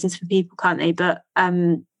experiences for people, can't they? But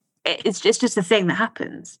it's just a thing that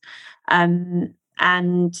happens. And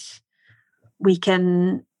we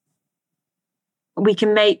can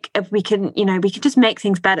just make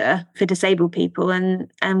things better for disabled people, and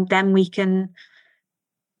then we can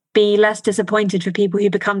be less disappointed for people who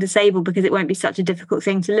become disabled because it won't be such a difficult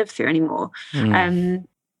thing to live through anymore.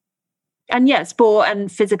 And yeah, sport and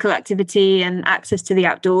physical activity and access to the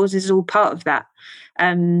outdoors is all part of that.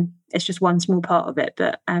 It's just one small part of it,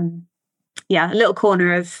 but yeah, a little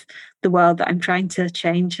corner of the world that I'm trying to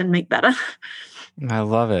change and make better. I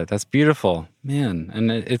love it. That's beautiful, man.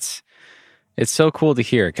 And it's so cool to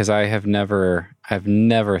hear, because I've never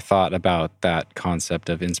thought about that concept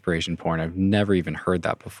of inspiration porn. I've never even heard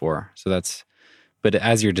that before. But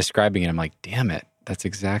as you're describing it, I'm like, damn it, that's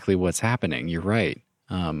exactly what's happening. You're right.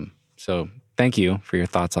 So thank you for your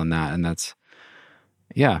thoughts on that. And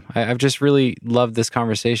I've just really loved this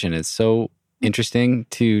conversation. It's so interesting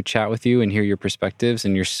to chat with you and hear your perspectives,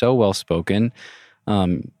 and you're so well spoken.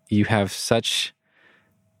 You have such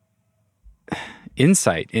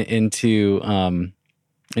insight into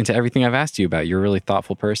everything I've asked you about. You're a really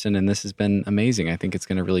thoughtful person, and this has been amazing. I think it's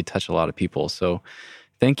going to really touch a lot of people. So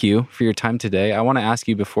thank you for your time today. I want to ask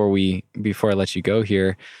you before I let you go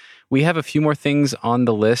here, we have a few more things on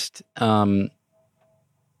the list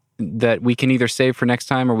that we can either save for next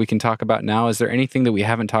time or we can talk about now. Is there anything that we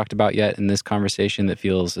haven't talked about yet in this conversation that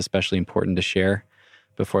feels especially important to share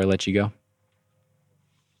before I let you go?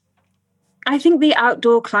 I think the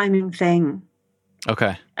outdoor climbing thing.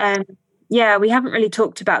 Okay. Yeah, we haven't really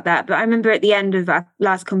talked about that, but I remember at the end of our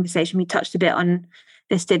last conversation, we touched a bit on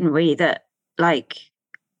this, didn't we? That like,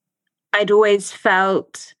 I'd always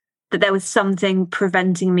felt that there was something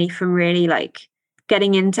preventing me from really like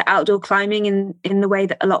getting into outdoor climbing in the way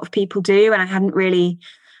that a lot of people do. And I hadn't really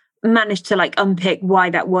managed to like unpick why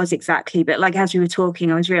that was exactly. But like, as we were talking,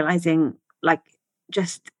 I was realizing like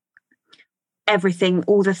just everything,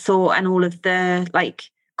 all the thought and all of the like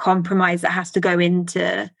compromise that has to go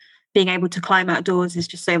into being able to climb outdoors is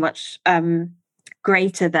just so much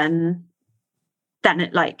greater than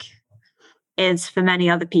it like is for many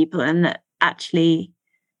other people, and that actually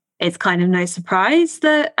it's kind of no surprise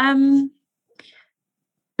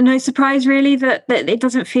really that it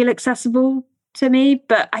doesn't feel accessible to me.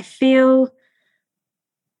 But I feel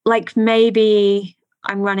like maybe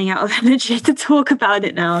I'm running out of energy to talk about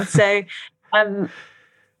it now. So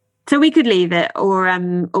so we could leave it, or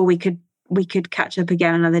we could catch up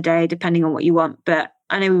again another day, depending on what you want. But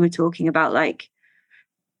I know we were talking about, like,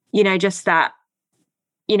 you know, just that,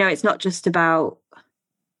 you know, it's not just about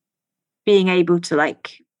being able to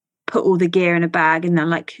like put all the gear in a bag and then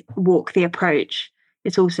like walk the approach.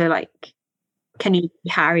 It's also like, can you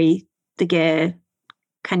carry the gear?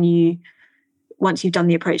 Can you, once you've done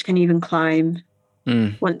the approach, can you even climb?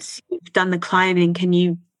 Once you've done the climbing, can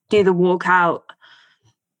you do the walk out?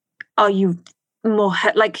 Are you more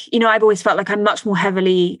like, you know, I've always felt like I'm much more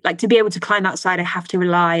heavily, like, to be able to climb outside, I have to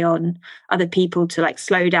rely on other people to like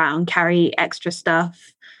slow down, carry extra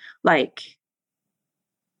stuff. Like,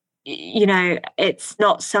 you know, it's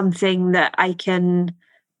not something that I can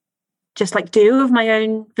just like do of my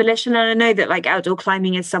own volition. And I know that like outdoor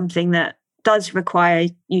climbing is something that does require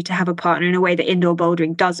you to have a partner in a way that indoor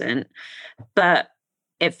bouldering doesn't. But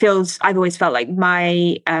it feels, I've always felt like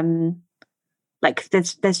my like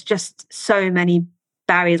there's just so many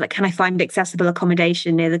barriers. Like, can I find accessible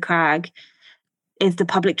accommodation near the crag? Is the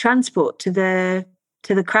public transport to the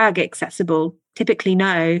crag accessible? Typically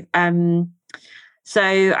no. So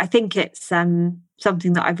I think it's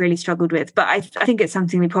something that I've really struggled with, but I think it's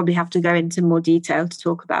something we probably have to go into more detail to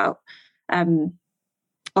talk about on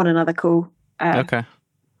another call. Okay.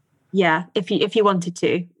 Yeah, if you wanted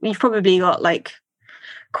to. You've probably got like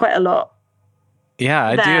quite a lot. Yeah,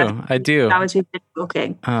 I do. Hours we've been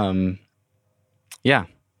talking. Yeah.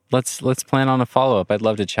 Let's plan on a follow-up. I'd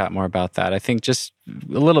love to chat more about that. I think just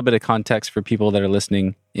a little bit of context for people that are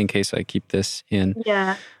listening, in case I keep this in.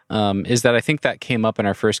 Yeah. Is that I think that came up in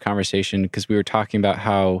our first conversation because we were talking about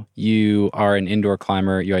how you are an indoor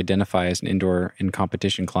climber, you identify as an indoor and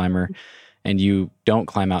competition climber, and you don't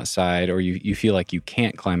climb outside, or you feel like you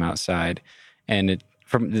can't climb outside. And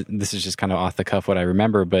this is just kind of off the cuff what I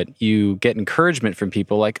remember, but you get encouragement from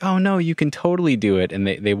people like, oh no, you can totally do it. And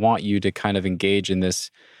they want you to kind of engage in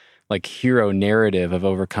this like hero narrative of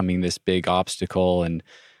overcoming this big obstacle.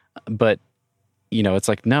 But you know, it's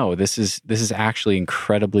like, no, this is actually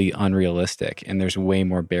incredibly unrealistic, and there's way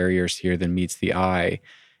more barriers here than meets the eye.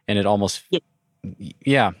 And it almost,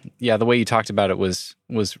 yeah, the way you talked about it was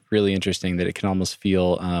really interesting, that it can almost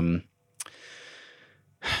feel,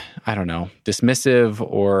 I don't know, dismissive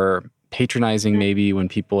or patronizing maybe when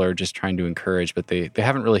people are just trying to encourage, but they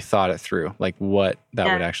haven't really thought it through, like what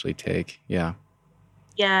that would actually take. Yeah.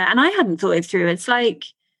 Yeah, and I hadn't thought it through. It's like,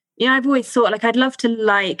 you know, I've always thought like I'd love to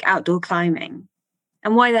like outdoor climbing.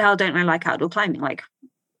 And why the hell don't I like outdoor climbing? Like,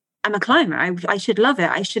 I'm a climber. I should love it.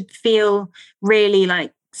 I should feel really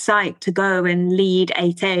like psyched to go and lead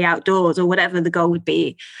 8A outdoors, or whatever the goal would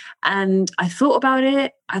be. And I thought about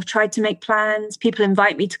it. I've tried to make plans. People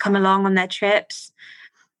invite me to come along on their trips.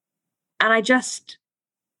 And I just,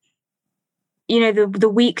 you know, the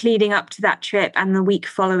week leading up to that trip and the week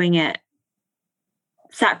following it,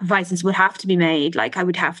 sacrifices would have to be made. Like, I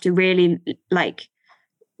would have to really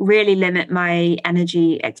limit my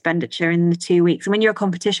energy expenditure in the 2 weeks. And when you're a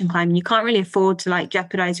competition climber, you can't really afford to like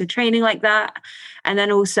jeopardize your training like that. And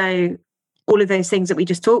then also all of those things that we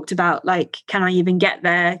just talked about, like, can I even get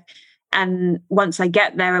there? And once I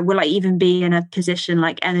get there, will I even be in a position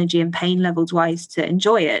like energy and pain levels wise to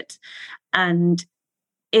enjoy it? And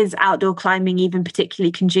is outdoor climbing even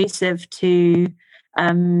particularly conducive to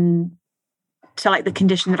like the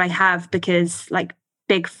condition that I have? Because like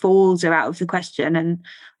big falls are out of the question, and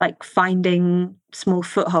like finding small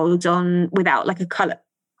footholds without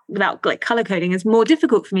color coding is more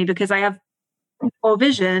difficult for me because I have poor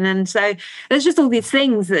vision. And so there's just all these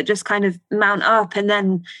things that just kind of mount up, and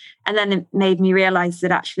then it made me realize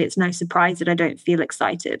that actually it's no surprise that I don't feel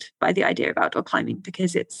excited by the idea of outdoor climbing,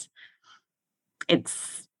 because it's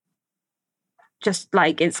just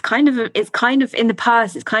like it's kind of in the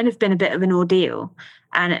past it's kind of been a bit of an ordeal,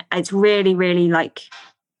 and it's really, really like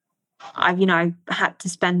I've had to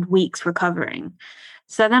spend weeks recovering.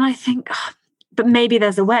 So then I think, but maybe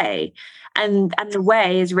there's a way, and the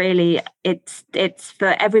way is really it's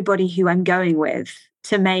for everybody who I'm going with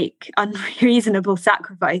to make unreasonable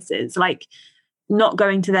sacrifices, like not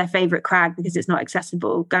going to their favorite crag because it's not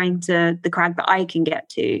accessible, going to the crag that I can get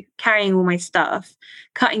to, carrying all my stuff,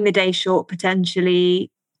 cutting the day short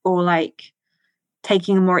potentially, or like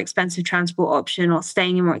taking a more expensive transport option or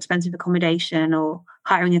staying in more expensive accommodation or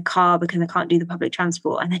hiring a car because I can't do the public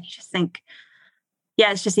transport. And then you just think,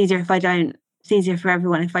 yeah, it's just easier if I don't. It's easier for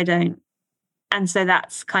everyone if I don't. And so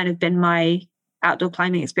that's kind of been my outdoor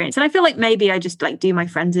climbing experience. And I feel like maybe I just like do my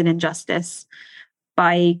friends an injustice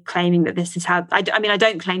by claiming that this is how, I mean, I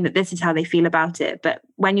don't claim that this is how they feel about it, but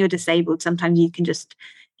when you're disabled, sometimes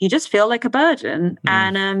you just feel like a burden.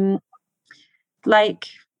 And like,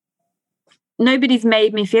 nobody's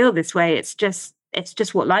made me feel this way. It's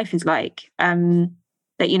just what life is like.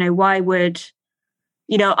 That, you know, why would,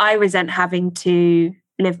 you know, I resent having to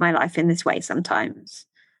live my life in this way sometimes.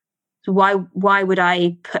 So why would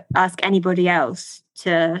I ask anybody else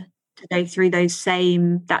to go through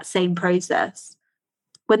that same process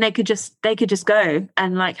when they could just go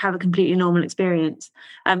and like have a completely normal experience?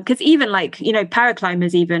 Because even like, you know,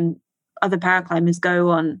 other paraclimbers go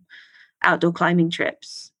on outdoor climbing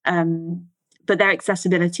trips, but their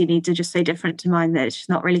accessibility needs are just so different to mine that it's just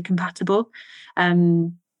not really compatible.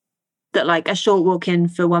 That like a short walk in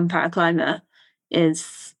for one paraclimber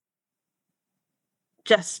is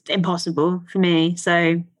just impossible for me.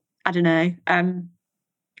 So I don't know. And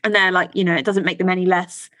they're like, you know, it doesn't make them any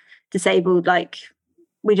less disabled. Like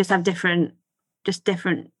we just have different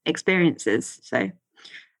experiences. So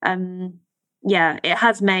yeah, it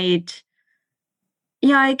has made,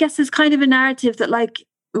 yeah, I guess there's kind of a narrative that like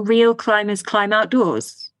real climbers climb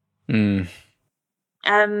outdoors. But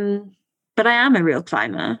I am a real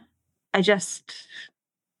climber. I just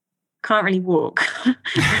can't really walk.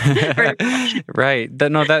 Right.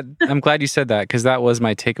 I'm glad you said that, because that was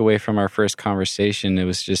my takeaway from our first conversation. It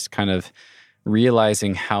was just kind of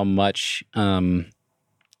realizing how much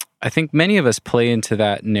I think many of us play into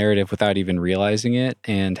that narrative without even realizing it,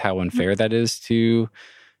 and how unfair that is to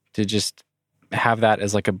just have that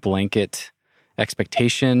as like a blanket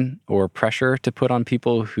expectation or pressure to put on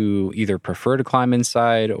people who either prefer to climb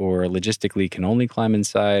inside or logistically can only climb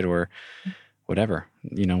inside or whatever.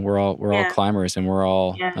 You know, we're all climbers, and we're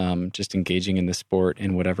all just engaging in the sport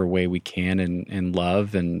in whatever way we can and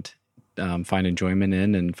love and find enjoyment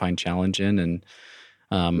in and find challenge in. And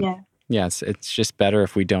it's just better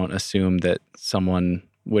if we don't assume that someone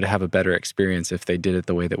would have a better experience if they did it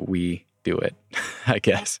the way that we do it, I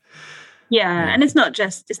guess. Yeah. And it's not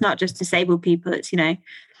just disabled people. It's, you know,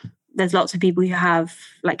 there's lots of people who have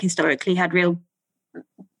like historically had real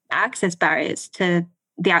access barriers to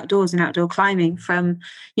the outdoors and outdoor climbing, from,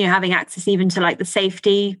 you know, having access even to like the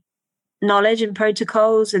safety knowledge and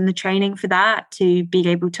protocols and the training for that, to being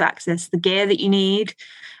able to access the gear that you need,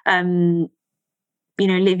 you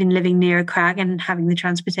know, living near a crag and having the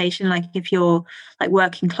transportation. Like if you're like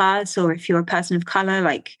working class or if you're a person of color,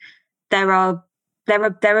 like there are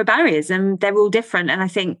barriers, and they're all different. And I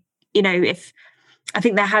think, you know, I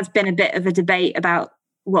think there has been a bit of a debate about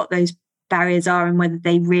what those barriers are and whether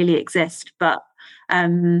they really exist. But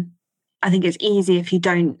I think it's easy if you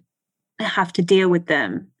don't have to deal with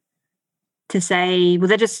them to say, well,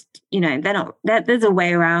 they're just, you know, there's a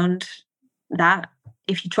way around that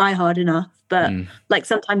if you try hard enough. But like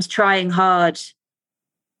sometimes trying hard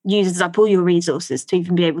uses up all your resources to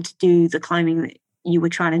even be able to do the climbing that you were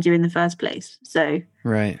trying to do in the first place. So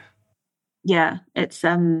right. Yeah, it's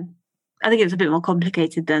I think it's a bit more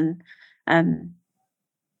complicated than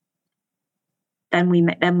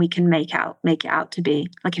we can make it out to be.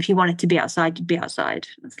 Like if you wanted to be outside, you'd be outside.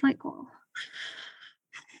 It's like, well,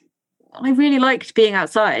 I really liked being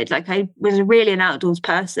outside. Like I was really an outdoors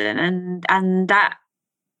person, and that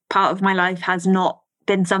part of my life has not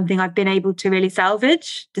been something I've been able to really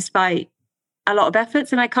salvage despite a lot of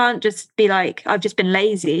efforts. And I can't just be like, I've just been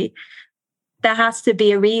lazy. There has to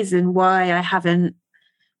be a reason why I haven't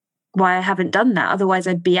done that. Otherwise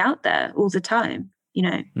I'd be out there all the time, you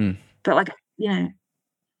know. But like, you know,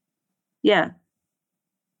 yeah.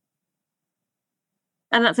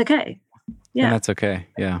 And that's okay. Yeah. And that's okay.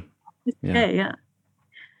 Yeah. It's okay, yeah.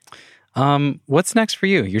 What's next for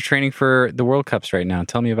you? You're training for the World Cups right now.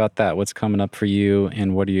 Tell me about that. What's coming up for you,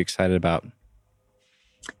 and what are you excited about?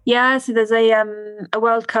 Yeah, so there's a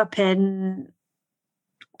World Cup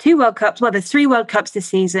two World Cups. Well, there's 3 World Cups this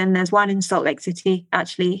season. There's one in Salt Lake City,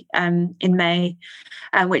 actually, in May,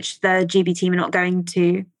 which the GB team are not going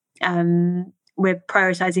to. We're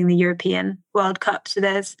prioritizing the European World Cup. So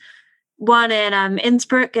there's one in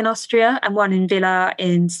Innsbruck in Austria and one in Villa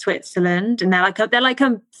in Switzerland, and they're like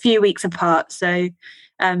a few weeks apart. So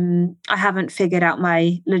I haven't figured out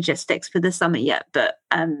my logistics for the summer yet, but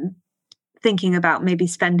thinking about maybe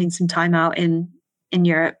spending some time out in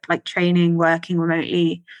Europe, like training, working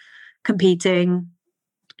remotely, competing.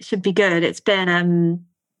 It should be good. It's been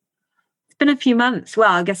been a few months.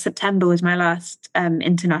 Well, I guess September was my last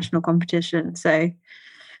international competition. So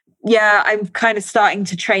yeah, I'm kind of starting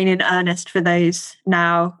to train in earnest for those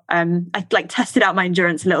now. I like tested out my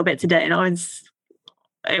endurance a little bit today, and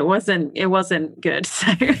it wasn't good. So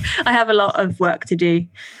I have a lot of work to do.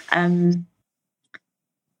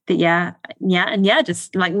 But yeah,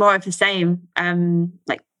 just like more of the same.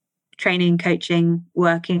 Like training, coaching,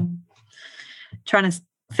 working, trying to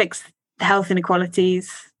fix health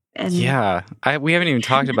inequalities. And yeah, we haven't even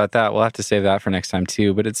talked about that. We'll have to save that for next time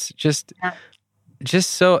too. But it's just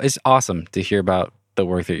it's awesome to hear about the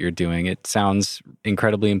work that you're doing. It sounds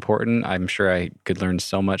incredibly important. I'm sure I could learn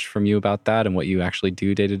so much from you about that and what you actually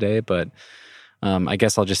do day to day. But I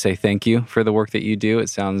guess I'll just say thank you for the work that you do. It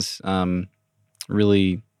sounds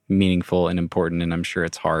really meaningful and important, and I'm sure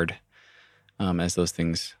it's hard, as those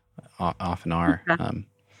things often are.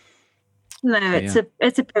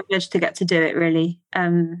 It's a privilege to get to do it, really.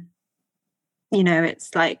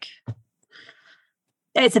 It's like,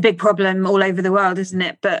 it's a big problem all over the world, isn't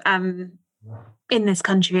it? But in this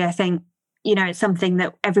country, I think, it's something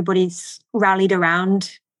that everybody's rallied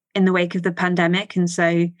around in the wake of the pandemic. And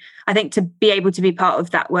so I think to be able to be part of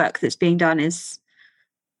that work that's being done is,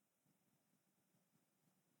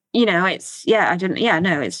 it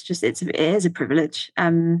is a privilege.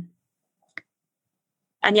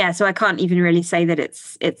 And yeah, so I can't even really say that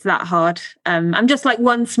it's that hard. I'm just like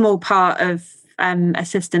one small part of a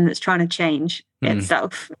system that's trying to change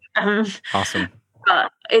itself. Awesome.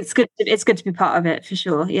 But it's good to be part of it, for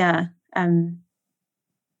sure. Yeah.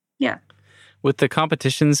 Yeah. With the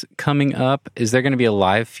competitions coming up, is there going to be a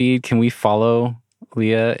live feed? Can we follow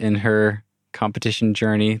Leah in her competition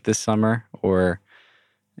journey this summer? Or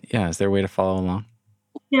is there a way to follow along?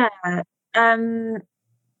 Yeah.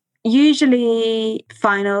 Usually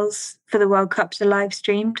finals for the World Cups are live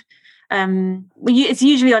streamed. It's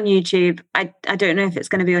usually on YouTube. I don't know if it's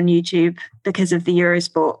going to be on YouTube because of the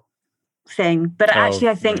Eurosport thing, but actually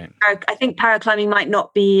I think paraclimbing might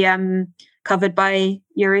not be covered by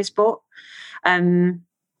Eurosport.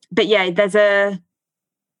 But yeah,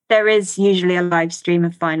 there is usually a live stream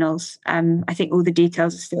of finals. I think all the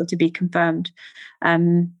details are still to be confirmed.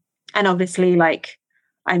 And obviously, like,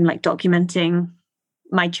 I'm like documenting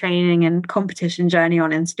my training and competition journey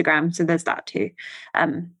on Instagram, so there's that too.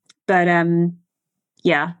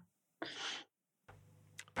 Yeah.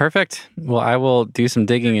 Perfect. Well, I will do some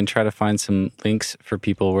digging and try to find some links for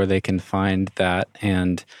people where they can find that.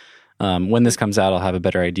 And when this comes out, I'll have a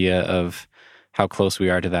better idea of how close we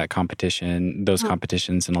are to that competition, those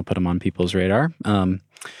competitions, and I'll put them on people's radar. Nice.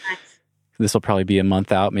 This will probably be a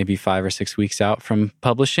month out, maybe 5 or 6 weeks out from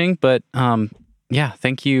publishing. But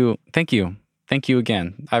thank you. Thank you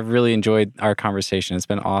again. I've really enjoyed our conversation. It's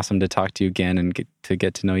been awesome to talk to you again and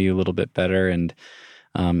get to know you a little bit better, and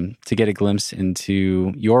to get a glimpse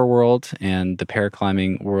into your world and the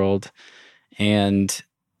paraclimbing world. And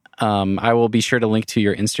I will be sure to link to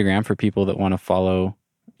your Instagram for people that want to follow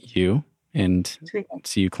you and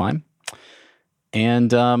see you climb.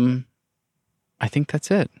 And I think that's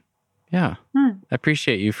it. Yeah. I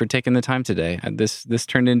appreciate you for taking the time today. This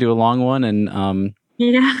turned into a long one, and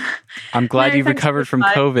yeah, I'm glad you've recovered from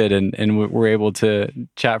COVID and we're able to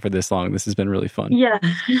chat for this long. This has been really fun. Yeah.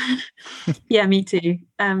 Yeah, me too.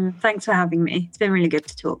 Thanks for having me. It's been really good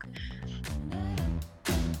to talk.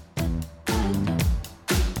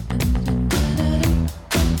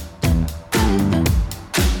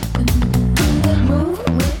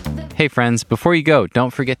 Hey friends, before you go, don't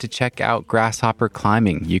forget to check out Grasshopper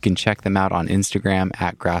Climbing. You can check them out on Instagram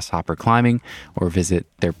at Grasshopper Climbing, or visit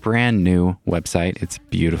their brand new website. It's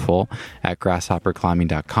beautiful, at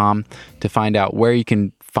grasshopperclimbing.com, to find out where you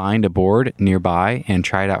can find a board nearby and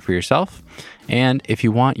try it out for yourself. And if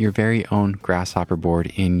you want your very own Grasshopper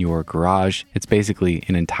board in your garage, it's basically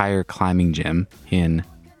an entire climbing gym in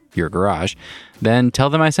your garage, then tell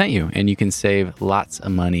them I sent you, and you can save lots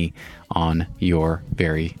of money on your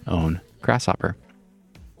very own Grasshopper.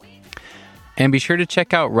 And be sure to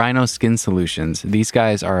check out Rhino Skin Solutions. These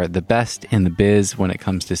guys are the best in the biz when it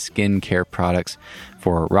comes to skin care products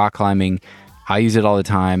for rock climbing. I use it all the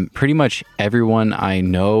time. Pretty much everyone I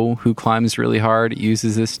know who climbs really hard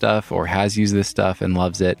uses this stuff or has used this stuff and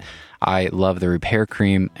loves it. I love the repair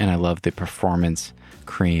cream, and I love the performance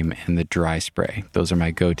cream and the dry spray. Those are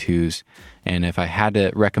my go-tos. And if I had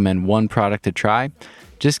to recommend one product to try,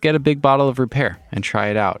 just get a big bottle of repair and try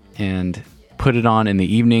it out and put it on in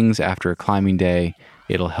the evenings after a climbing day.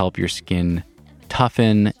 It'll help your skin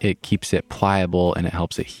toughen, it keeps it pliable, and it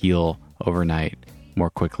helps it heal overnight more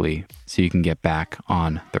quickly so you can get back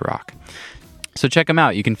on the rock. So check them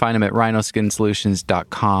out. You can find them at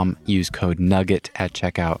rhinoskinsolutions.com. Use code NUGGET at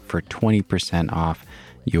checkout for 20% off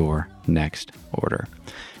your next order.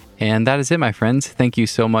 And that is it, my friends. Thank you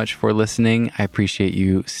so much for listening. I appreciate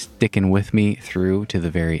you sticking with me through to the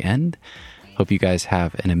very end. Hope you guys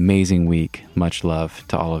have an amazing week. Much love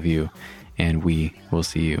to all of you. And we will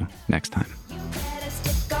see you next time.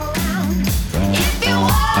 If you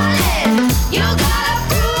want it, you gotta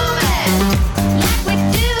prove it. Like we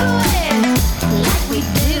do it, like we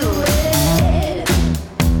do it.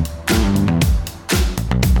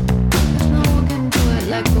 'Cause no one can do it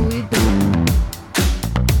like we do it.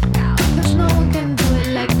 'Cause no one can do it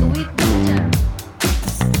like we do it.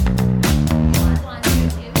 1, 2,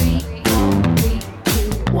 3,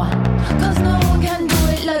 1. 'Cause no one can do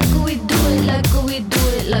it like we do it, like we do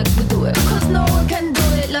it, like we do it. 'Cause no one can do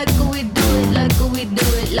it like we do it, like we do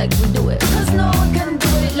it, like we do it. 'Cause no one can do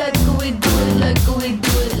it like we do it, like we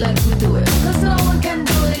do it, like we do it. 'Cause no one can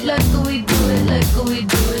do it like we do it, like we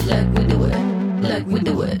do it, like we do it.